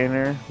Flair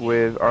enter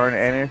with Arn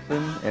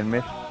Anderson and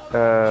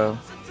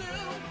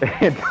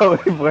and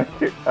Tully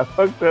Blanchard. I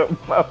fucked up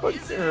my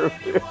fucking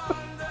reveal.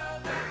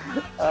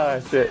 Ah,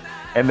 shit.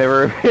 And the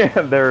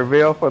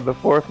reveal for the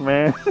fourth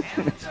man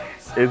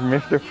is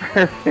Mr.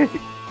 Perfect,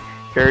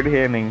 Kurt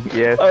Hennig.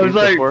 Yes, I was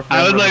like,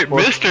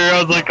 Mister.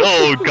 I was like,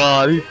 oh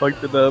god, he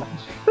fucked it up.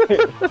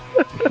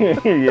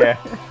 Yeah.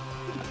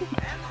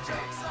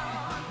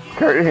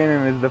 Kurt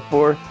Hennig is the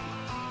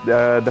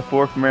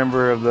fourth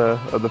member of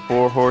the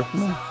Four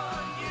Horsemen.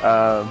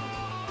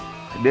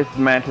 This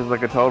match is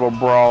like a total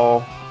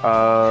brawl.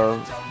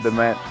 The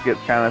match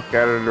gets kind of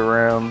scattered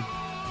around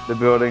the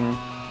building,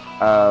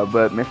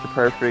 but Mr.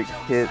 Perfect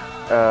hits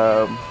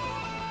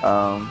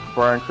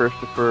Brian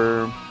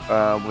Christopher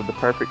with the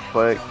perfect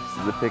flex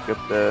to pick up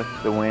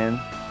the win.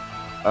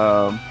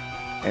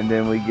 And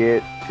then we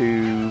get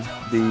to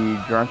the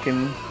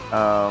drunken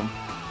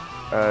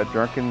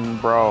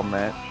brawl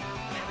match.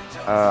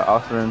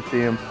 Austin and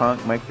CM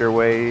Punk make their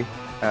way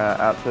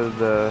out to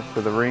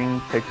the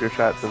ring, take their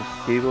shots of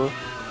tequila.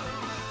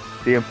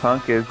 CM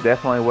Punk is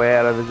definitely way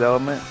out of his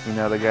element. You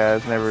know, the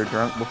guy's never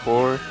drunk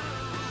before,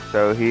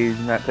 so he's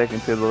not taking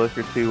to the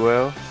liquor too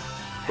well.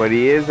 But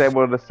he is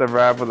able to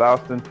survive with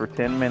Austin for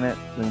 10 minutes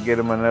and get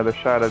him another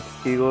shot of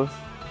tequila.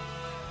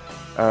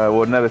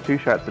 Another 2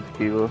 shots of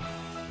tequila.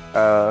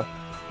 I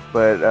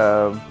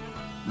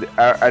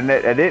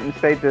didn't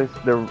state the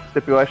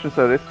stipulation,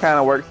 so this kind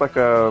of works like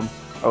a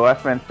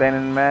last man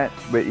standing match,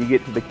 but you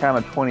get to the count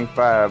of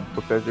 25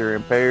 because you're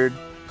impaired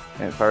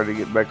and it's hard to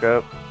get back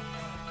up.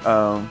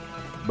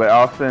 But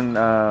Austin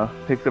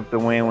picks up the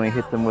win when he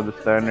hits him with a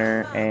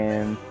stunner,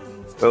 and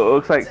it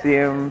looks like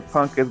CM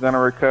Punk is going to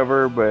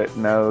recover, but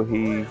no,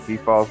 he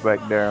falls back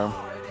down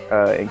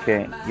and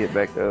can't get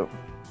back up.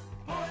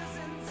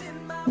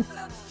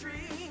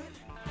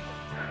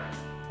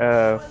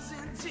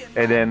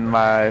 And then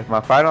my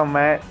final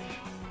match,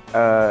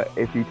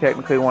 if you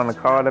technically want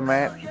to call it a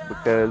match,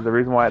 because the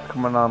reason why it's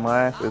coming on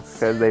last is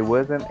because they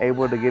wasn't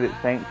able to get it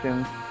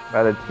sanctioned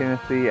by the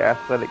Tennessee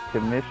Athletic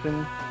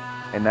Commission,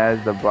 and that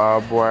is the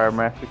Barbed Wire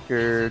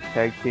Massacre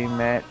Tag Team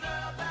match.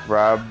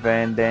 Rob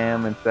Van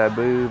Dam and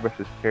Sabu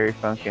versus Terry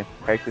Funk and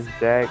Cactus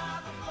Jack.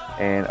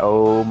 And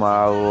oh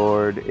my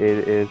lord,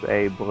 it is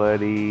a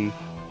bloody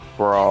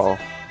brawl.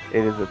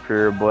 It is a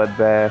pure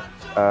bloodbath.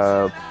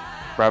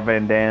 Rob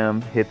Van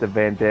Dam hit the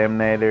Van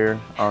Damnator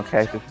on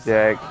Cactus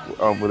Jack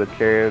with a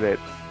chair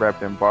that's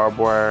wrapped in barbed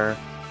wire.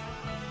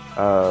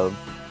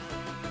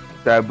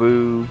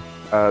 Sabu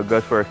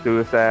goes for a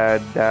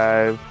suicide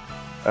dive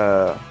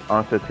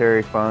onto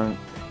Terry Funk,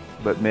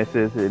 but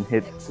misses and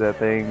hits the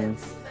thing,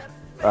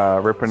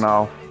 ripping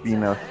off,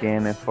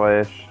 skin and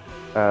flesh.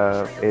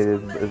 It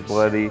is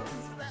bloody,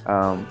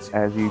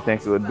 as you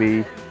think it would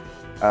be.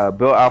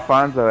 Bill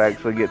Alfonso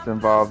actually gets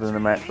involved in the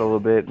match a little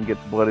bit and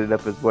gets bloodied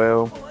up as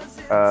well,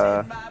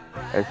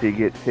 as he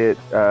gets hit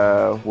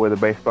with a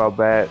baseball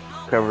bat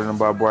covered in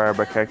barbed wire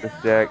by Cactus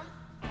Jack.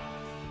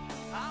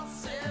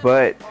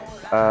 But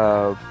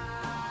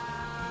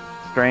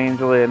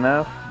strangely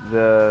enough,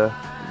 the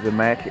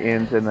match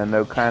ends in a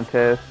no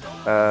contest.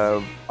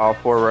 All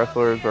 4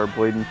 wrestlers are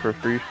bleeding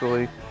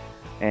profusely,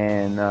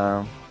 and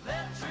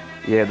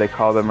they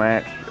call the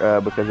match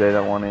because they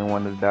don't want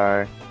anyone to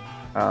die.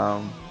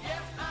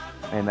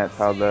 And that's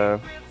how the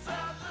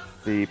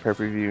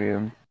pay-per-view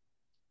ends.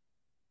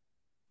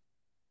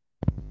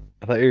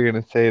 I thought you were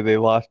gonna say they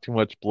lost too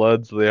much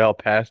blood, so they all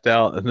passed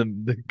out, and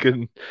then they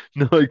couldn't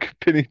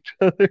pin each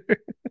other.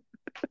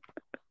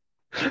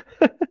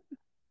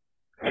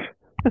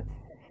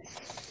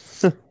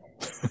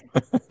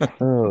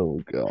 Oh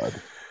god!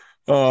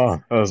 Oh,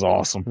 that was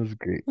awesome. That was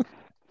great.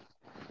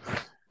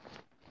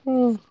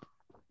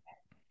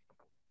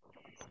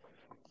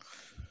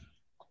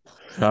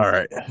 All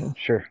right.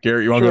 Sure.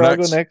 Garrett, you want to Sure, go I'll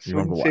next? go next. You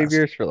We want to can go save last?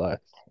 yours for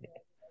last.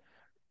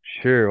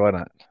 Sure, why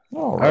not?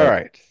 All All right.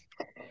 right.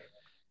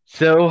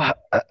 So,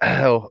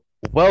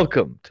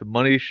 welcome to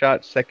Money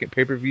Shot's second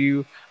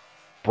pay-per-view,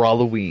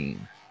 Brawloween.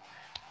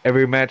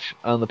 Every match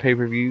on the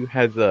pay-per-view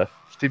has a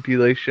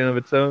stipulation of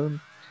its own,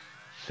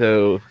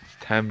 so it's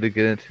time to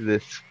get into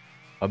this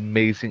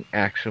amazing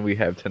action we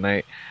have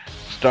tonight.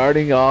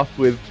 Starting off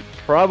with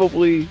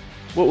probably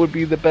what would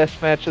be the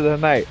best match of the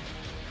night,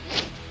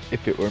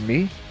 if it were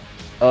me.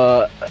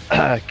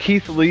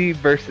 Keith Lee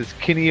versus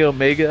Kenny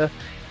Omega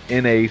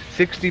in a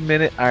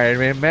 60-minute Iron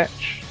Man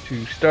match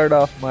to start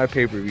off my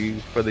pay-per-view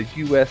for the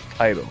U.S.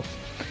 title.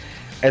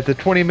 At the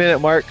 20-minute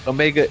mark,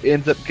 Omega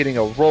ends up getting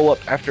a roll-up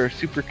after a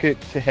super kick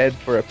to head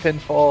for a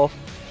pinfall.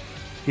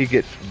 He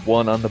gets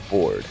 1 on the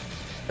board.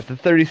 At the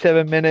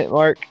 37-minute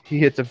mark, he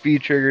hits a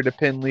V-trigger to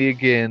pin Lee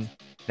again.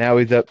 Now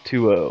he's up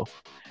 2-0.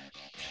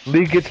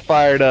 Lee gets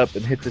fired up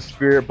and hits a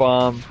spirit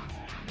bomb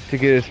to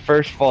get his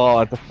first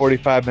fall at the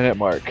 45-minute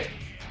mark.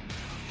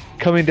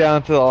 Coming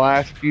down to the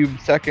last few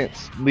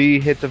seconds, Lee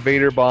hits a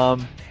Vader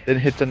bomb, then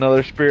hits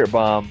another spirit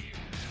bomb,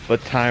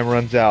 but time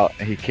runs out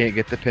and he can't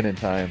get the pin in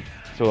time,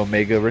 so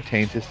Omega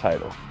retains his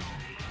title.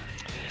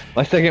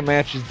 My second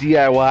match is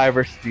DIY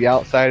versus the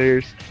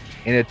Outsiders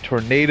in a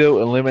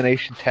tornado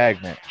elimination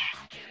tag match.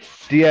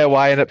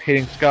 DIY end up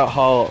hitting Scott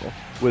Hall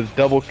with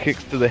double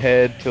kicks to the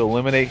head to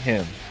eliminate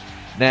him.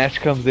 Nash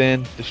comes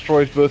in,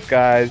 destroys both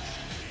guys,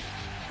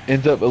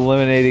 ends up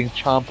eliminating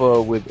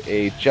Ciampa with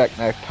a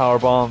jackknife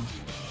powerbomb.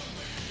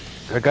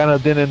 Gargano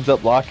then ends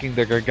up locking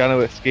the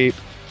Gargano escape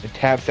and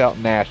taps out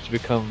Nash to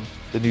become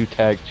the new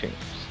tag champs.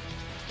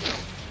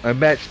 My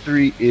match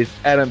 3 is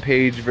Adam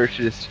Page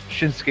versus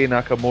Shinsuke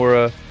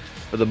Nakamura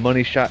for the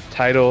Money Shot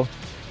title.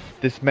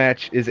 This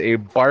match is a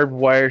barbed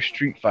wire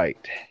street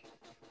fight.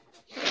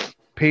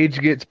 Page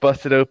gets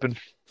busted open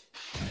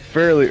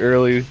fairly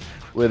early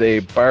with a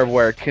barbed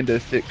wire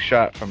kendo stick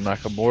shot from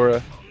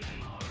Nakamura.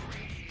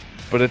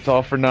 But it's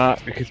all for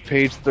naught because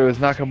Page throws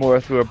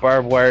Nakamura through a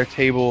barbed wire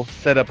table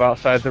set up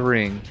outside the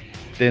ring,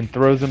 then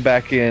throws him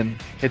back in,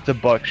 hits a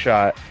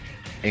buckshot,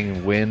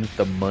 and wins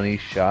the Money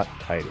Shot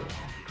title.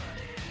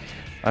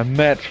 My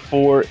match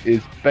 4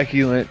 is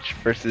Becky Lynch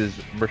versus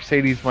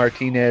Mercedes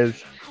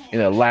Martinez in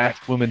a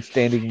last woman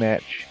standing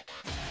match.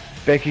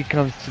 Becky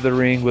comes to the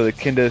ring with a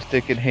kendo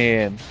stick in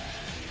hand,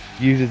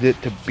 uses it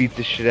to beat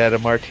the shit out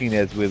of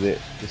Martinez with it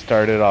to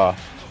start it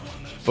off.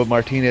 But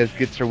Martinez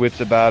gets her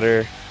wits about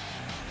her,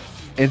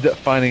 ends up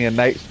finding a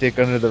nightstick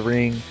under the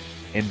ring,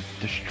 and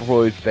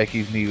destroys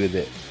Becky's knee with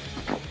it.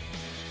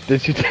 Then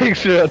she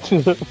takes her out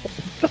to the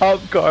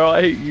top. Carl,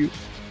 I hate you.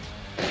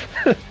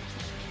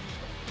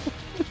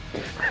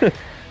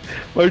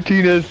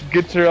 Martinez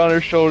gets her on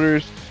her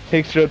shoulders,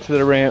 takes her up to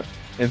the ramp,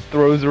 and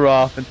throws her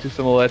off into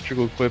some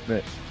electrical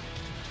equipment.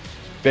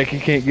 Becky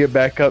can't get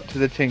back up to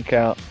the 10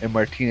 count, and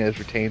Martinez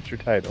retains her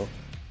title.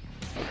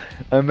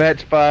 On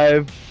match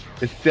 5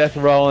 is Seth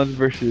Rollins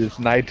versus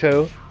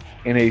Naito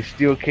in a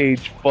steel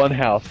cage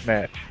funhouse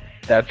match.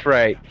 That's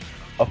right,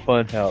 a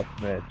funhouse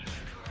match.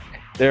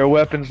 There are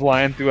weapons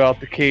lying throughout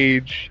the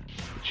cage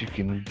that you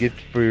can get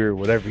for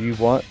whatever you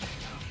want.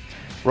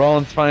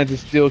 Rollins finds a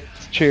steel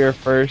chair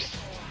first,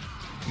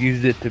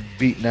 uses it to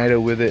beat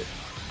Naito with it,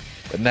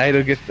 but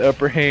Naito gets the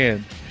upper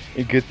hand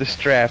and gets the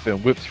strap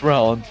and whips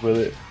Rollins with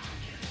it.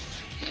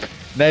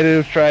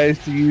 Naito tries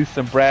to use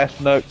some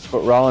brass knucks, but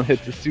Rollins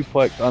hits a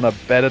suplex on a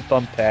bed of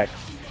thumbtacks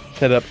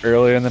set up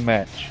earlier in the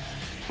match.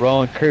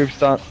 Rollins curb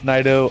stomps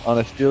Naito on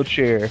a steel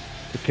chair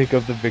to pick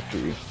up the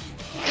victory.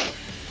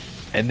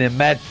 And then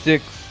match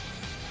 6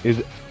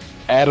 is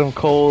Adam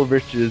Cole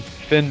versus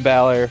Finn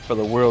Balor for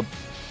the world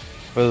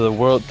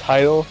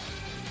title.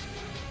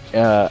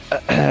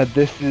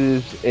 This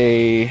is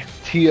a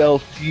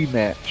TLC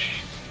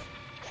match.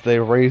 So they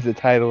raise the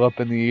title up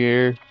in the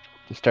air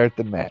to start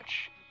the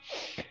match.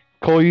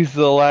 Cole uses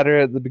the ladder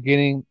at the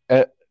beginning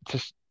to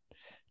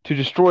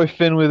destroy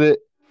Finn with it,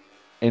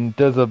 and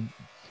does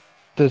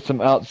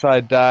some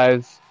outside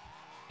dives.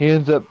 He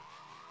ends up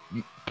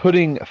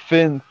putting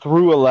Finn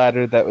through a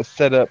ladder that was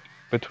set up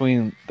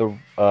between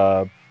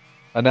the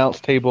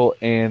announce table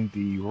and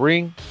the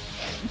ring.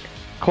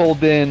 Cole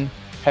then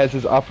has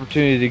his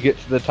opportunity to get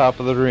to the top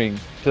of the ring,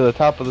 to the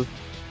top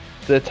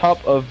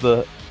of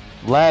the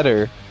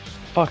ladder.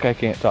 Fuck, I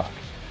can't talk.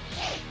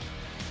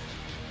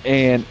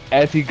 And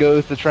as he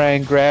goes to try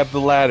and grab the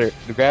ladder,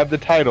 to grab the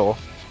title,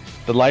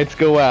 the lights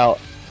go out,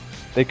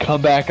 they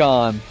come back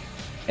on,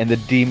 and the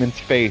demon's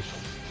face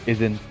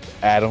is in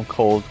Adam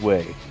Cole's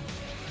way.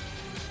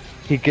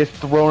 He gets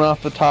thrown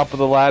off the top of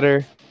the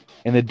ladder,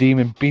 and the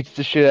demon beats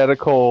the shit out of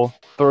Cole,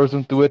 throws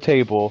him through a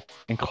table,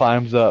 and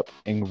climbs up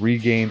and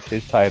regains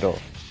his title.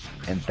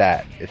 And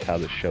that is how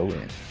the show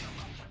ends.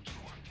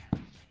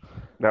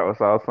 That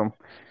was awesome.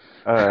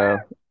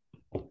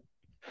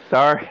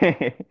 Sorry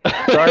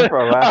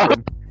for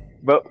laughing,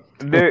 but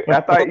dude, I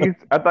thought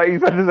you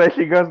said to say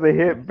she goes to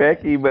hit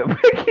Becky, but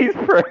Becky's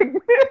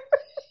pregnant.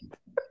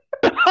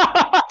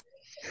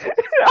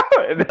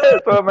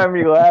 That's what made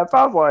me laugh.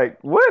 I was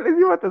like, "What is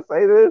he about to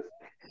say this?"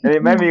 And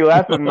it made me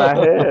laugh in my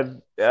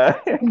head. I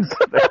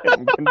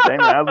couldn't contain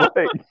it. I was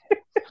like,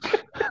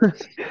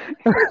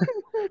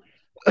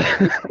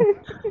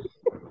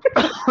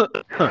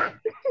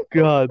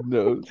 God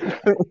knows.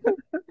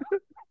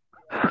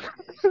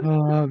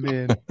 Oh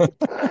man. I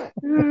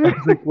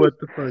was like, what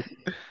the fuck?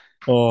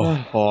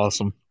 Oh,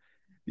 awesome.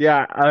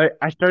 Yeah,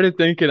 I started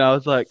thinking, I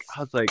was like,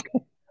 I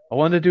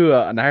wanted to do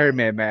an Iron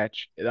Man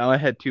match, and I only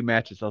had 2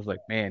 matches. I was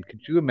like, man,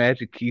 could you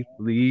imagine Keith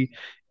Lee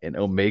and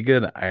Omega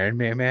in an Iron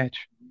Man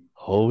match?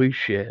 Holy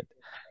shit.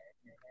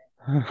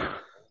 That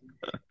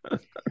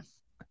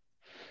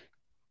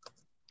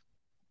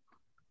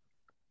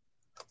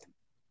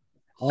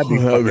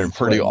would have been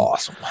pretty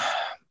awesome.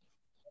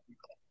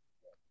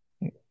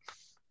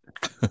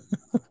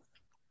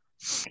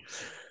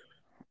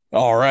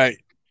 All right.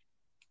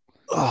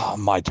 Oh,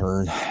 my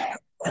turn.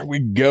 Here we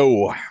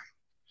go.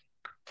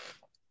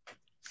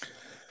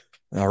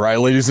 All right,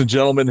 ladies and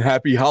gentlemen,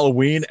 happy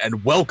Halloween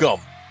and welcome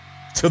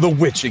to the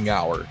Witching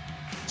Hour.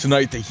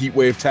 Tonight, the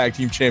Heatwave Tag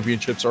Team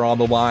Championships are on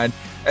the line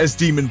as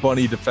Demon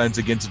Bunny defends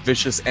against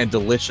Vicious and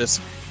Delicious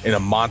in a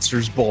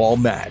Monsters Ball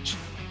match.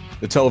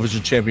 The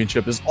television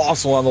championship is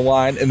also on the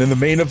line, and in the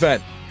main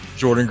event,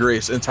 Jordynne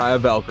Grace and Taya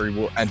Valkyrie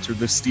will enter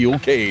the steel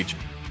cage,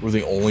 where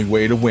the only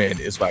way to win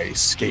is by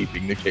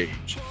escaping the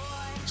cage.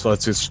 So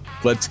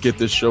let's get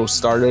this show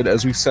started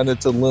as we send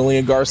it to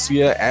Lillian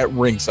Garcia at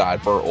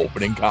ringside for our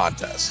opening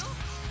contest.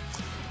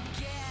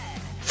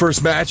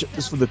 First match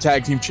is for the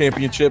Tag Team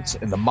Championships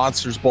in the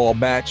Monsters Ball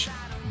match.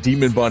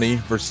 Demon Bunny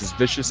versus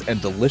Vicious and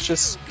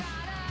Delicious.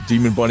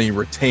 Demon Bunny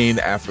retained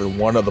after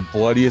one of the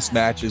bloodiest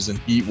matches in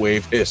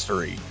Heatwave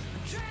history.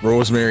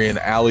 Rosemary and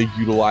Allie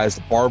utilized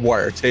the barbed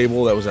wire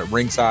table that was at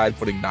ringside,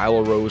 putting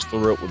Nyla Rose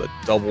through it with a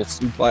double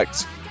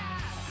suplex.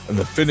 And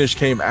the finish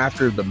came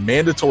after the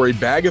mandatory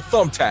bag of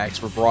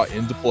thumbtacks were brought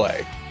into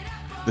play.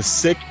 The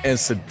sick and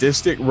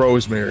sadistic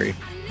Rosemary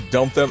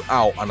dumped them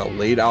out on a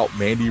laid-out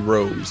Mandy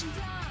Rose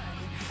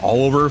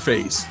all over her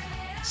face,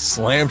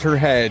 slammed her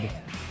head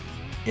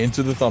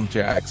into the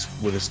thumbtacks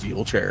with a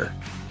steel chair,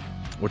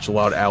 which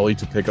allowed Allie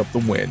to pick up the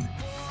win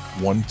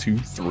 1, 2,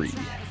 3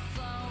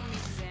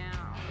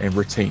 and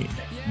retain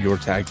your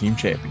tag team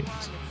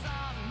champions.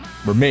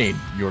 Remain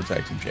your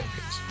tag team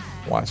champions.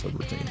 Why I said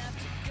retain.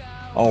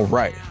 All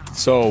right,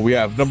 so we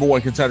have number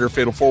 1 contender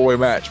fatal 4-way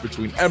match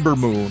between Ember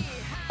Moon,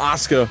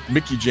 Asuka,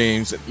 Mickie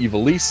James, and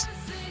Ivelisse.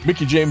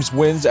 Mickie James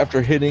wins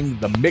after hitting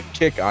the Mick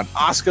kick on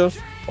Asuka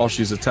while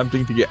she's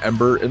attempting to get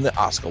Ember in the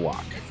Asuka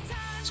lock.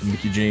 So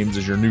Mickie James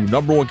is your new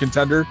number 1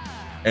 contender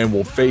and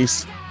will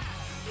face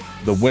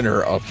the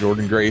winner of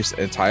Jordynne Grace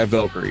and Taya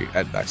Valkyrie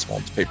at next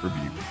month's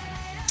pay-per-view.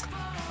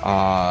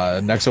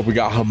 Next up, we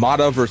got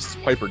Hamada versus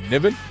Piper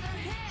Niven.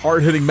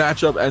 Hard-hitting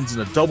matchup ends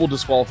in a double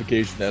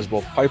disqualification as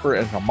both Piper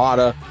and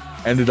Hamada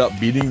ended up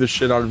beating the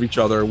shit out of each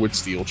other with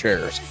steel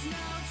chairs.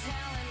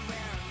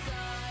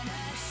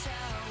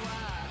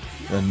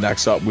 And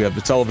next up, we have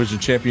the television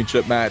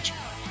championship match.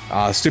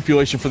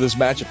 Stipulation for this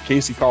match: if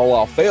Casey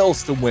Carlisle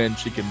fails to win,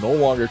 she can no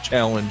longer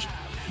challenge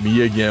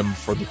Mia Yim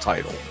for the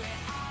title.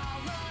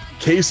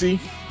 Casey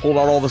pulled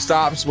out all the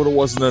stops, but it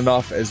wasn't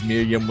enough as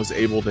Mia Yim was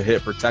able to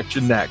hit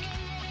Protection Neck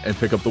and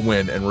pick up the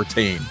win and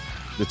retain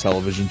the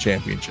television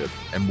championship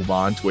and move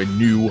on to a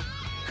new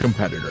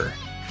competitor.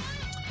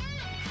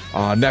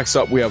 Next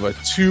up, we have a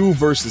 2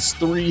 versus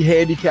 3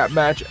 handicap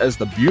match as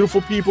the Beautiful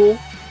People,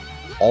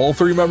 all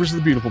 3 members of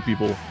the Beautiful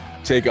People,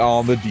 take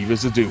on the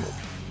Divas of Doom.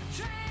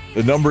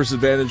 The numbers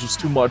advantage was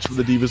too much for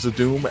the Divas of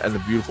Doom, and the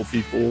Beautiful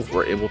People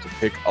were able to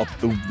pick up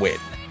the win,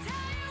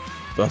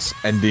 thus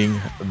ending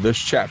this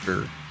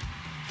chapter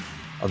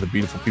of the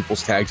Beautiful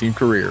People's tag team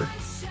career,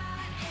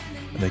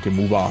 and they can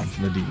move on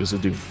from the Divas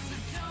of Doom.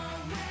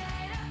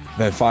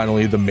 Then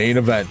finally, the main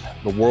event,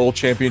 the World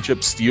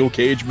Championship Steel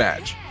Cage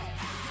match.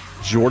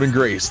 Jordynne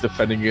Grace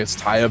defending against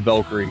Taya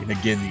Valkyrie, and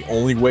again, the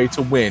only way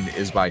to win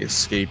is by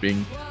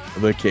escaping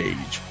the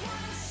cage.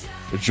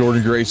 But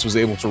Jordynne Grace was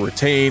able to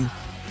retain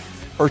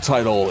her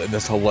title in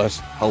this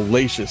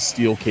hellacious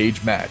steel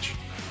cage match,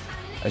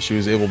 as she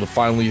was able to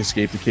finally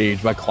escape the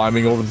cage by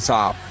climbing over the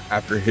top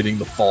after hitting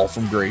the fall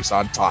from Grace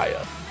on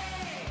Taya.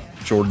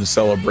 Jordynne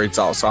celebrates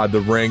outside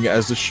the ring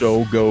as the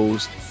show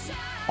goes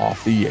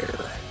off the air.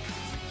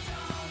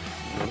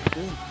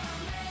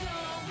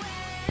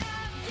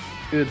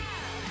 Good.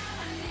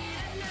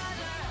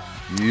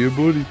 Yeah,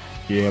 buddy.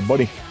 Yeah,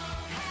 buddy.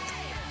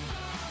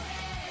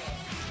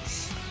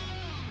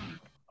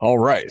 All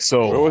right,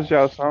 so what was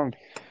y'all song?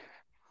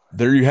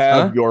 There you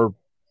have your.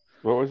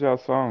 What was y'all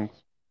songs?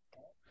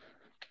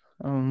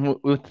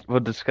 We'll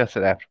discuss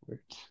it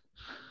afterwards.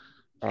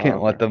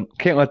 Can't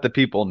let the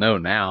people know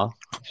now.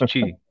 It's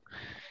cheating.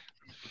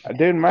 I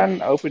didn't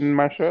mind opening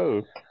my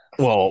show.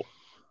 Well,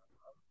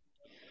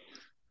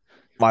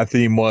 my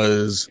theme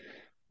was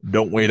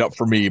 "Don't Wait Up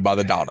for Me" by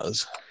the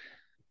Donnas.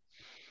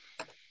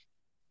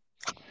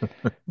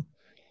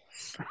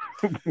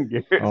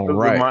 All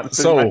right.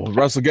 So,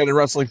 WrestleGeddon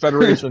Wrestling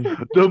Federation.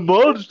 The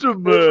Monster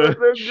Match.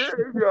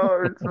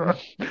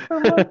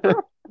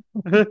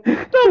 The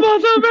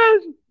Monster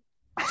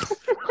Match.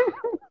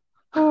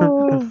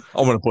 I'm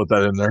gonna put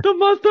that in there. The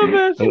Monster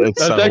Mash. It's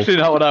That's settled. actually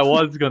not what I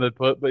was gonna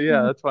put, but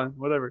yeah, that's fine.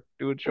 Whatever.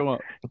 Do what you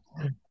want.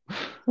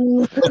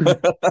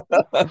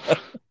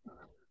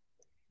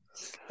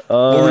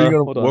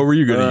 What were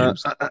you gonna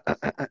use?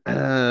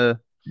 I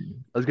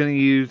was gonna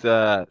use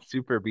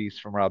Super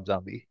Beast from Rob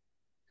Zombie.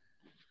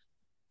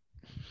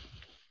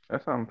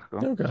 That sounds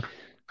cool. Okay.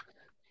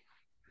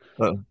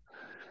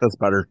 That's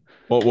better.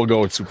 We'll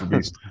go with Super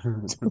Beast.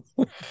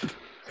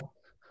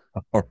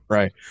 All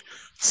right.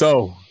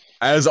 So,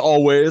 as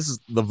always,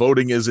 the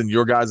voting is in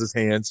your guys'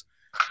 hands.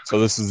 So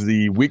this is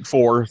the week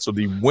 4. So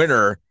the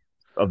winner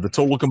of the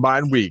total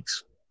combined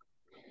weeks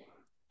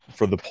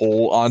for the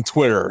poll on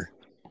Twitter,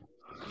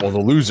 well, the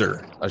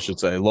loser, I should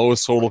say,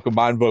 lowest total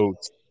combined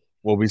votes,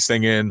 will be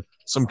singing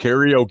some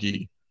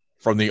karaoke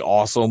from the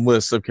awesome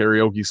list of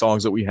karaoke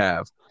songs that we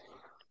have.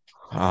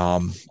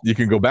 You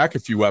can go back a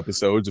few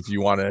episodes if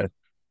you want to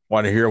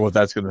hear what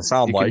that's going to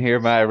sound You like. can hear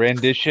my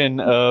rendition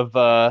of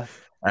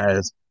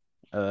As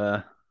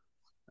What'd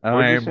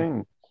you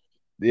sing?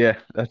 Yeah,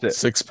 that's it.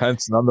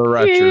 Sixpence None the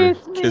Richer,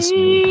 Kiss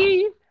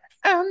Me.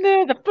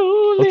 Under the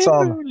full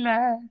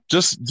moonlight.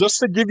 Just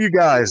to give you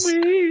guys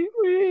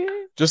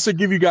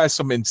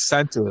some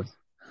incentive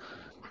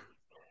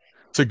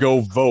to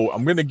go vote,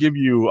 I'm going to give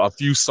you a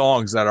few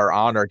songs that are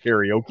on our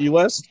karaoke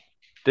list.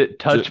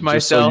 Touch Myself.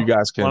 Just so you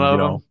guys can, one of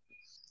them.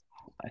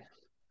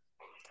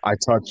 I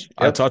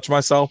Touch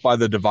Myself by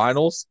the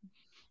Divinals.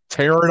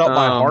 Tearing Up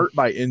My Heart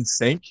by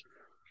NSYNC.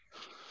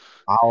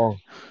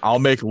 I'll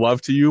Make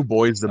Love to You,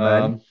 Boys the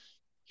Men.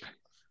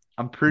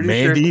 I'm pretty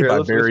Mandy sure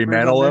by Barry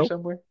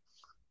Manilow.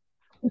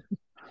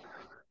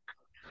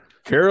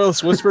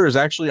 Careless Whisper is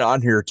actually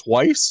on here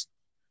twice.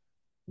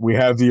 We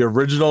have the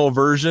original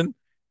version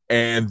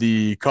and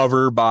the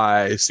cover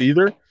by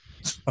Seether.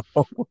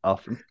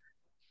 Awesome.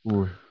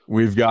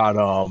 We've got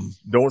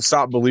Don't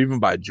Stop Believing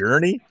by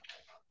Journey.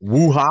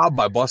 Woo-Ha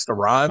by Busta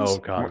Rhymes. Oh,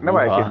 God.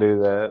 Nobody can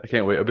do that. I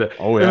can't wait.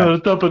 Oh, yeah. I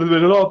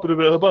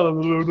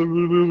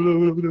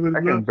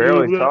can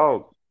barely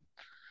talk.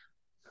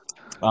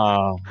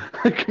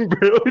 I can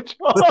barely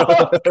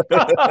talk.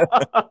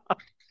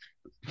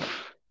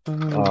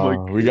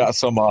 We got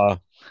some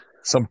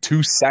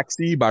Too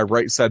Sexy by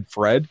Right Said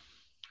Fred.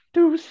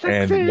 Too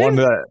Sexy. And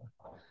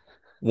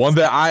one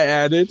that I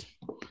added,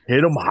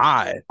 Hit 'Em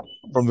High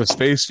from the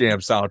Space Jam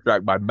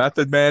soundtrack by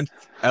Method Man,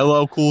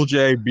 LL Cool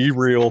J, Be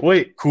Real,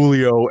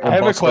 Coolio,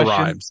 and Busta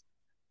Rhymes.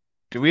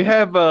 Do we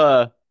have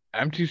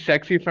I'm Too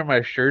Sexy for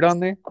My Shirt on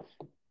there?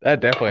 That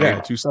definitely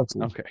Yeah, Too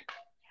Sexy. Okay.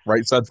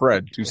 Right Said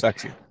Fred, Too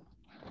Sexy.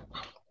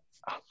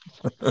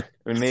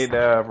 We need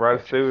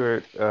Rod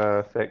Stewart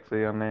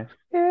sexy on there.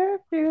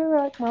 If you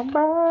like my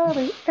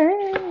body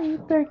and you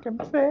think I'm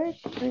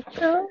sexy,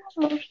 come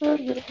on,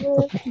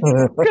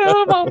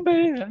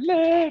 baby,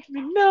 let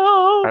me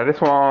know. I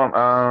just want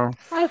I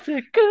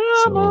said,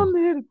 come on,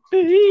 little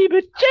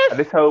baby. I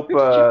just hope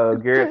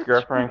Garrett's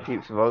girlfriend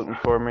keeps voting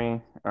for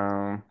me.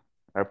 I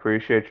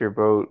appreciate your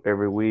vote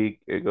every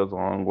week. It goes a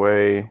long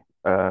way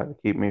to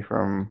keep me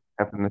from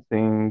having to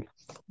sing.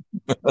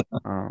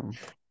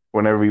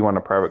 Whenever you want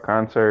a private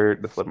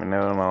concert, just let me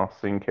know and I'll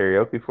sing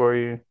karaoke for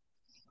you.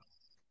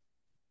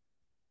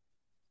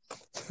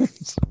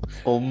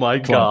 Oh my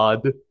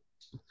God.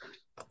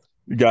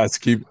 You guys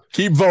keep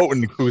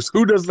voting.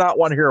 Who does not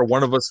want to hear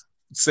one of us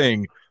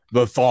sing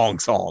the thong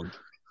song?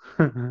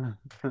 Come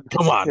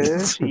on.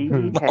 He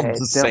had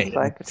jumps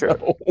like a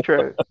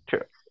truck.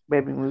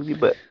 Baby, move your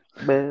butt.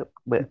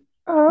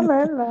 All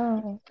night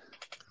long.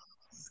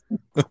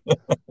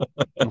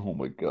 Oh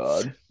my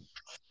God.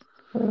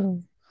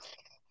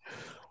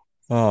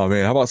 Oh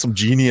man, how about some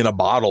Genie in a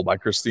Bottle by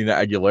Christina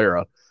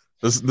Aguilera?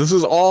 This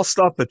is all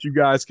stuff that you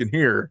guys can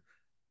hear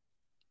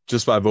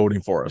just by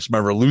voting for us.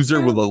 Remember,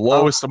 loser with the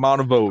lowest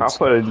amount of votes. I'll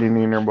put a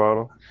Genie in her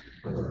bottle.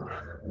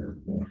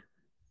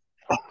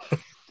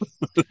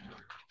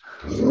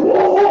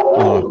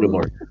 Oh, good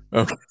Lord.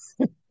 Okay.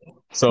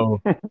 So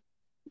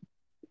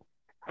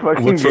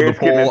Fucking look for the Garrett's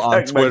poll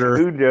on Twitter.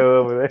 Cujo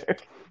over there.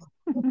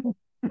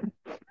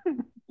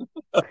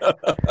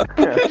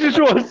 He just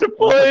wants to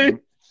play.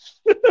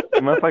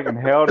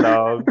 Motherfucking hell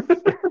dog.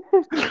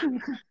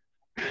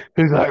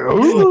 He's like,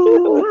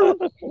 ooh.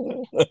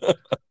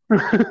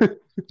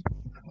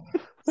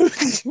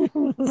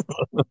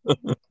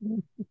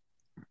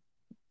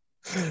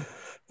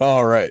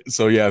 All right.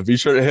 So yeah, be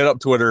sure to hit up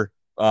Twitter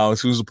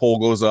as soon as the poll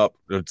goes up.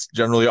 It's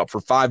generally up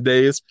for 5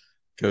 days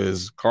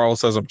because Carl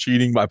says I'm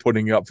cheating by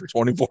putting it up for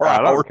 24 hours.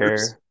 I don't care.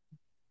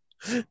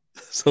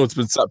 So it's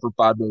been set for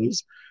 5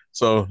 days.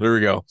 So there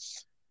we go.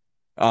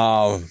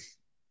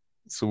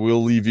 So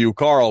we'll leave you.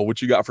 Carl,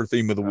 what you got for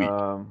theme of the week?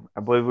 I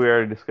believe we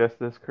already discussed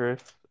this,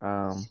 Chris.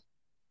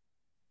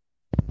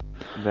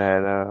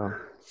 That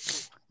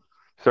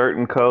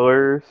certain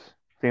colors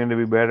seem to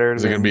be better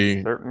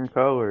than certain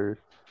colors.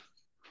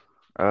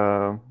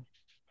 So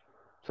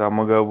I'm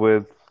going to go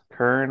with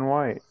Kern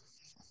White.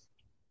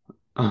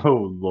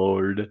 Oh,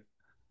 Lord.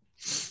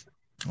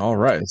 All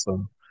right.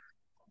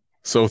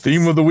 So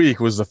theme of the week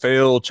was the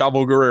failed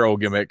Chavo Guerrero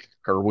gimmick,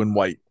 Kerwin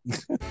White.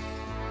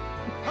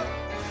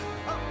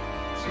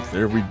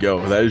 There we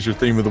go. That is your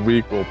theme of the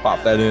week. We'll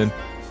pop that in,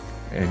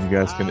 and you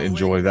guys can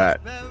enjoy that.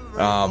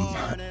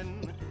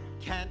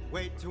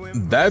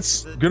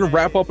 That's gonna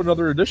wrap up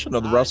another edition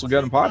of the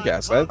WrestleGeddon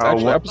podcast. That's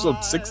actually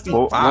episode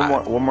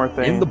 65. One more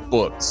thing in the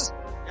books.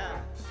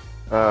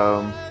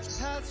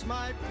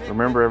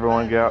 Remember,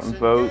 everyone, get out and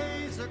vote.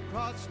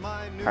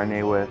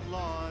 Kanye West.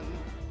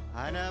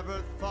 I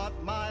never thought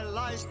my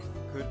life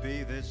could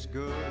be this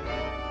good.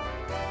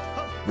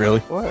 Really?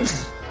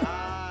 What?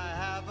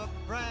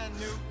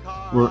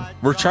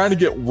 We're trying to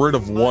get rid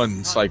of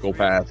one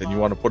psychopath, and you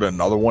want to put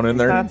another one in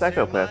there? He's not a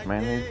psychopath,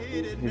 man.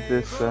 He's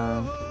just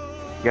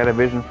got a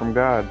vision from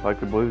God, like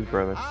the Blues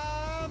Brothers.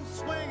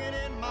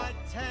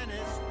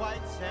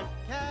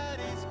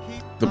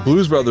 The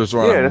Blues Brothers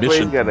were on a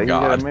mission from He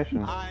God. got a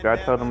mission. God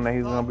told him that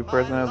he's going to be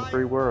president of the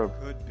free world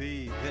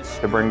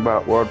to bring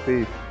about world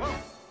peace.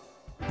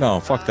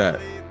 No, fuck that.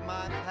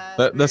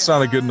 That's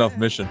not a good enough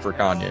mission for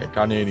Kanye.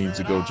 Kanye needs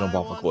to go jump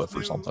off a cliff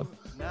or something.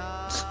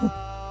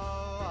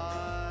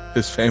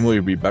 His family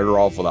would be better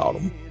off without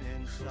him.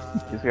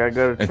 He's got to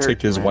go to and church,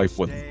 take his man. wife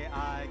with him.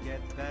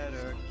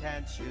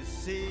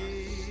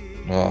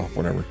 Oh,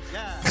 whatever.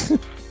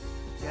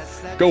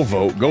 Go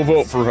vote. Go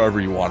vote for whoever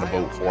you want to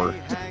vote for.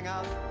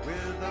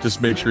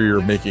 Just make sure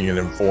you're making an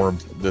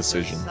informed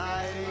decision.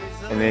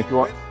 And then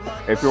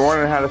if you're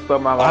wondering how to spell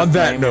my last On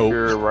that name, note, if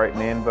you're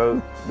writing in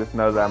votes, just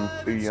know that I'm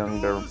too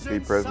young to be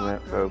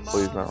president, so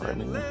please don't write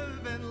me in.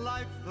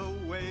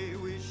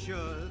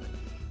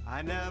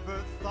 I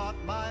never thought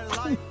my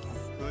life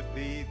could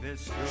be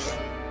this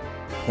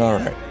good. All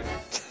right.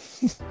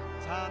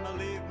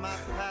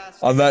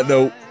 On that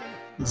note,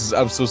 this is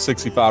episode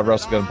 65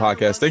 WrestleGeddon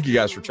Podcast. Thank you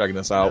guys for checking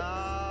us out.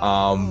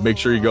 Make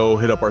sure you go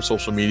hit up our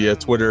social media,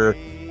 Twitter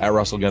at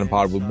WrestleGeddon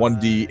Pod with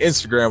 1D,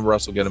 Instagram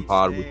WrestleGeddon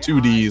Pod with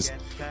 2Ds,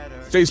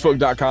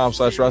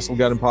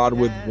 Facebook.com/WrestleGeddon Pod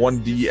with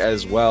 1D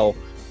as well.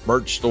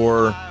 Merch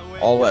store,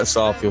 all that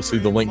stuff. You'll see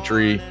the link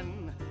tree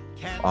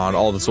on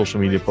all the social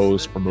media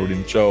posts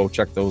promoting the show.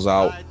 Check those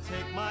out.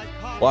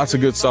 Lots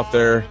of good stuff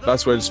there.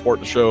 Best way to support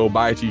the show: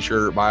 buy a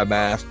t-shirt, buy a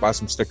mask, buy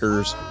some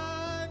stickers,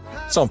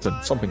 something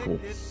cool.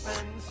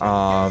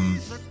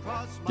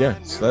 Yeah,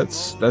 so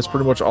that's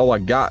pretty much all I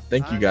got.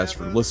 Thank you guys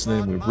for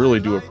listening. We really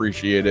do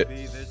appreciate it.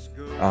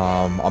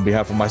 On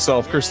behalf of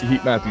myself, Christy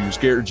Heat Matthews,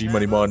 Garrett G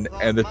Money Munn,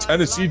 and the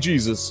Tennessee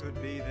Jesus,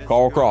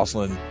 Carl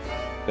Crossland,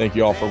 thank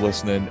you all for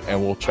listening, and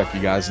we'll check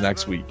you guys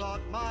next week.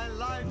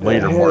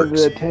 Later,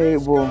 Marks. The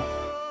table.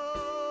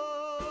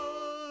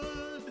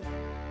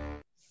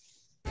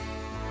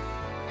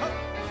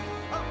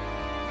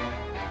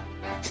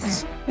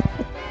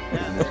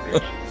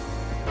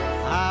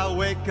 I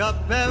wake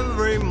up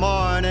every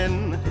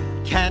morning,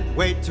 can't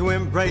wait to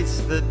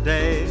embrace the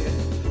day.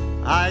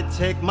 I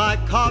take my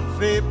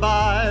coffee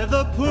by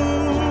the pool.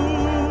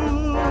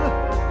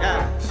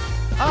 Yeah.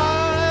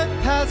 I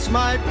pass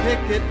my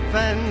picket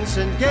fence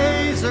and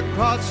gaze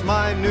across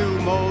my new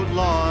mowed lawn.